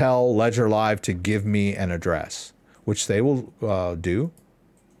and tell Ledger Live to give me an address, which they will do.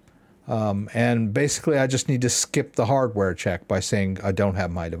 And basically, I just need to skip the hardware check by saying I don't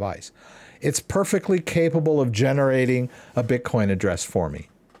have my device. It's perfectly capable of generating a Bitcoin address for me.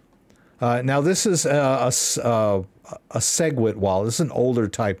 Now, this is a SegWit wallet. This is an older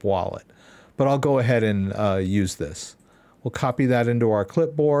type wallet, but I'll go ahead and use this. We'll copy that into our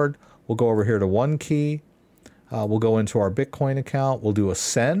clipboard. We'll go over here to one key. We'll go into our Bitcoin account. We'll do a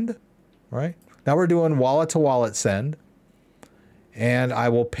send, right? Now we're doing wallet to wallet send. And I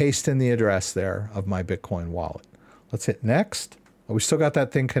will paste in the address there of my Bitcoin wallet. Let's hit next. Oh, we still got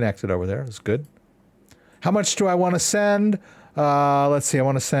that thing connected over there. That's good. How much do I want to send? Let's see. I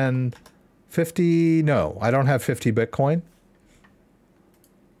want to send 50. No, I don't have 50 Bitcoin.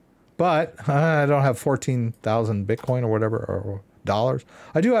 But I don't have 14,000 Bitcoin or whatever, or dollars.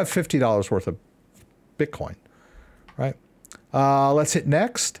 I do have $50 worth of Bitcoin, right? Let's hit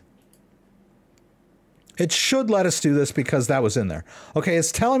next. It should let us do this because that was in there. Okay,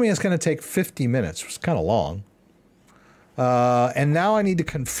 it's telling me it's going to take 50 minutes, which is kind of long. And now I need to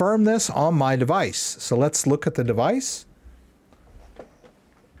confirm this on my device. So let's look at the device.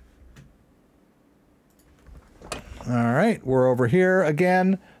 All right, we're over here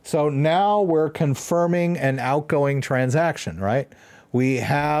again. So now we're confirming an outgoing transaction, right? We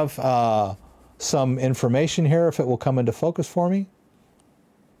have some information here, if it will come into focus for me.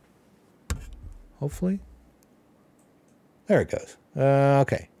 Hopefully. There it goes.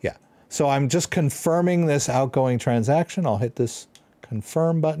 Okay, yeah. So I'm just confirming this outgoing transaction. I'll hit this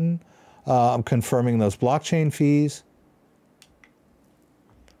confirm button. I'm confirming those blockchain fees.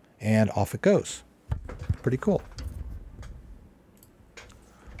 And off it goes. Pretty cool.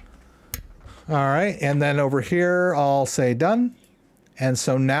 All right, and then over here, I'll say done. And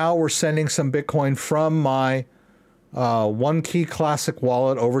so now we're sending some Bitcoin from my one key classic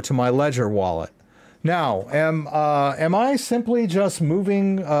wallet over to my Ledger wallet. Now, am I simply just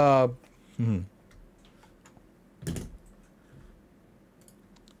moving? Am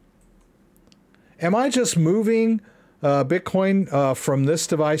I just moving Bitcoin from this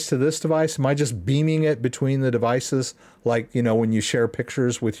device to this device? Am I just beaming it between the devices, like, you know, when you share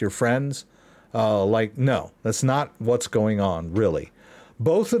pictures with your friends? Like, no, that's not what's going on, really.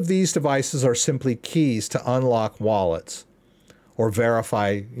 Both of these devices are simply keys to unlock wallets or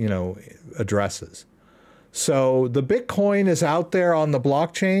verify, you know, addresses. So the Bitcoin is out there on the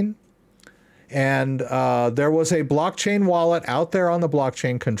blockchain, and there was a blockchain wallet out there on the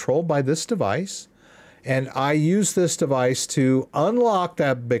blockchain controlled by this device. And I used this device to unlock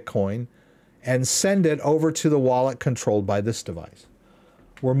that Bitcoin and send it over to the wallet controlled by this device.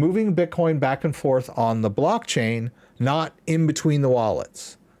 We're moving Bitcoin back and forth on the blockchain, not in between the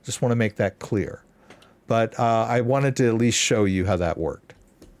wallets. Just want to make that clear. But I wanted to at least show you how that worked.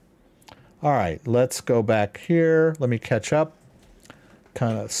 All right, let's go back here. Let me catch up.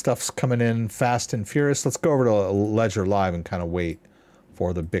 Kind of stuff's coming in fast and furious. Let's go over to Ledger Live and kind of wait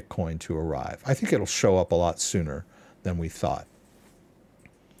for the Bitcoin to arrive. I think it'll show up a lot sooner than we thought.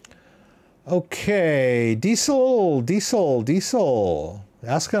 Okay, Diesel.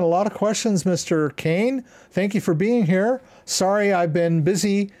 Asking a lot of questions, Mr. Kane. Thank you for being here. Sorry I've been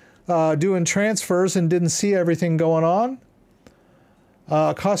busy doing transfers and didn't see everything going on.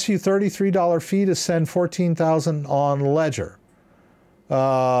 Costs you $33 fee to send $14,000 on Ledger.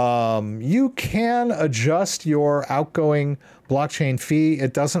 You can adjust your outgoing blockchain fee.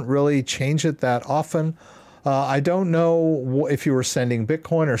 It doesn't really change it that often. I don't know if you were sending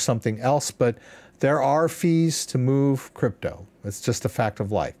Bitcoin or something else, but there are fees to move crypto. It's just a fact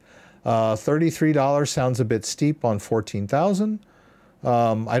of life. $33 sounds a bit steep on 14,000.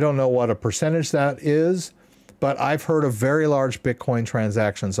 I don't know what a percentage that is, but I've heard of very large Bitcoin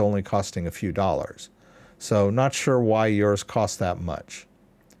transactions only costing a few dollars. So not sure why yours costs that much.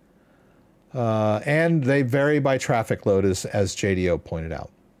 And they vary by traffic load, as JDO pointed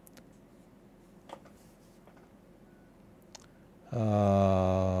out.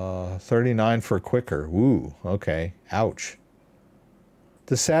 39 for quicker. Woo, okay. Ouch.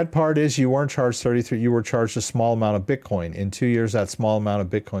 The sad part is you weren't charged 33, you were charged a small amount of Bitcoin. In 2 years, that small amount of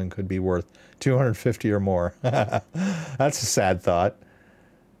Bitcoin could be worth 250 or more. That's a sad thought.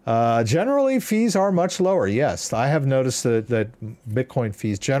 Generally, fees are much lower. Yes, I have noticed that Bitcoin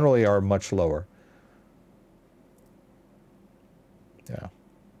fees generally are much lower. Yeah.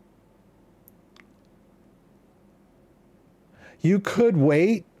 You could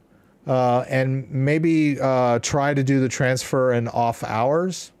wait and maybe try to do the transfer in off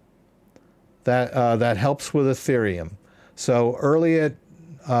hours. That helps with Ethereum. So early in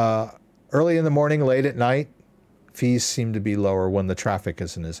the morning, late at night, fees seem to be lower when the traffic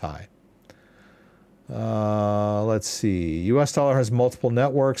isn't as high. Let's see. US dollar has multiple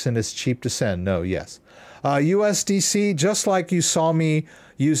networks and it's cheap to send. No, yes. USDC, just like you saw me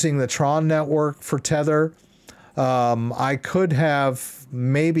using the Tron network for Tether, I could have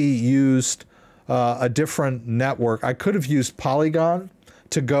maybe used a different network. I could have used Polygon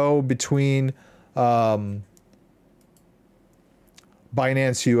to go between Binance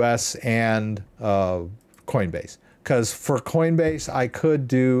US and Coinbase. Because for Coinbase, I could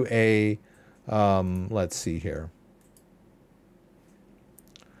do a, let's see here.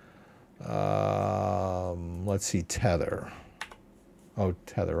 Let's see, Tether. Oh,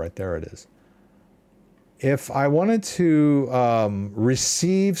 Tether, right there it is. If I wanted to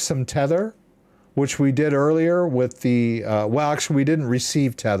receive some Tether, which we did earlier with the, well, actually, we didn't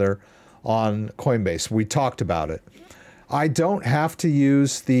receive Tether on Coinbase. We talked about it. I don't have to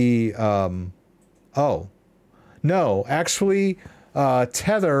use the, oh, no, actually,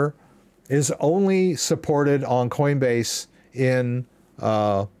 Tether is only supported on Coinbase in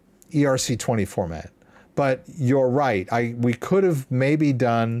ERC20 format. But you're right. We could have maybe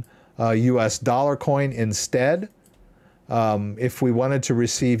done US dollar coin instead. If we wanted to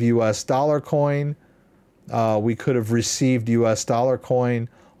receive US dollar coin, we could have received US dollar coin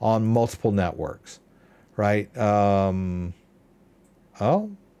on multiple networks, right? Oh,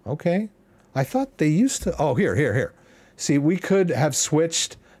 okay. I thought they used to, oh, here. See, we could have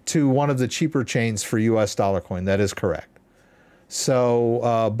switched to one of the cheaper chains for US dollar coin. That is correct.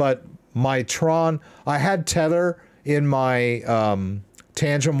 So, but my Tron, I had Tether in my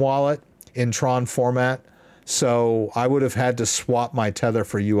Tangent wallet in Tron format. So I would have had to swap my Tether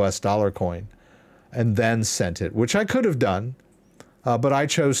for US dollar coin and then sent it, which I could have done. But I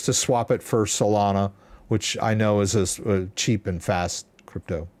chose to swap it for Solana, which I know is a cheap and fast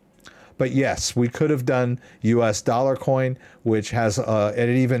crypto. But yes, we could have done US dollar coin, which has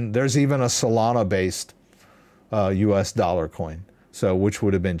there's even a Solana based US dollar coin, so which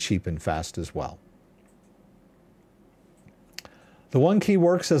would have been cheap and fast as well. The one key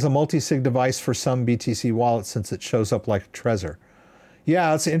works as a multi-sig device for some BTC wallets since it shows up like Trezor.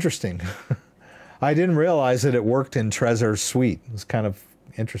 Yeah, that's interesting. I didn't realize that it worked in Trezor's suite. It was kind of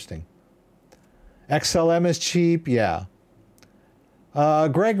interesting. XLM is cheap, yeah.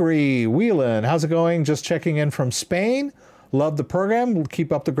 Gregory Whelan, how's it going? Just checking in from Spain. Love the program.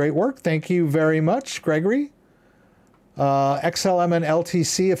 Keep up the great work. Thank you very much, Gregory. XLM and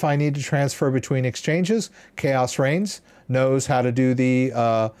LTC, if I need to transfer between exchanges, Chaos Reigns knows how to do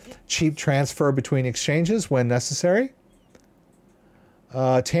the cheap transfer between exchanges when necessary.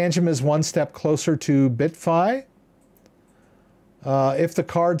 Tangem is one step closer to BitFi. If the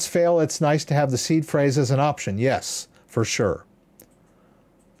cards fail, it's nice to have the seed phrase as an option. Yes, for sure.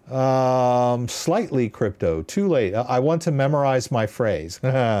 Slightly crypto. Too late. I want to memorize my phrase.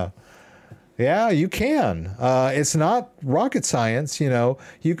 Yeah, you can. It's not rocket science, you know.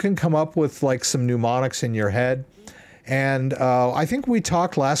 You can come up with like some mnemonics in your head. And I think we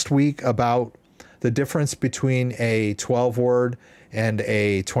talked last week about the difference between a 12-word and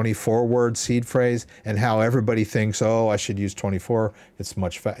a 24-word seed phrase, and how everybody thinks, oh, I should use 24. It's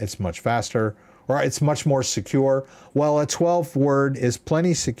much faster, or it's much more secure. Well, a 12-word is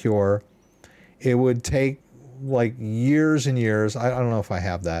plenty secure. It would take like years and years. I don't know if I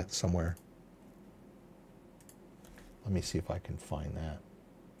have that somewhere. Let me see if I can find that.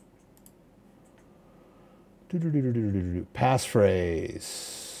 Passphrase.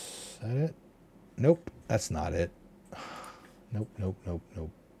 Is that it? Nope, that's not it. Nope.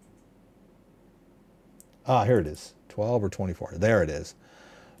 Ah, here it is. 12 or 24. There it is.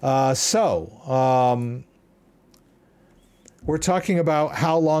 We're talking about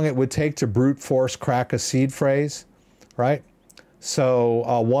how long it would take to brute force crack a seed phrase, right?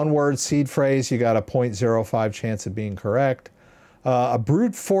 So one-word seed phrase, you got a 0.05 chance of being correct. A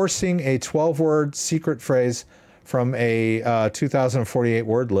brute forcing a 12-word secret phrase from a 2048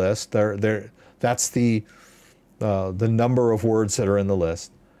 word list. That's the number of words that are in the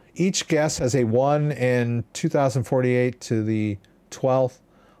list. Each guess has a 1 in 2048 to the 12th,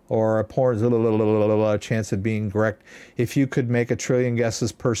 or a 0.0 chance of being correct. If you could make 1 trillion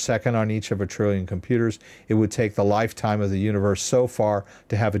guesses per second on each of 1 trillion computers, it would take the lifetime of the universe so far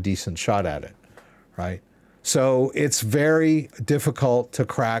to have a decent shot at it, right? So it's very difficult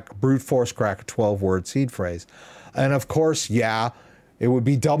to brute force crack a 12-word seed phrase. And of course, yeah, it would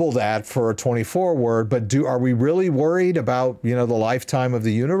be double that for a 24-word, but are we really worried about, you know, the lifetime of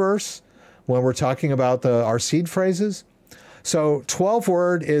the universe when we're talking about our seed phrases? So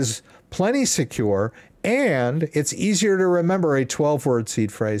 12-word is plenty secure, and it's easier to remember a 12-word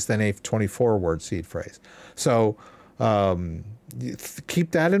seed phrase than a 24-word seed phrase. So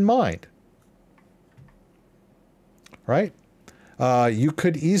keep that in mind, right? You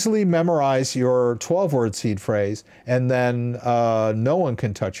could easily memorize your 12-word seed phrase, and then no one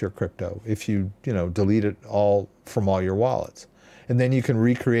can touch your crypto if you delete it all from all your wallets. And then you can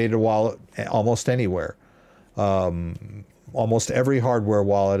recreate a wallet almost anywhere. Almost every hardware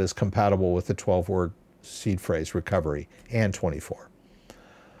wallet is compatible with the 12-word seed phrase recovery and 24.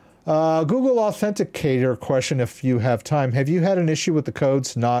 Google Authenticator question, if you have time. Have you had an issue with the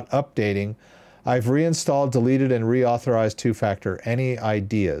codes not updating? I've reinstalled, deleted, and reauthorized two-factor. Any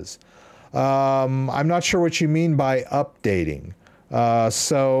ideas? I'm not sure what you mean by updating.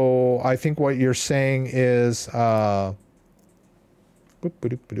 So I think what you're saying is...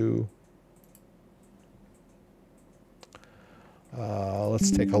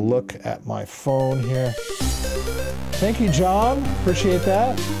 let's take a look at my phone here. Thank you, John. Appreciate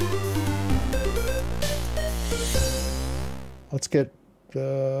that. Let's get,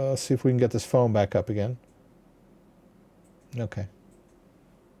 see if we can get this phone back up again. Okay.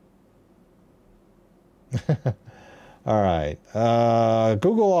 All right.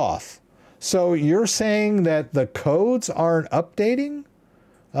 Google Auth. So you're saying that the codes aren't updating?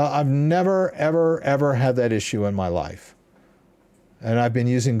 I've never, ever had that issue in my life. And I've been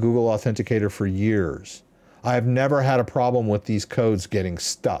using Google Authenticator for years. I've never had a problem with these codes getting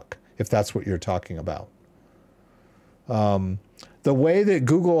stuck, if that's what you're talking about. The way that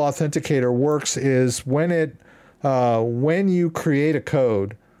Google Authenticator works is when you create a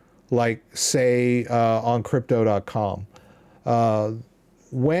code, like say on crypto.com,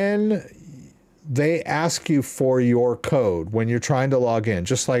 when they ask you for your code, when you're trying to log in,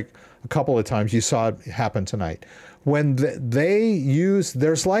 just like a couple of times you saw it happen tonight, when they use,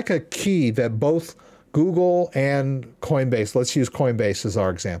 there's like a key that both Google and Coinbase, let's use Coinbase as our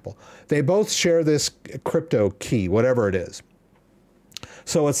example, they both share this crypto key, whatever it is.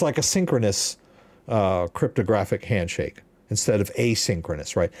 So it's like a synchronous cryptographic handshake instead of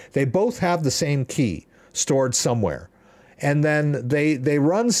asynchronous, right? They both have the same key stored somewhere. And then they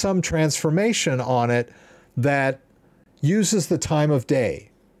run some transformation on it that uses the time of day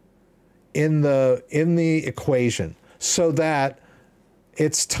in the equation so that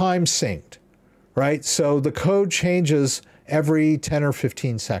it's time synced, right? So the code changes every 10 or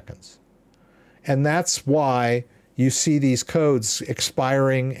 15 seconds. And that's why you see these codes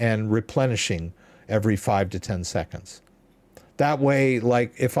expiring and replenishing every 5 to 10 seconds. That way,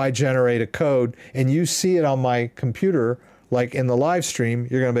 like if I generate a code and you see it on my computer, like in the live stream,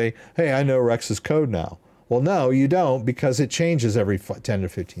 you're going to be, hey, I know Rex's code now. Well, no, you don't, because it changes every 10 to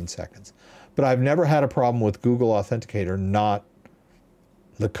 15 seconds. But I've never had a problem with Google Authenticator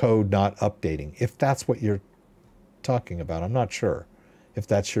the code not updating. If that's what you're talking about, I'm not sure if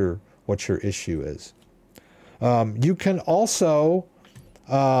that's what your issue is. You can also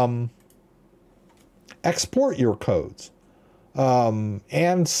export your codes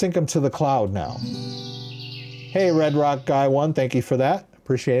and sync them to the cloud now. Hey, Red Rock Guy 1, thank you for that.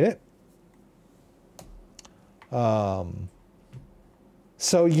 Appreciate it.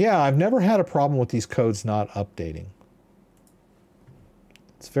 So yeah, I've never had a problem with these codes not updating.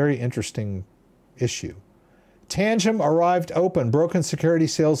 It's a very interesting issue. Tangem arrived open. Broken security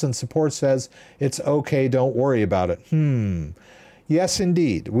sales and support says it's okay, don't worry about it. Yes,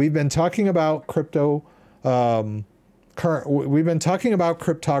 indeed. We've been talking about we've been talking about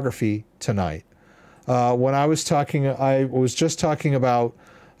cryptography tonight. When I was just talking about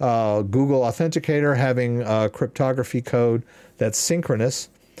Google Authenticator having a cryptography code that's synchronous.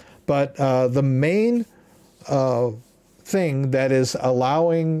 But the main thing that is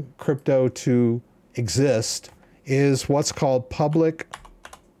allowing crypto to exist is what's called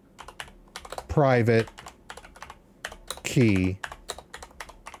public-private key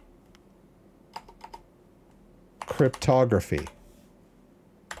cryptography,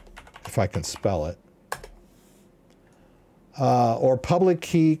 if I can spell it, or public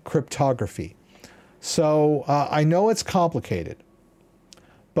key cryptography. So I know it's complicated,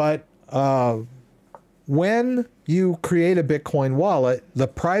 but when you create a Bitcoin wallet, the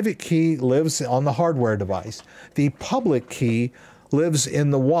private key lives on the hardware device. The public key lives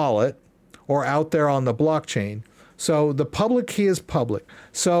in the wallet or out there on the blockchain. So the public key is public.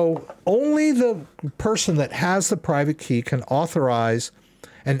 So only the person that has the private key can authorize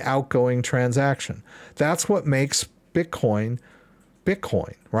an outgoing transaction. That's what makes Bitcoin,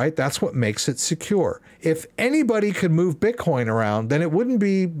 right? That's what makes it secure. If anybody could move Bitcoin around, then it wouldn't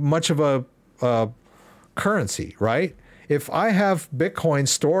be much of a currency, right? If I have Bitcoin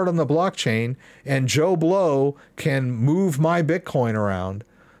stored on the blockchain and Joe Blow can move my Bitcoin around,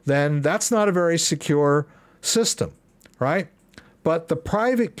 then that's not a very secure system, right? But the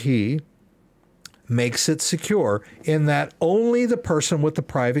private key makes it secure in that only the person with the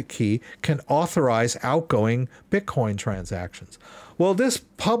private key can authorize outgoing Bitcoin transactions. Well, this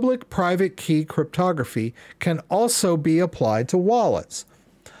public-private key cryptography can also be applied to wallets.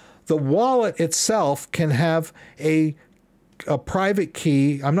 The wallet itself can have a private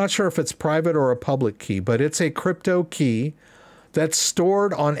key. I'm not sure if it's private or a public key, but it's a crypto key that's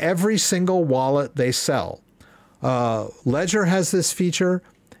stored on every single wallet they sell. Ledger has this feature,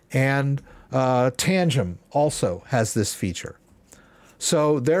 and Tangem also has this feature.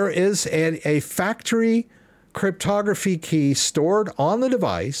 So there is a factory cryptography key stored on the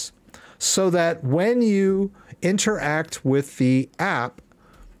device so that when you interact with the app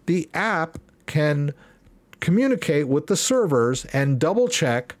can communicate with the servers and double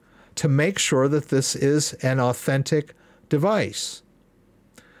check to make sure that this is an authentic device.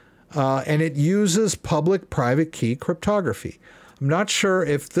 And it uses public-private key cryptography. I'm not sure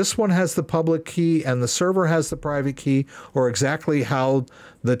if this one has the public key and the server has the private key or exactly how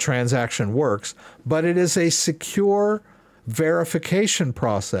the transaction works, but it is a secure verification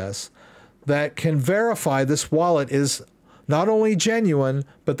process that can verify this wallet is not only genuine,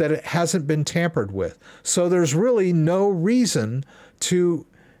 but that it hasn't been tampered with. So there's really no reason to,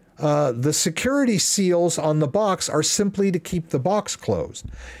 the security seals on the box are simply to keep the box closed.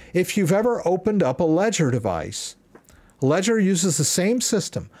 If you've ever opened up a Ledger device, Ledger uses the same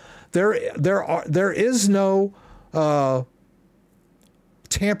system. There is no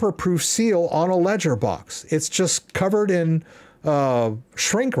tamper-proof seal on a Ledger box. It's just covered in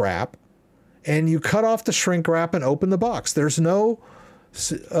shrink wrap, and you cut off the shrink wrap and open the box. There's no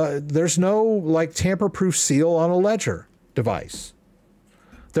like tamper-proof seal on a Ledger device.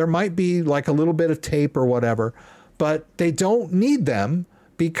 There might be like a little bit of tape or whatever, but they don't need them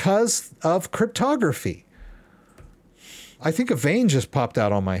because of cryptography. I think a vein just popped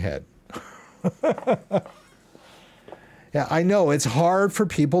out on my head. Yeah, I know it's hard for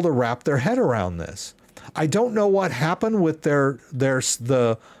people to wrap their head around this. I don't know what happened with the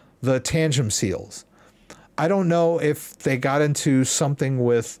Tangem seals. I don't know if they got into something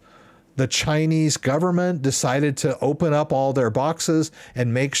with the Chinese government, decided to open up all their boxes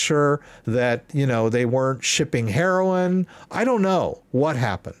and make sure that, you know, they weren't shipping heroin. I don't know what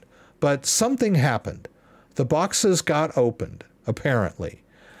happened, but something happened. The boxes got opened, apparently.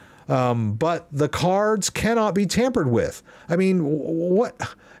 But the cards cannot be tampered with. I mean,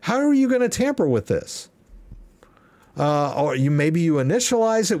 how are you going to tamper with this? Or maybe you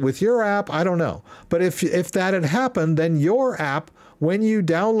initialize it with your app. I don't know. But if that had happened, then your app, when you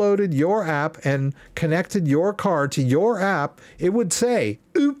downloaded your app and connected your card to your app, it would say,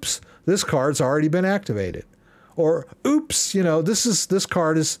 oops, this card's already been activated. Or, oops, you know, this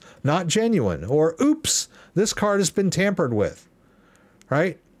card is not genuine. Or, oops, this card has been tampered with.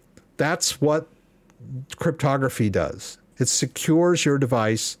 Right? That's what cryptography does. It secures your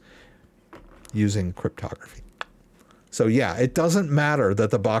device using cryptography. So yeah, it doesn't matter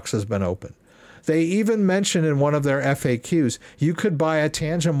that the box has been opened. They even mentioned in one of their FAQs, you could buy a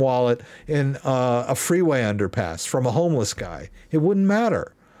Tangent wallet in a freeway underpass from a homeless guy. It wouldn't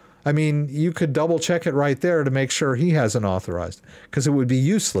matter. I mean, you could double check it right there to make sure he hasn't authorized, because it would be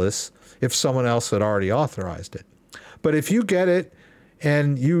useless if someone else had already authorized it. But if you get it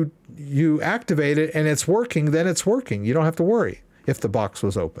and you activate it and it's working, then it's working. You don't have to worry if the box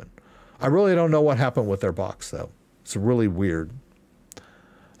was open. I really don't know what happened with their box, though. It's really weird.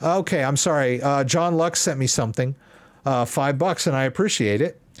 Okay, I'm sorry. John Lux sent me something, $5, and I appreciate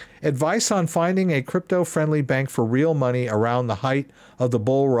it. Advice on finding a crypto-friendly bank for real money around the height of the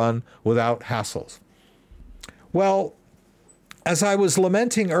bull run without hassles. Well, as I was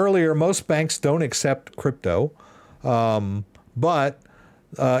lamenting earlier, most banks don't accept crypto, but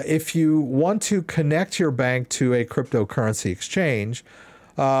if you want to connect your bank to a cryptocurrency exchange,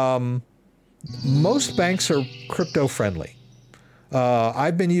 most banks are crypto-friendly.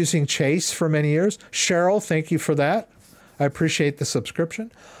 I've been using Chase for many years. Cheryl, thank you for that. I appreciate the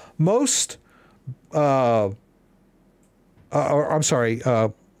subscription. Most,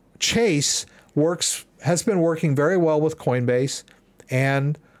 Chase has been working very well with Coinbase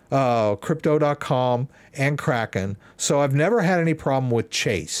and Crypto.com and Kraken. So I've never had any problem with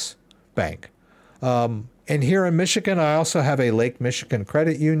Chase Bank. And here in Michigan, I also have a Lake Michigan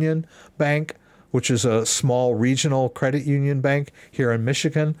Credit Union Bank, which is a small regional credit union bank here in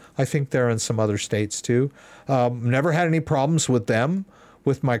Michigan. I think they're in some other states too. Never had any problems with them,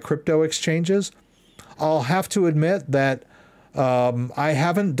 with my crypto exchanges. I'll have to admit that I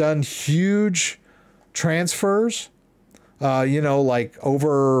haven't done huge transfers, like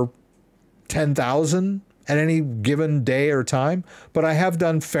over 10,000 at any given day or time, but I have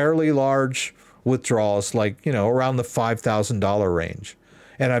done fairly large withdrawals, like, around the $5,000 range.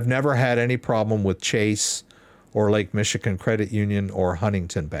 And I've never had any problem with Chase or Lake Michigan Credit Union or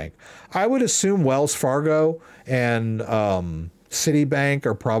Huntington Bank. I would assume Wells Fargo and Citibank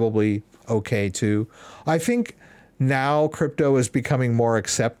are probably okay too. I think now crypto is becoming more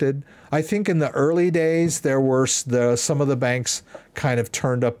accepted. I think in the early days, there were some of the banks kind of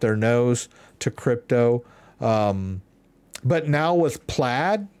turned up their nose to crypto. But now with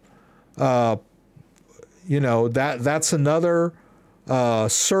Plaid, that's another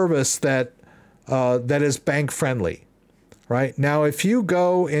service that is bank friendly, right? Now, if you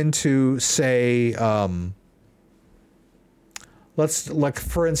go into, say, for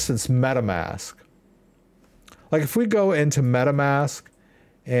instance, MetaMask. Like if we go into MetaMask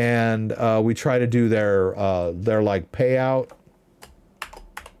and we try to do their like payout.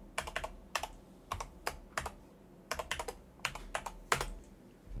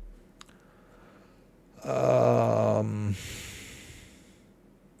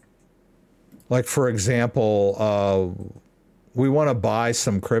 Like, for example, we want to buy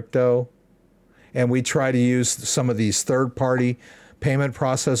some crypto and we try to use some of these third-party payment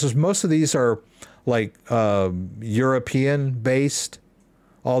processors. Most of these are like European-based,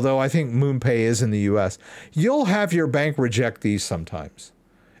 although I think MoonPay is in the US. You'll have your bank reject these sometimes.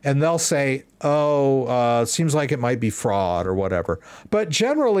 And they'll say, seems like it might be fraud or whatever. But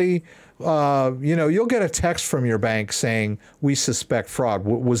generally, you'll get a text from your bank saying, we suspect fraud.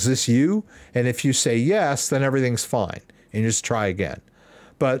 Was this you? And if you say yes, then everything's fine. And you just try again.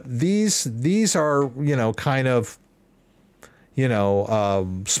 But these are, kind of,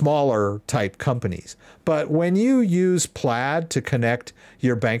 smaller type companies. But when you use Plaid to connect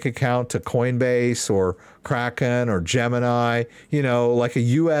your bank account to Coinbase or Kraken or Gemini, like a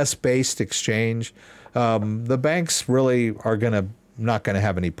US-based exchange, the banks really are not going to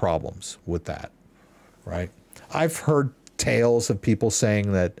have any problems with that, right? I've heard tales of people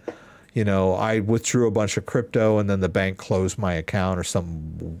saying that, I withdrew a bunch of crypto and then the bank closed my account or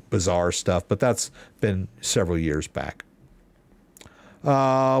some bizarre stuff, but that's been several years back.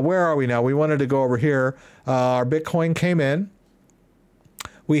 Where are we now? We wanted to go over here. Our Bitcoin came in.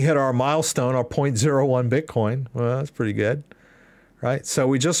 We hit our milestone, our 0.01 Bitcoin. Well, that's pretty good, right? So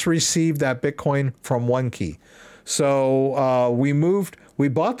we just received that Bitcoin from OneKey. So we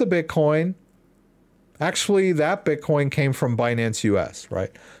bought the Bitcoin. Actually, that Bitcoin came from Binance US,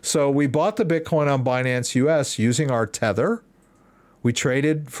 right? So we bought the Bitcoin on Binance US using our Tether. We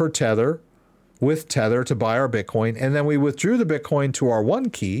traded for Tether with Tether to buy our Bitcoin, and then we withdrew the Bitcoin to our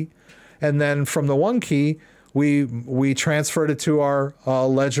OneKey, and then from the OneKey, we transferred it to our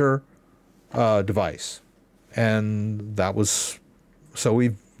Ledger device, and that was, so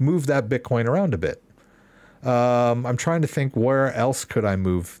we moved that Bitcoin around a bit. I'm trying to think where else could I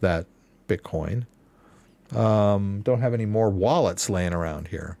move that Bitcoin. Don't have any more wallets laying around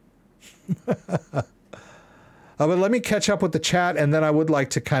here. But let me catch up with the chat, and then I would like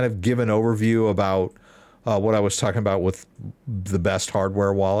to kind of give an overview about what I was talking about with the best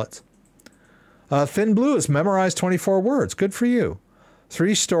hardware wallets. Thin Blue has memorized 24 words. Good for you.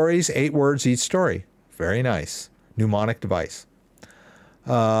 3 stories, 8 words each story. Very nice. Mnemonic device.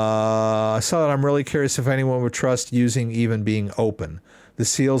 I saw that. I'm really curious if anyone would trust using even being open. The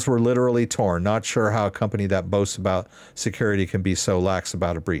seals were literally torn. Not sure how a company that boasts about security can be so lax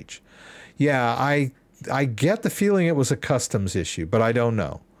about a breach. Yeah, I get the feeling it was a customs issue, but I don't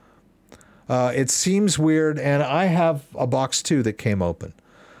know. It seems weird, and I have a box too that came open.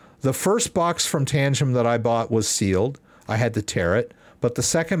 The first box from Tangem that I bought was sealed. I had to tear it. But the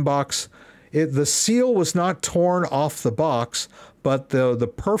second box, the seal was not torn off the box, but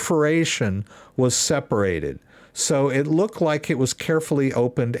the perforation was separated. So it looked like it was carefully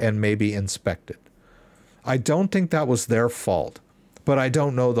opened and maybe inspected. I don't think that was their fault, but I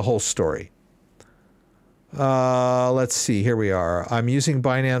don't know the whole story. Let's see, here we are. I'm using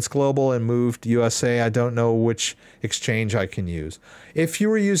Binance Global and moved USA. I don't know which exchange I can use. If you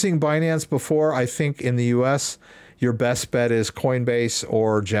were using Binance before, I think in the US, your best bet is Coinbase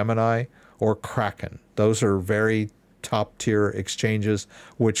or Gemini or Kraken. Those are very top tier exchanges,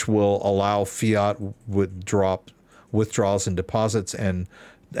 which will allow fiat withdrawals and deposits and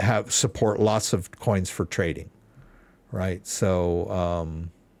support lots of coins for trading, right? So,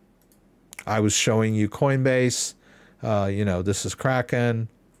 I was showing you Coinbase, you know, this is Kraken.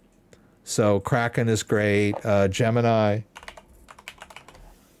 So Kraken is great. Gemini.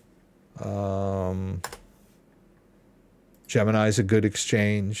 Gemini is a good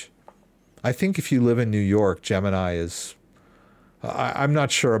exchange. I think if you live in New York, Gemini is, I'm not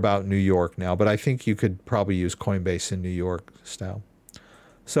sure about New York now, but I think you could probably use Coinbase in New York style.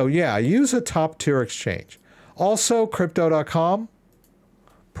 So yeah, use a top tier exchange. Also, crypto.com.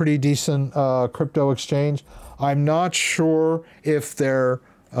 Pretty decent crypto exchange. I'm not sure if they're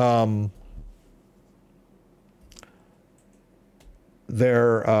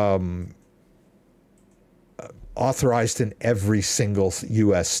authorized in every single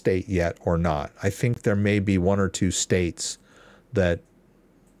U.S. state yet or not. I think there may be 1 or 2 states that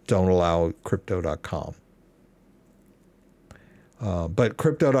don't allow crypto.com. But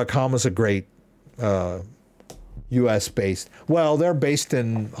crypto.com is a great US based. Well, they're based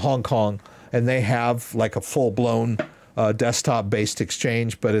in Hong Kong, and they have like a full-blown desktop based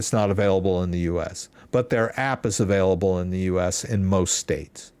exchange, but it's not available in the US. But their app is available in the US in most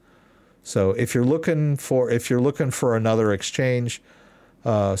states. So if you're looking for another exchange,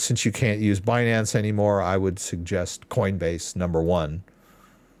 since you can't use Binance anymore, I would suggest Coinbase, #1.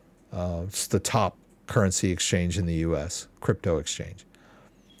 It's the top currency exchange in the US, crypto exchange.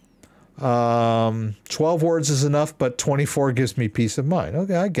 12 words is enough, but 24 gives me peace of mind.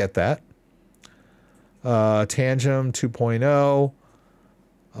 Okay, I get that. Tangem 2.0.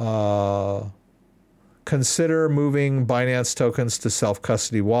 Consider moving Binance tokens to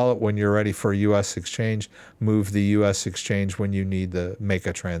self-custody wallet when you're ready for a U.S. exchange. Move the U.S. exchange when you need to make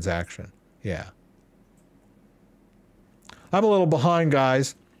a transaction. Yeah. I'm a little behind,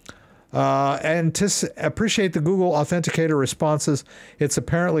 guys. And to appreciate the Google Authenticator responses. It's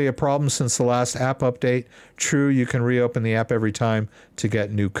apparently a problem since the last app update. True, you can reopen the app every time to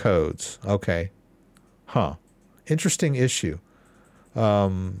get new codes. Okay. Huh. Interesting issue.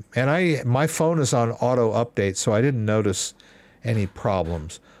 And my phone is on auto update, so I didn't notice any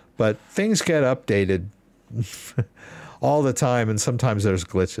problems. But things get updated all the time, and sometimes there's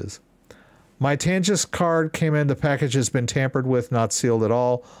glitches. My Tangis card came in, the package has been tampered with, not sealed at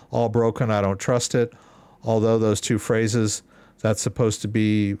all broken, I don't trust it. Although those 2 phrases that's supposed to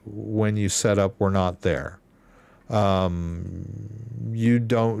be when you set up were not there. You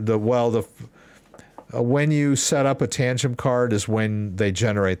don't, when you set up a Tangem card is when they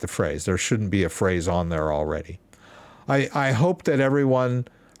generate the phrase. There shouldn't be a phrase on there already. I hope that everyone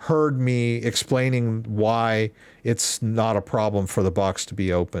heard me explaining why it's not a problem for the box to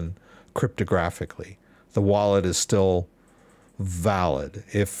be open cryptographically. The wallet is still valid.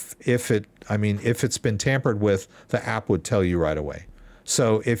 If it's been tampered with, the app would tell you right away.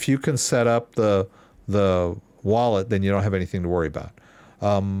 So if you can set up the wallet, then you don't have anything to worry about.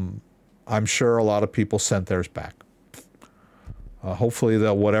 I'm sure a lot of people sent theirs back. Hopefully,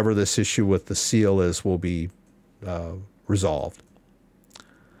 whatever this issue with the seal is will be resolved.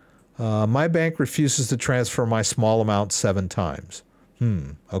 My bank refuses to transfer my small amount 7 times.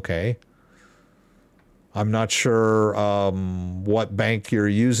 Okay. I'm not sure what bank you're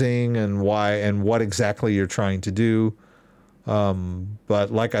using and why and what exactly you're trying to do.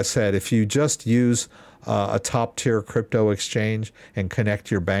 But like I said, if you just use a top-tier crypto exchange and connect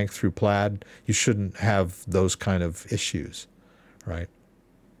your bank through Plaid, you shouldn't have those kind of issues, right?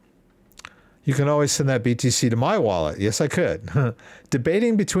 You can always send that BTC to my wallet. Yes, I could.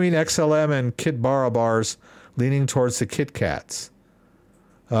 Debating between XLM and Kit Bara bars, leaning towards the Kit Kats.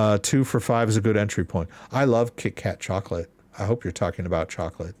 2 for $5 is a good entry point. I love Kit Kat chocolate. I hope you're talking about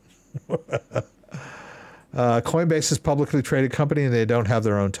chocolate. Coinbase is a publicly traded company and they don't have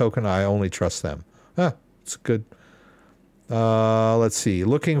their own token. I only trust them. It's good. Let's see.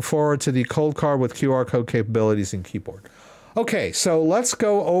 Looking forward to the cold card with QR code capabilities and keyboard. Okay, so let's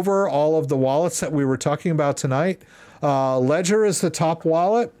go over all of the wallets that we were talking about tonight. Ledger is the top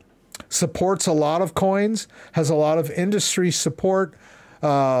wallet, supports a lot of coins, has a lot of industry support,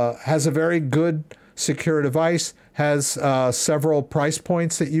 has a very good secure device, has several price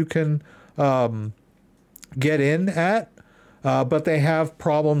points that you can get in at, but they have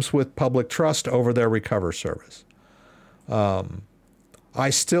problems with public trust over their recover service. I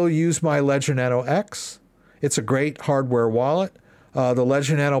still use my Ledger Nano X. It's a great hardware wallet. The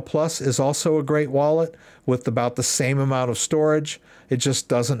Ledger Nano Plus is also a great wallet with about the same amount of storage. It just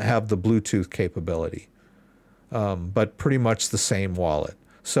doesn't have the Bluetooth capability, but pretty much the same wallet.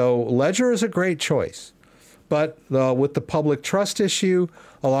 So Ledger is a great choice. But with the public trust issue,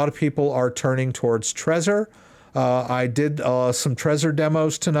 a lot of people are turning towards Trezor. I did some Trezor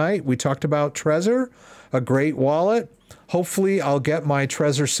demos tonight. We talked about Trezor, a great wallet. Hopefully, I'll get my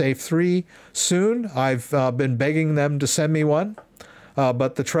Trezor Safe 3 soon. I've been begging them to send me one.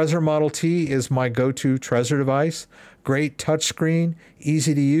 But the Trezor Model T is my go-to Trezor device. Great touchscreen,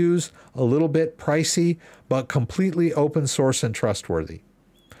 easy to use, a little bit pricey, but completely open source and trustworthy.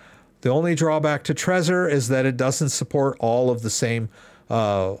 The only drawback to Trezor is that it doesn't support all of the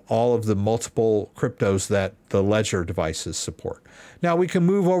multiple cryptos that the Ledger devices support. Now we can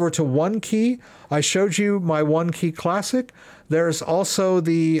move over to OneKey. I showed you my OneKey Classic. There's also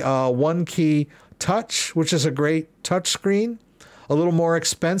the OneKey Touch, which is a great touch screen, a little more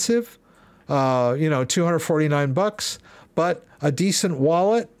expensive, $249, but a decent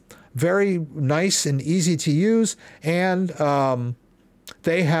wallet, very nice and easy to use, and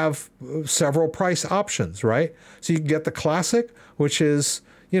they have several price options, right? So you can get the Classic, which is,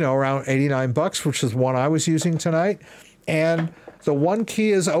 around $89, which is one I was using tonight. And the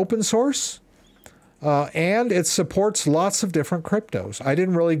OneKey is open source, and it supports lots of different cryptos. I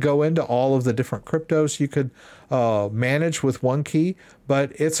didn't really go into all of the different cryptos you could manage with OneKey,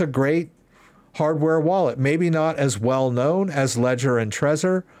 but it's a great hardware wallet. Maybe not as well known as Ledger and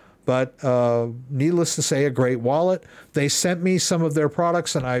Trezor, but needless to say, a great wallet. They sent me some of their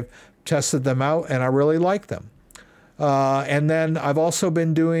products, and I've tested them out, and I really like them. And then I've also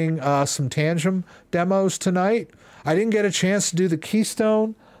been doing some Tangem demos tonight. I didn't get a chance to do the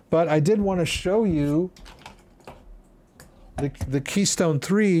Keystone, but I did want to show you the Keystone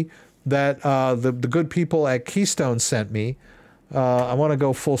 3 that the good people at Keystone sent me. I want to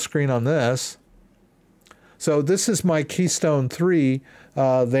go full screen on this. So this is my Keystone 3.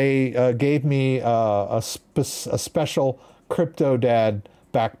 They gave me a special CryptoDad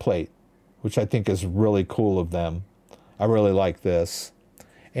backplate, which I think is really cool of them. I really like this.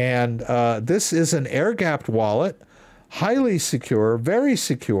 And this is an air-gapped wallet, highly secure, very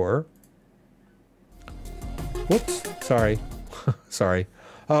secure. Whoops, sorry. Sorry.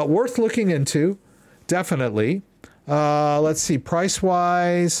 Worth looking into, definitely. Let's see,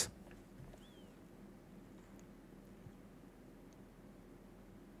 price-wise.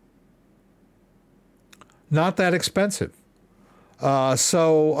 Not that expensive.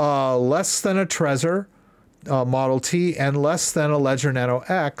 So less than a Trezor Model T and less than a Ledger Nano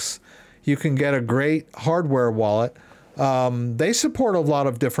X, you can get a great hardware wallet. They support a lot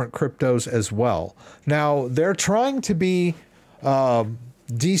of different cryptos as well. Now, they're trying to be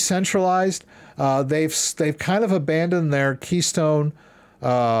decentralized. They've kind of abandoned their Keystone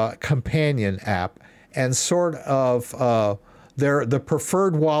companion app and sort of the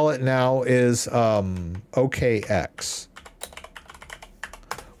preferred wallet now is OKX,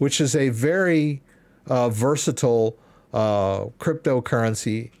 which is a very versatile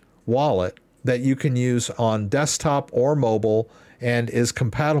cryptocurrency wallet that you can use on desktop or mobile and is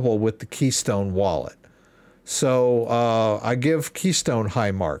compatible with the Keystone wallet. So I give Keystone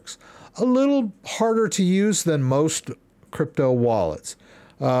high marks. A little harder to use than most crypto wallets.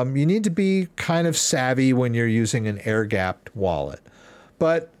 You need to be kind of savvy when you're using an air-gapped wallet.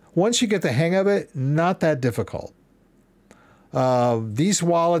 But once you get the hang of it, not that difficult. These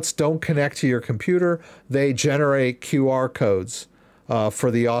wallets don't connect to your computer. They generate QR codes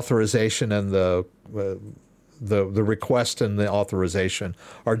for the authorization, and the request and the authorization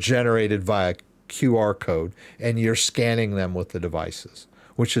are generated via QR code, and you're scanning them with the devices,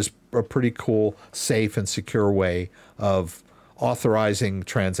 which is a pretty cool, safe, and secure way of authorizing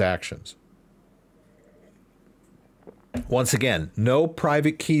transactions. Once again, no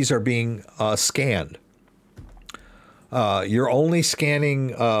private keys are being scanned. You're only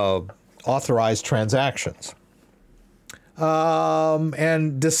scanning authorized transactions.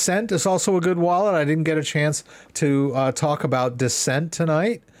 And Descent is also a good wallet. I didn't get a chance to talk about Descent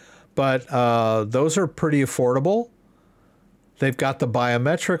tonight, but those are pretty affordable. They've got the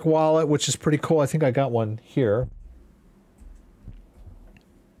biometric wallet, which is pretty cool. I think I got one here.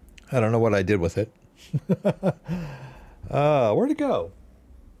 I don't know what I did with it. Where'd it go?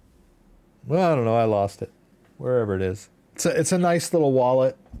 Well, I don't know. I lost it. Wherever it is. It's a nice little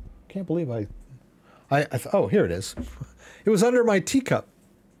wallet. Can't believe oh, here it is. It was under my teacup.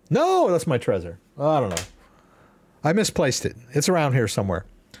 No, that's my Trezor. I don't know. I misplaced it. It's around here somewhere.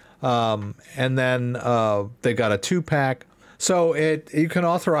 And then they got a 2-pack. So you can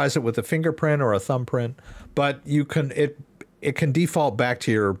authorize it with a fingerprint or a thumbprint, but it can default back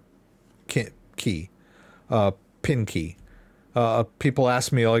to your key, PIN key. People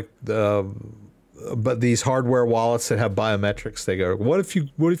ask me, like, but these hardware wallets that have biometrics, they go, what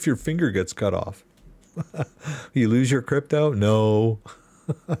if your finger gets cut off? You lose your crypto? No.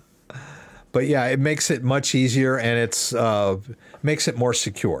 But yeah, it makes it much easier, and it's makes it more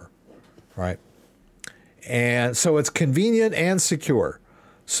secure, right? And so it's convenient and secure.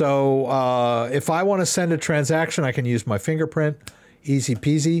 So if I want to send a transaction, I can use my fingerprint, easy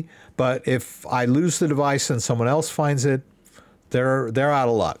peasy. But if I lose the device and someone else finds it, they're out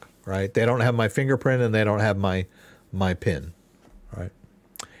of luck, right? They don't have my fingerprint and they don't have my PIN, right?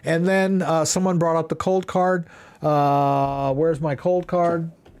 And then someone brought up the cold card. Where's my cold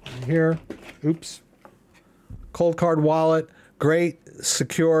card? Here. Oops. Cold card wallet. Great,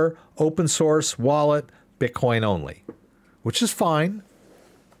 secure, open source wallet, Bitcoin only, which is fine.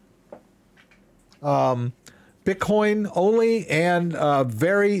 Bitcoin only and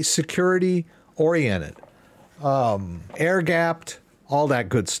very security oriented. Air gapped, all that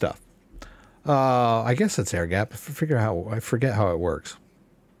good stuff. I guess it's air gapped. I forget how it works.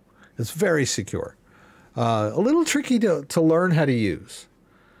 It's very secure. A little tricky to learn how to use.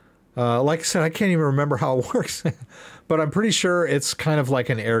 Like I said, I can't even remember how it works, but I'm pretty sure it's kind of like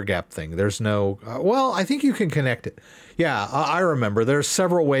an air gap thing. There's no, well, I think you can connect it. Yeah, I remember. There's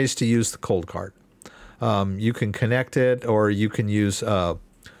several ways to use the cold card. You can connect it, or you can use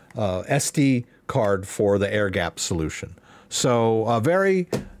SD card for the air gap solution. So very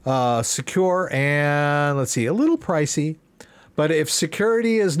secure and, let's see, a little pricey. But if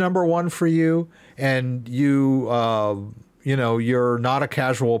security is number one for you, and you're not a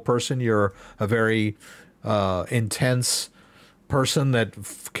casual person, you're a very intense person that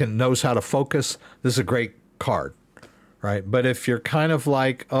knows how to focus, this is a great card, right? But if you're kind of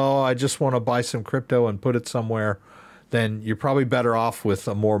like, oh, I just want to buy some crypto and put it somewhere, then you're probably better off with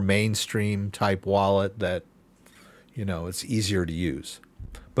a more mainstream type wallet that, it's easier to use.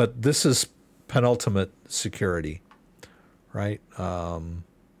 But this is penultimate security, right? And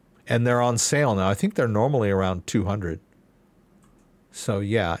they're on sale now. I think they're normally around 200. So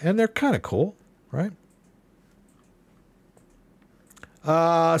yeah, and they're kind of cool, right?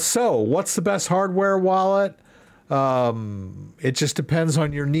 So what's the best hardware wallet? It just depends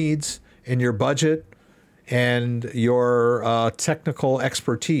on your needs and your budget and your technical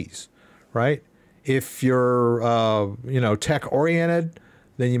expertise, right? If you're tech oriented,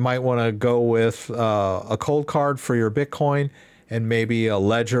 then you might want to go with a cold card for your Bitcoin and maybe a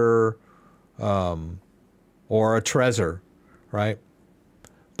Ledger or a Trezor, right?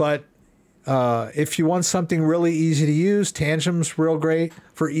 But if you want something really easy to use, Tangent's real great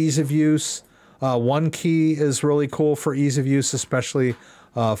for ease of use. OneKey is really cool for ease of use, especially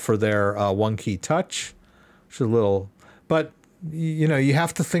for their OneKey Touch, which is a little. But you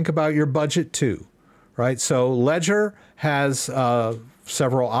have to think about your budget too, right? So Ledger has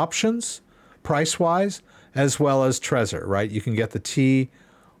several options, price-wise, as well as Trezor, right? You can get the T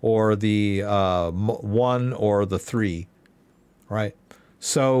or the 1 or the 3, right?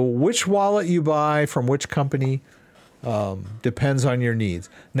 So which wallet you buy from which company depends on your needs.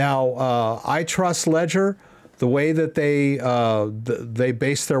 Now, I trust Ledger. The way that they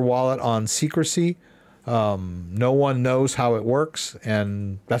base their wallet on secrecy, no one knows how it works,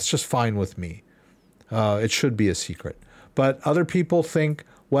 and that's just fine with me. It should be a secret. But other people think,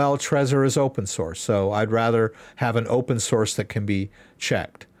 well, Trezor is open source, so I'd rather have an open source that can be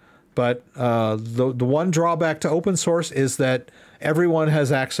checked. But the one drawback to open source is that everyone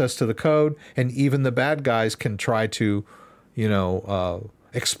has access to the code, and even the bad guys can try to,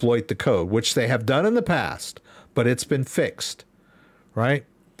 exploit the code, which they have done in the past, but it's been fixed, right?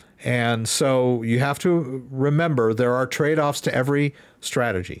 And so you have to remember there are trade-offs to every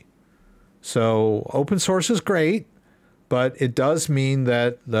strategy. So open source is great, but it does mean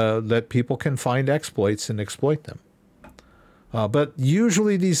that that people can find exploits and exploit them. But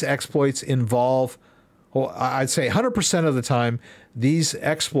usually these exploits involve, well, I'd say 100% of the time, these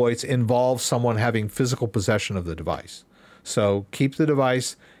exploits involve someone having physical possession of the device. So keep the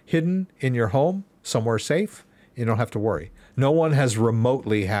device hidden in your home, somewhere safe. You don't have to worry. No one has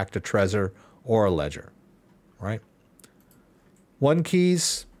remotely hacked a Trezor or a Ledger, right? One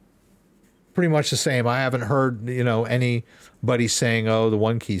keys, pretty much the same. I haven't heard, anybody saying, oh, the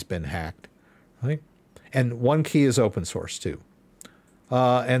one key's been hacked, right? And one key is open source too.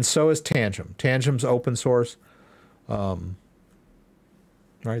 And so is Tangem. Tangem's open source. Right?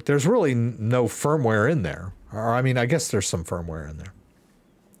 There's really no firmware in there. Or, I mean, I guess there's some firmware in there.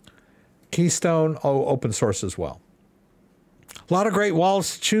 Keystone, open source as well. A lot of great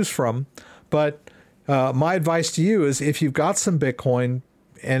wallets to choose from, but my advice to you is if you've got some Bitcoin,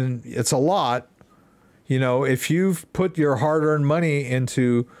 and it's a lot, if you've put your hard-earned money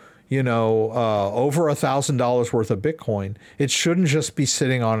into, over $1,000 worth of Bitcoin, it shouldn't just be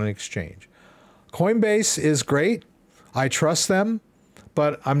sitting on an exchange. Coinbase is great. I trust them,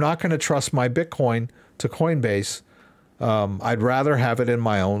 but I'm not going to trust my Bitcoin to Coinbase. I'd rather have it in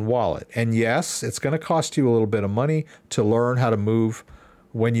my own wallet. And yes, it's going to cost you a little bit of money to learn how to move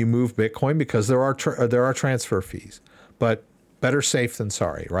when you move Bitcoin, because there are transfer fees. But better safe than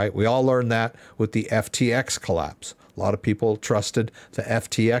sorry, right? We all learned that with the FTX collapse. A lot of people trusted the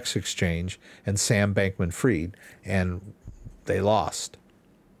FTX exchange and Sam Bankman-Fried, and they lost.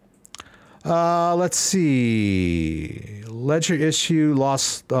 Let's see. Ledger issue,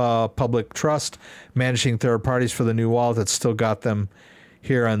 lost public trust, managing third parties for the new wallet that still got them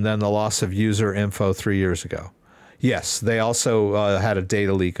here, and then the loss of user info 3 years ago. Yes, they also had a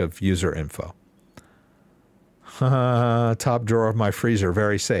data leak of user info. Top drawer of my freezer,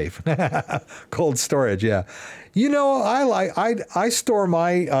 very safe. Cold storage, yeah. I store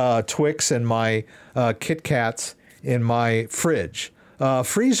my Twix and my Kit Kats in my fridge.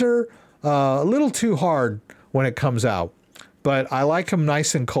 Freezer, a little too hard when it comes out, but I like them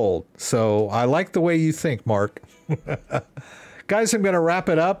nice and cold. So I like the way you think, Mark. Guys, I'm going to wrap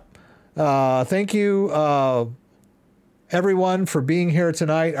it up. Thank you, everyone, for being here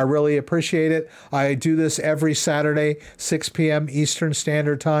tonight. I really appreciate it. I do this every Saturday, 6 p.m. Eastern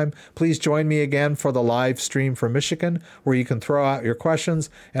Standard Time. Please join me again for the live stream from Michigan, where you can throw out your questions,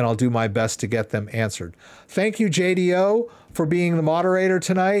 and I'll do my best to get them answered. Thank you, JDO, for being the moderator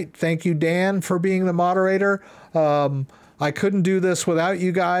tonight. Thank you, Dan, for being the moderator. I couldn't do this without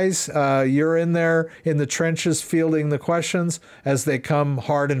you guys. You're in there in the trenches fielding the questions as they come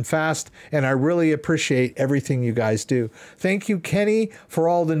hard and fast, and I really appreciate everything you guys do. Thank you, Kenny, for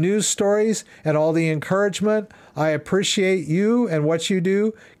all the news stories and all the encouragement. I appreciate you and what you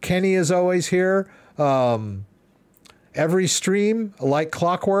do. Kenny is always here every stream like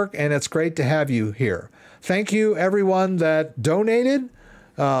clockwork, and it's great to have you here. Thank you, everyone that donated.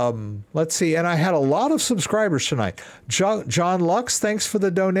 Let's see. And I had a lot of subscribers tonight. John Lux, thanks for the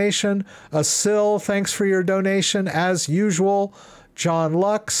donation. Asil, thanks for your donation as usual. John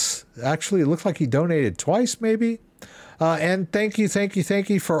Lux, actually, it looked like he donated twice, maybe. And thank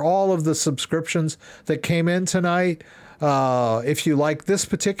you for all of the subscriptions that came in tonight. If you like this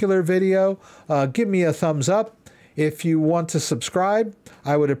particular video, give me a thumbs up. If you want to subscribe,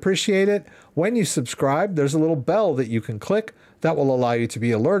 I would appreciate it. When you subscribe, there's a little bell that you can click that will allow you to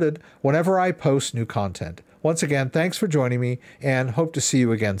be alerted whenever I post new content. Once again, thanks for joining me, and hope to see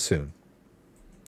you again soon.